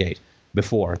navigate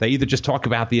before. They either just talk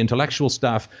about the intellectual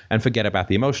stuff and forget about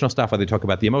the emotional stuff, or they talk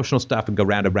about the emotional stuff and go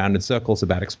round and round in circles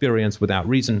about experience without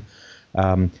reason.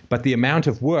 But the amount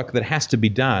of work that has to be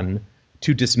done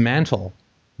to dismantle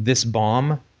this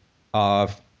bomb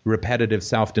of repetitive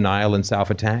self-denial and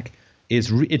self-attack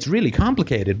it's really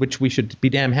complicated, which we should be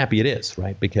damn happy it is,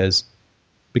 right? Because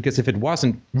if it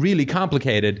wasn't really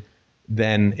complicated,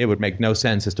 then it would make no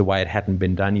sense as to why it hadn't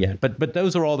been done yet. But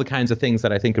those are all the kinds of things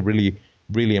that I think are really,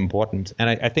 really important. And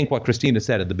I think what Christina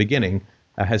said at the beginning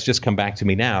has just come back to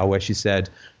me now, where she said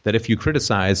that if you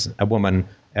criticize a woman,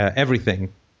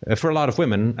 everything, for a lot of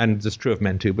women, and it's true of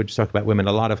men too, but just talk about women,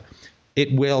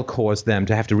 it will cause them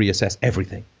to have to reassess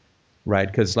everything. right?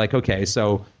 Because, like, okay,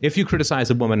 so if you criticize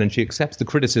a woman and she accepts the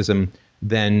criticism,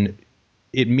 then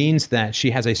it means that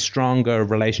she has a stronger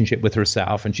relationship with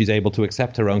herself and she's able to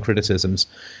accept her own criticisms.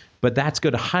 But that's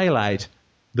going to highlight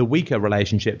the weaker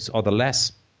relationships or the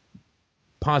less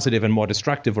positive and more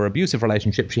destructive or abusive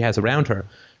relationship she has around her.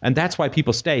 And that's why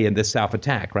people stay in this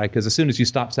self-attack, right? Because as soon as you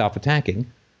stop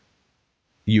self-attacking,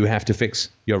 you have to fix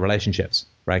your relationships,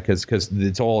 right? Because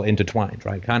it's all intertwined,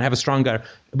 right? We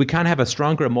can't have a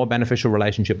stronger and more beneficial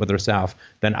relationship with ourselves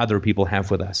than other people have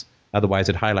with us. Otherwise,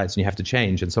 it highlights and you have to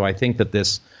change. And so I think that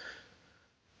this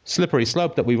slippery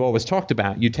slope that we've always talked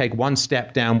about, you take one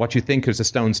step down what you think is a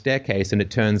stone staircase and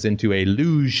it turns into a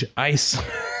luge, ice,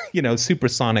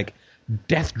 supersonic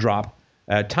death drop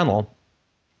tunnel.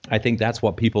 I think that's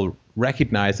what people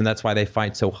recognize, and that's why they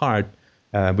fight so hard.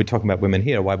 We're talking about women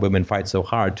here, why women fight so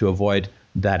hard to avoid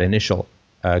that initial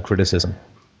criticism.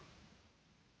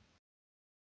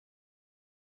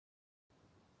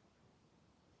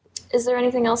 Is there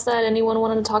anything else that anyone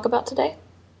wanted to talk about today?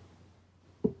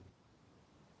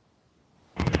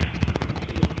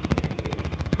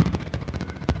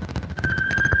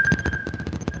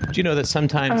 Do you know that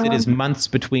sometimes it is months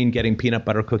between getting peanut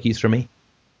butter cookies from me?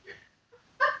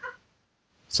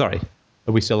 Sorry,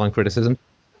 are we still on criticism?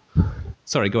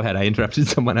 Sorry, go ahead. I interrupted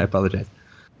someone. I apologize.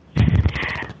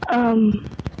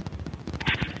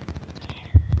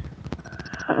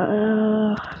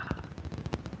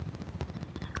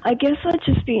 I guess I'd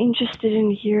just be interested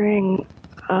in hearing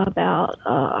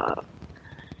about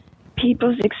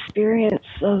people's experience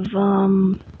of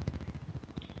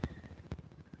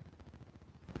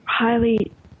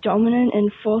highly dominant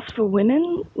and forceful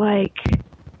women. Like,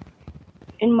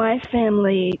 in my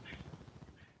family,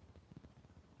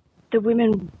 the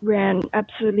women ran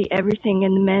absolutely everything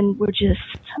and the men were just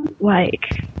like,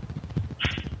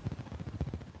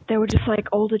 they were just like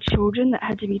older children that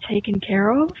had to be taken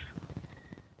care of.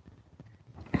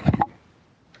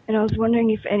 And I was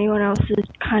wondering if anyone else has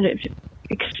kind of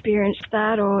experienced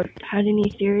that or had any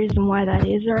theories on why that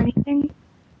is or anything.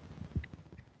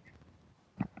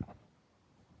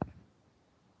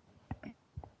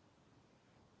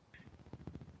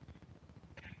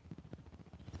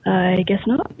 I guess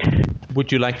not.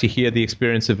 Would you like to hear the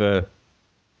experience of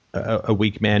a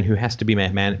weak man who has to be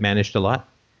managed a lot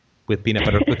with peanut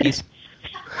butter cookies?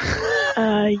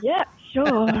 Yeah,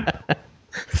 sure.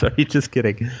 Sorry, just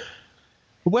kidding.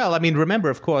 Well, I mean, remember,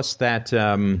 of course, that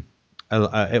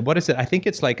what is it? I think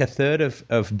it's like a third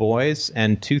of boys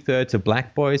and 2/3 of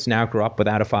black boys now grow up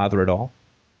without a father at all.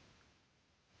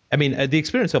 I mean, the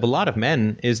experience of a lot of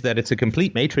men is that it's a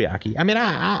complete matriarchy. I mean,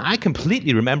 I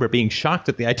completely remember being shocked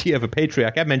at the idea of a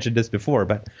patriarch. I've mentioned this before,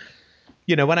 but,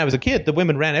 when I was a kid, the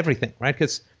women ran everything, right?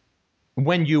 Because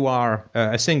when you are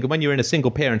when you're in a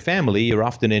single parent family, you're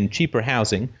often in cheaper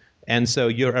housing. And so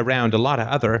you're around a lot of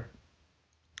other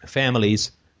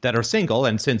families that are single.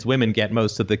 And since women get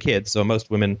most of the kids, so most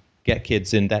women get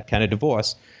kids in that kind of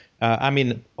divorce. I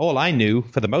mean, all I knew,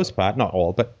 for the most part, not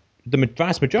all, but the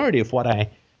vast majority of what I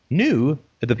knew,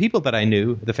 the people that I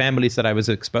knew, the families that I was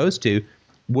exposed to,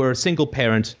 were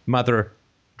single-parent,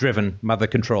 mother-driven,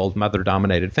 mother-controlled,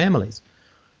 mother-dominated families.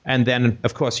 And then,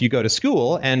 of course, you go to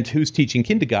school, and who's teaching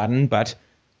kindergarten but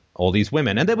all these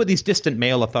women? And there were these distant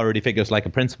male authority figures like a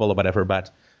principal or whatever,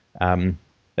 but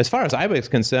as far as I was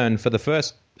concerned, for the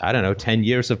first, 10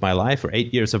 years of my life or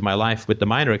 8 years of my life, with the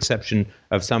minor exception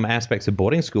of some aspects of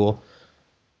boarding school,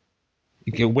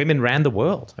 women ran the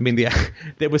world. I mean,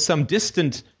 there were some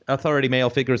distant authority male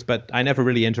figures, but I never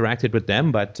really interacted with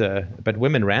them. But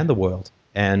women ran the world,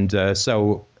 and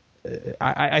so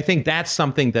I think that's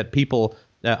something that people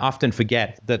often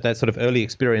forget, that sort of early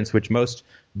experience which most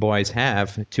boys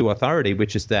have to authority,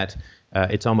 which is that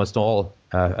it's almost all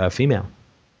female.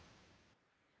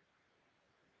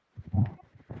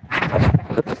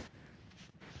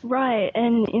 Right,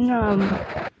 and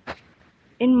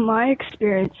in my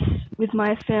experience with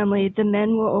my family, the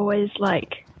men were always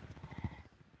like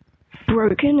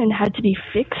broken and had to be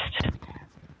fixed.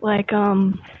 Like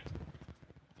one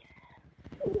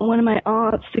of my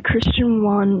aunts, the Christian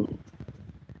one,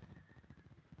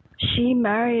 she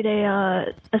married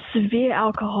a severe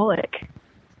alcoholic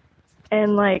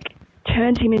and like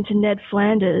turned him into Ned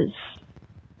Flanders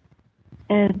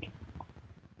and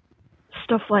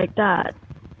stuff like that.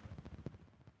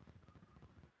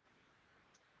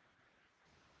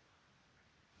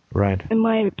 Right. And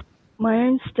my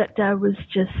own stepdad was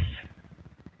just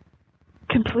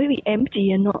completely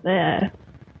empty and not there.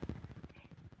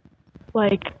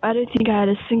 Like, I don't think I had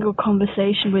a single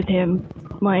conversation with him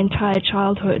my entire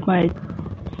childhood.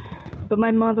 But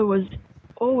my mother was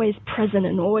always present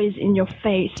and always in your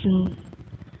face, and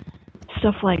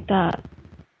stuff like that.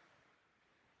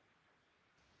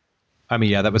 I mean,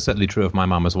 yeah, that was certainly true of my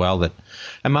mom as well.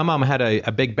 And my mom had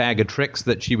a big bag of tricks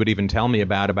that she would even tell me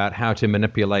about how to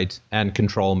manipulate and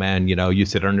control men. You know, you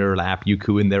sit on their lap, you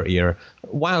coo in their ear.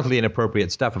 Wildly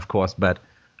inappropriate stuff, of course, but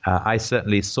I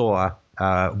certainly saw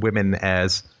women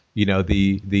as, you know,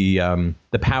 the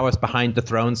powers behind the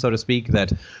throne, so to speak.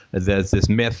 That there's this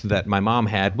myth that my mom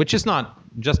had, which is not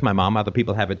just my mom; other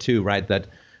people have it too, right?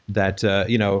 That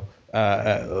you know.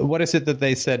 What is it that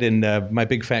they said in My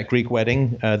Big Fat Greek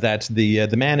Wedding? That the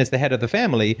man is the head of the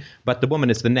family, but the woman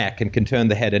is the neck and can turn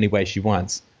the head any way she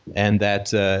wants. And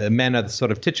that men are the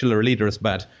sort of titular leaders,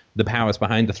 but the powers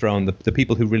behind the throne, the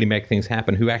people who really make things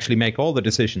happen, who actually make all the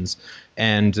decisions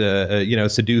and, you know,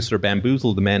 seduce or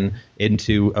bamboozle the men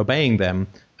into obeying them.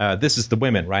 This is the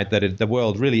women, right? That the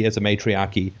world really is a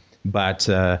matriarchy, but,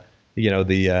 you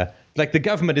know, like the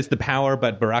government is the power,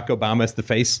 but Barack Obama is the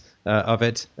face of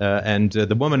it, and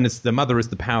the mother is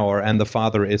the power, and the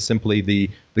father is simply the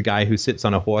guy who sits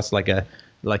on a horse like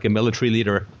a military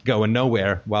leader going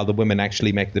nowhere, while the women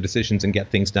actually make the decisions and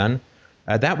get things done.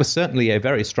 That was certainly a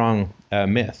very strong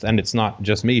myth, and it's not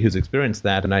just me who's experienced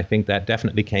that, and I think that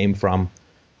definitely came from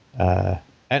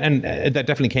and that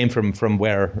definitely came from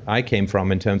where I came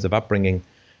from in terms of upbringing,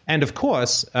 and of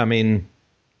course, I mean.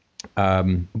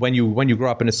 When you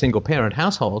grow up in a single parent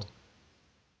household,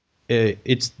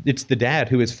 it's the dad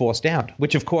who is forced out,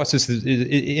 which of course is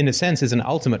in a sense is an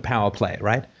ultimate power play,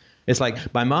 right? It's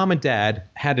like my mom and dad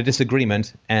had a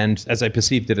disagreement, and as I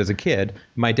perceived it as a kid,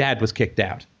 my dad was kicked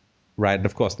out, right? And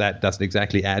of course that doesn't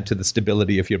exactly add to the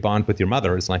stability of your bond with your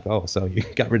mother. It's like, oh, so you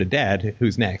got rid of dad,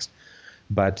 who's next?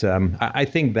 But I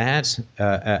think that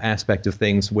aspect of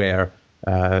things where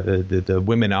the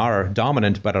women are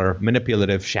dominant but are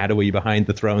manipulative, shadowy, behind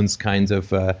the thrones kinds of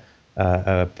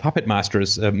puppet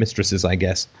mistresses, I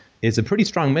guess, is a pretty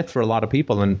strong myth for a lot of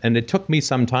people. And it took me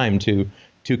some time to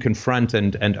confront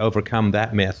and overcome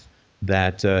that myth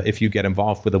that if you get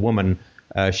involved with a woman,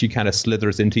 she kind of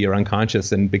slithers into your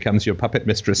unconscious and becomes your puppet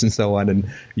mistress and so on.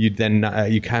 And you then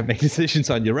you can't make decisions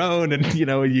on your own. And, you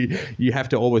know, you have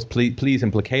to always please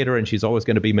and placate her. And she's always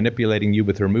going to be manipulating you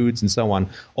with her moods and so on.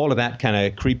 All of that kind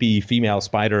of creepy female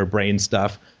spider brain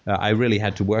stuff I really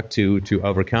had to work to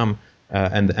overcome.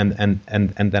 And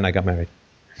then I got married.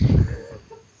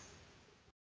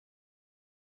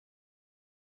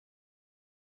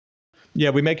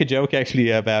 Yeah, we make a joke actually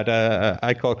about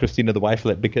I call Christina the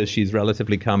wifelet because she's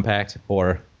relatively compact,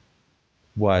 or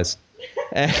was,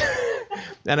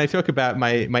 and I talk about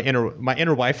my inner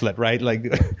wifelet, right?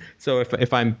 Like, so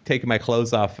if I'm taking my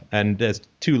clothes off and there's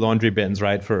two laundry bins,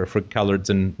 right, for coloreds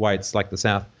and whites like the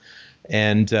South,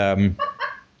 and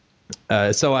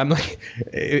so I'm like,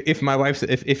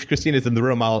 if Christina's in the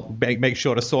room, I'll make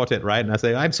sure to sort it, right? And I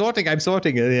say, I'm sorting.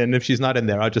 And if she's not in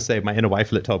there, I'll just say, my inner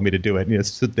wifelet told me to do it. And, you know,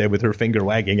 sit there with her finger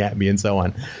wagging at me and so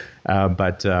on.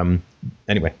 But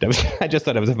anyway, I just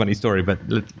thought it was a funny story, but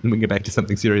let me get back to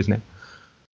something serious now.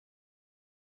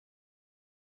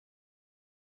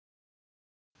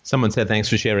 Someone said, thanks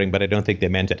for sharing, but I don't think they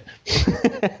meant it.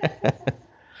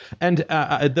 And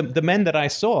the men that I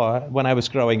saw when I was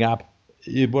growing up,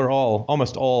 were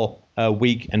almost all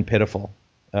weak and pitiful.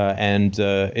 And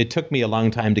it took me a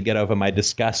long time to get over my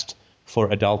disgust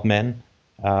for adult men.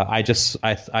 I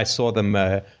saw them.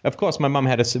 Of course, my mom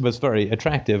was very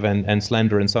attractive and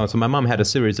slender and so on. So my mom had a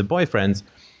series of boyfriends,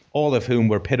 all of whom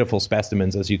were pitiful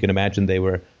specimens. As you can imagine, they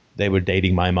were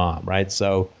dating my mom, right?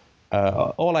 So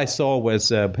all I saw was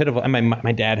pitiful. And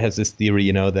my dad has this theory,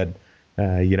 you know, that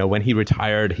when he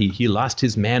retired, he lost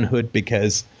his manhood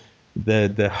because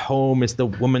the home is the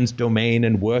woman's domain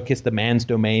and work is the man's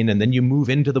domain, and then you move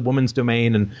into the woman's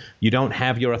domain and you don't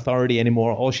have your authority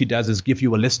anymore. All she does is give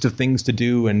you a list of things to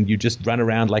do, and you just run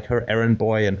around like her errand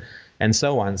boy and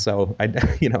so on. So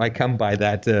I come by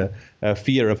that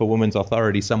fear of a woman's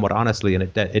authority somewhat honestly, and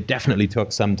it definitely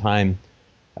took some time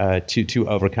to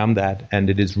overcome that. And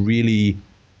it's really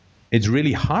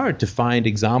hard to find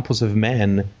examples of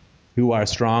men who are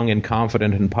strong and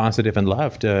confident and positive and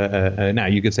loved. Now,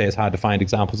 you could say it's hard to find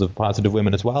examples of positive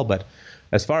women as well, but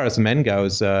as far as men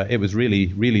goes, it was really,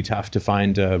 really tough to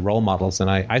find role models,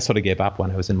 and I sort of gave up when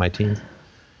I was in my teens.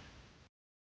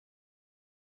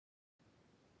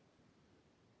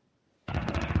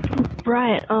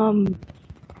 Right.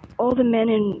 All the men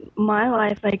in my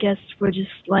life, I guess, were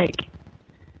just like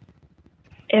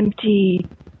empty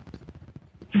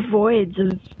voids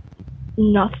of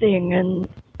nothing, and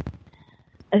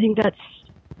I think that's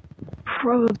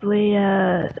probably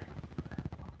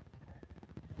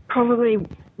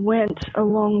went a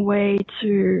long way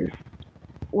to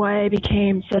why I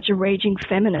became such a raging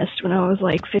feminist when I was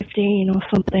like 15 or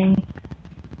something.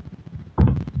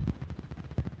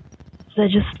 So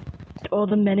all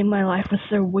the men in my life were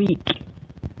so weak.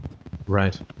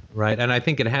 Right. And I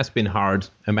think it has been hard.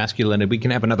 Masculinity. We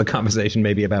can have another conversation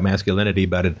maybe about masculinity,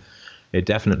 but it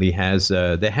definitely has.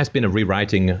 There has been a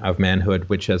rewriting of manhood,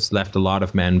 which has left a lot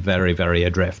of men very, very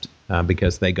adrift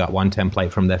because they got one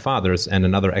template from their fathers and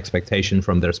another expectation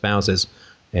from their spouses,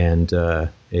 and to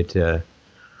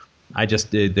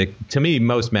me,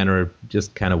 most men are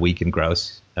just kind of weak and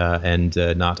gross and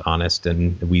not honest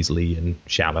and weaselly and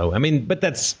shallow. I mean, but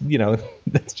that's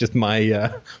that's just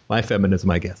my my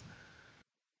feminism, I guess.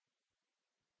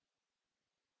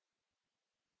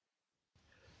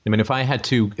 I mean, if I had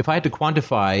to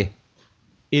quantify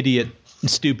idiot,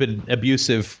 stupid,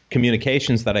 abusive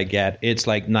communications that I get, it's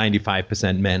like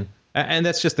 95% men. And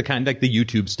that's just the kind, like the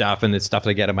YouTube stuff and the stuff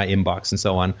I get in my inbox and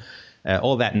so on.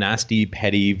 All that nasty,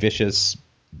 petty, vicious,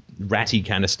 ratty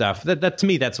kind of stuff. That to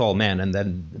me, that's all men. And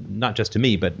then not just to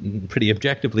me, but pretty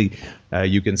objectively,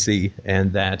 you can see.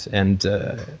 And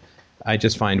I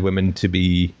just find women to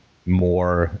be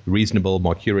more reasonable,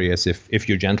 more curious if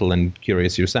you're gentle and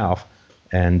curious yourself.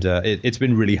 And it's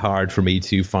been really hard for me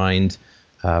to find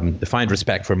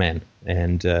respect for men.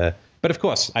 And but of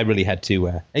course, I really had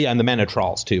to. And the men are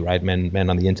trolls too, right? Men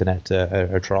on the internet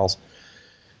are trolls,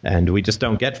 and we just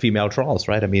don't get female trolls,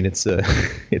 right? I mean, it's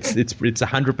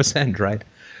 100%, right?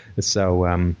 So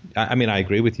I mean, I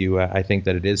agree with you. I think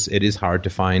that it is hard to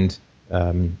find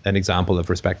an example of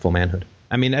respectful manhood.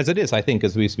 I mean, as it is, I think,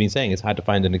 as we've been saying, it's hard to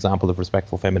find an example of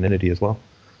respectful femininity as well.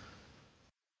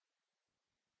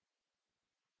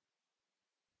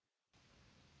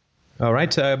 All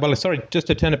right. Well, sorry, just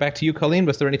to turn it back to you, Colleen,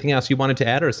 was there anything else you wanted to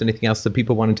add, or is there anything else that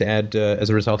people wanted to add as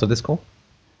a result of this call?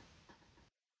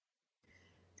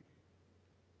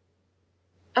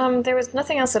 There was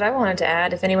nothing else that I wanted to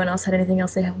add. If anyone else had anything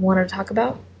else they wanted to talk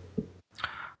about.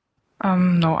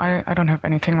 No, I don't have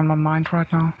anything on my mind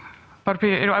right now. But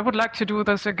I would like to do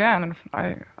this again.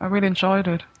 I really enjoyed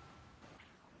it.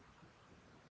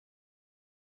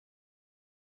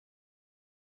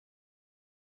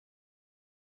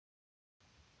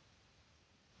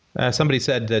 Somebody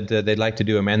said that they'd like to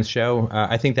do a men's show.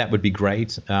 I think that would be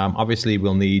great. Obviously,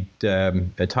 we'll need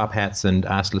top hats and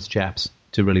assless chaps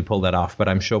to really pull that off, but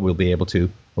I'm sure we'll be able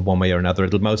to one way or another.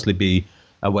 It'll mostly be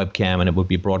a webcam, and it will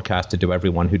be broadcasted to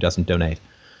everyone who doesn't donate.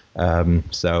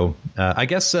 So I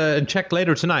guess check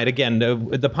later tonight. Again,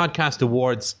 the podcast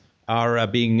awards are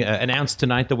being announced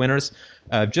tonight, the winners.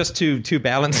 Just to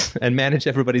balance and manage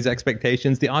everybody's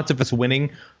expectations, the odds of us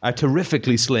winning are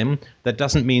terrifically slim. That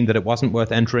doesn't mean that it wasn't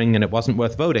worth entering and it wasn't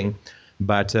worth voting.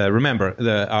 But remember,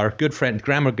 our good friend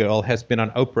Grammar Girl has been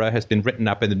on Oprah, has been written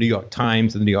up in the New York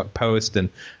Times and the New York Post, and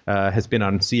has been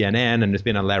on CNN and has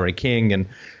been on Larry King. And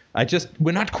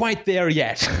we're not quite there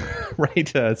yet, right?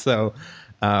 So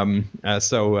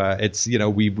it's,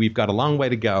 we've got a long way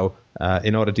to go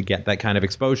in order to get that kind of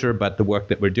exposure. But the work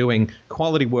that we're doing,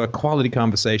 quality work, quality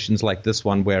conversations like this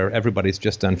one, where everybody's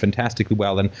just done fantastically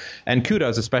well. And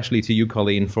kudos especially to you,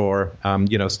 Colleen, for,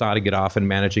 starting it off and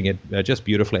managing it just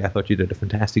beautifully. I thought you did a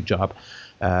fantastic job.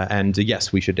 And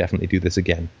yes, we should definitely do this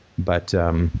again. But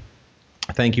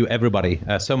thank you, everybody,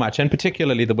 so much, and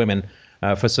particularly the women,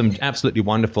 for some absolutely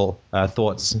wonderful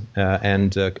thoughts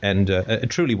and a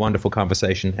truly wonderful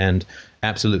conversation. And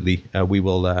absolutely, we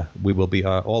will be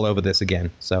all over this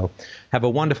again. So have a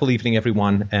wonderful evening,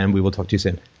 everyone, and we will talk to you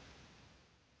soon.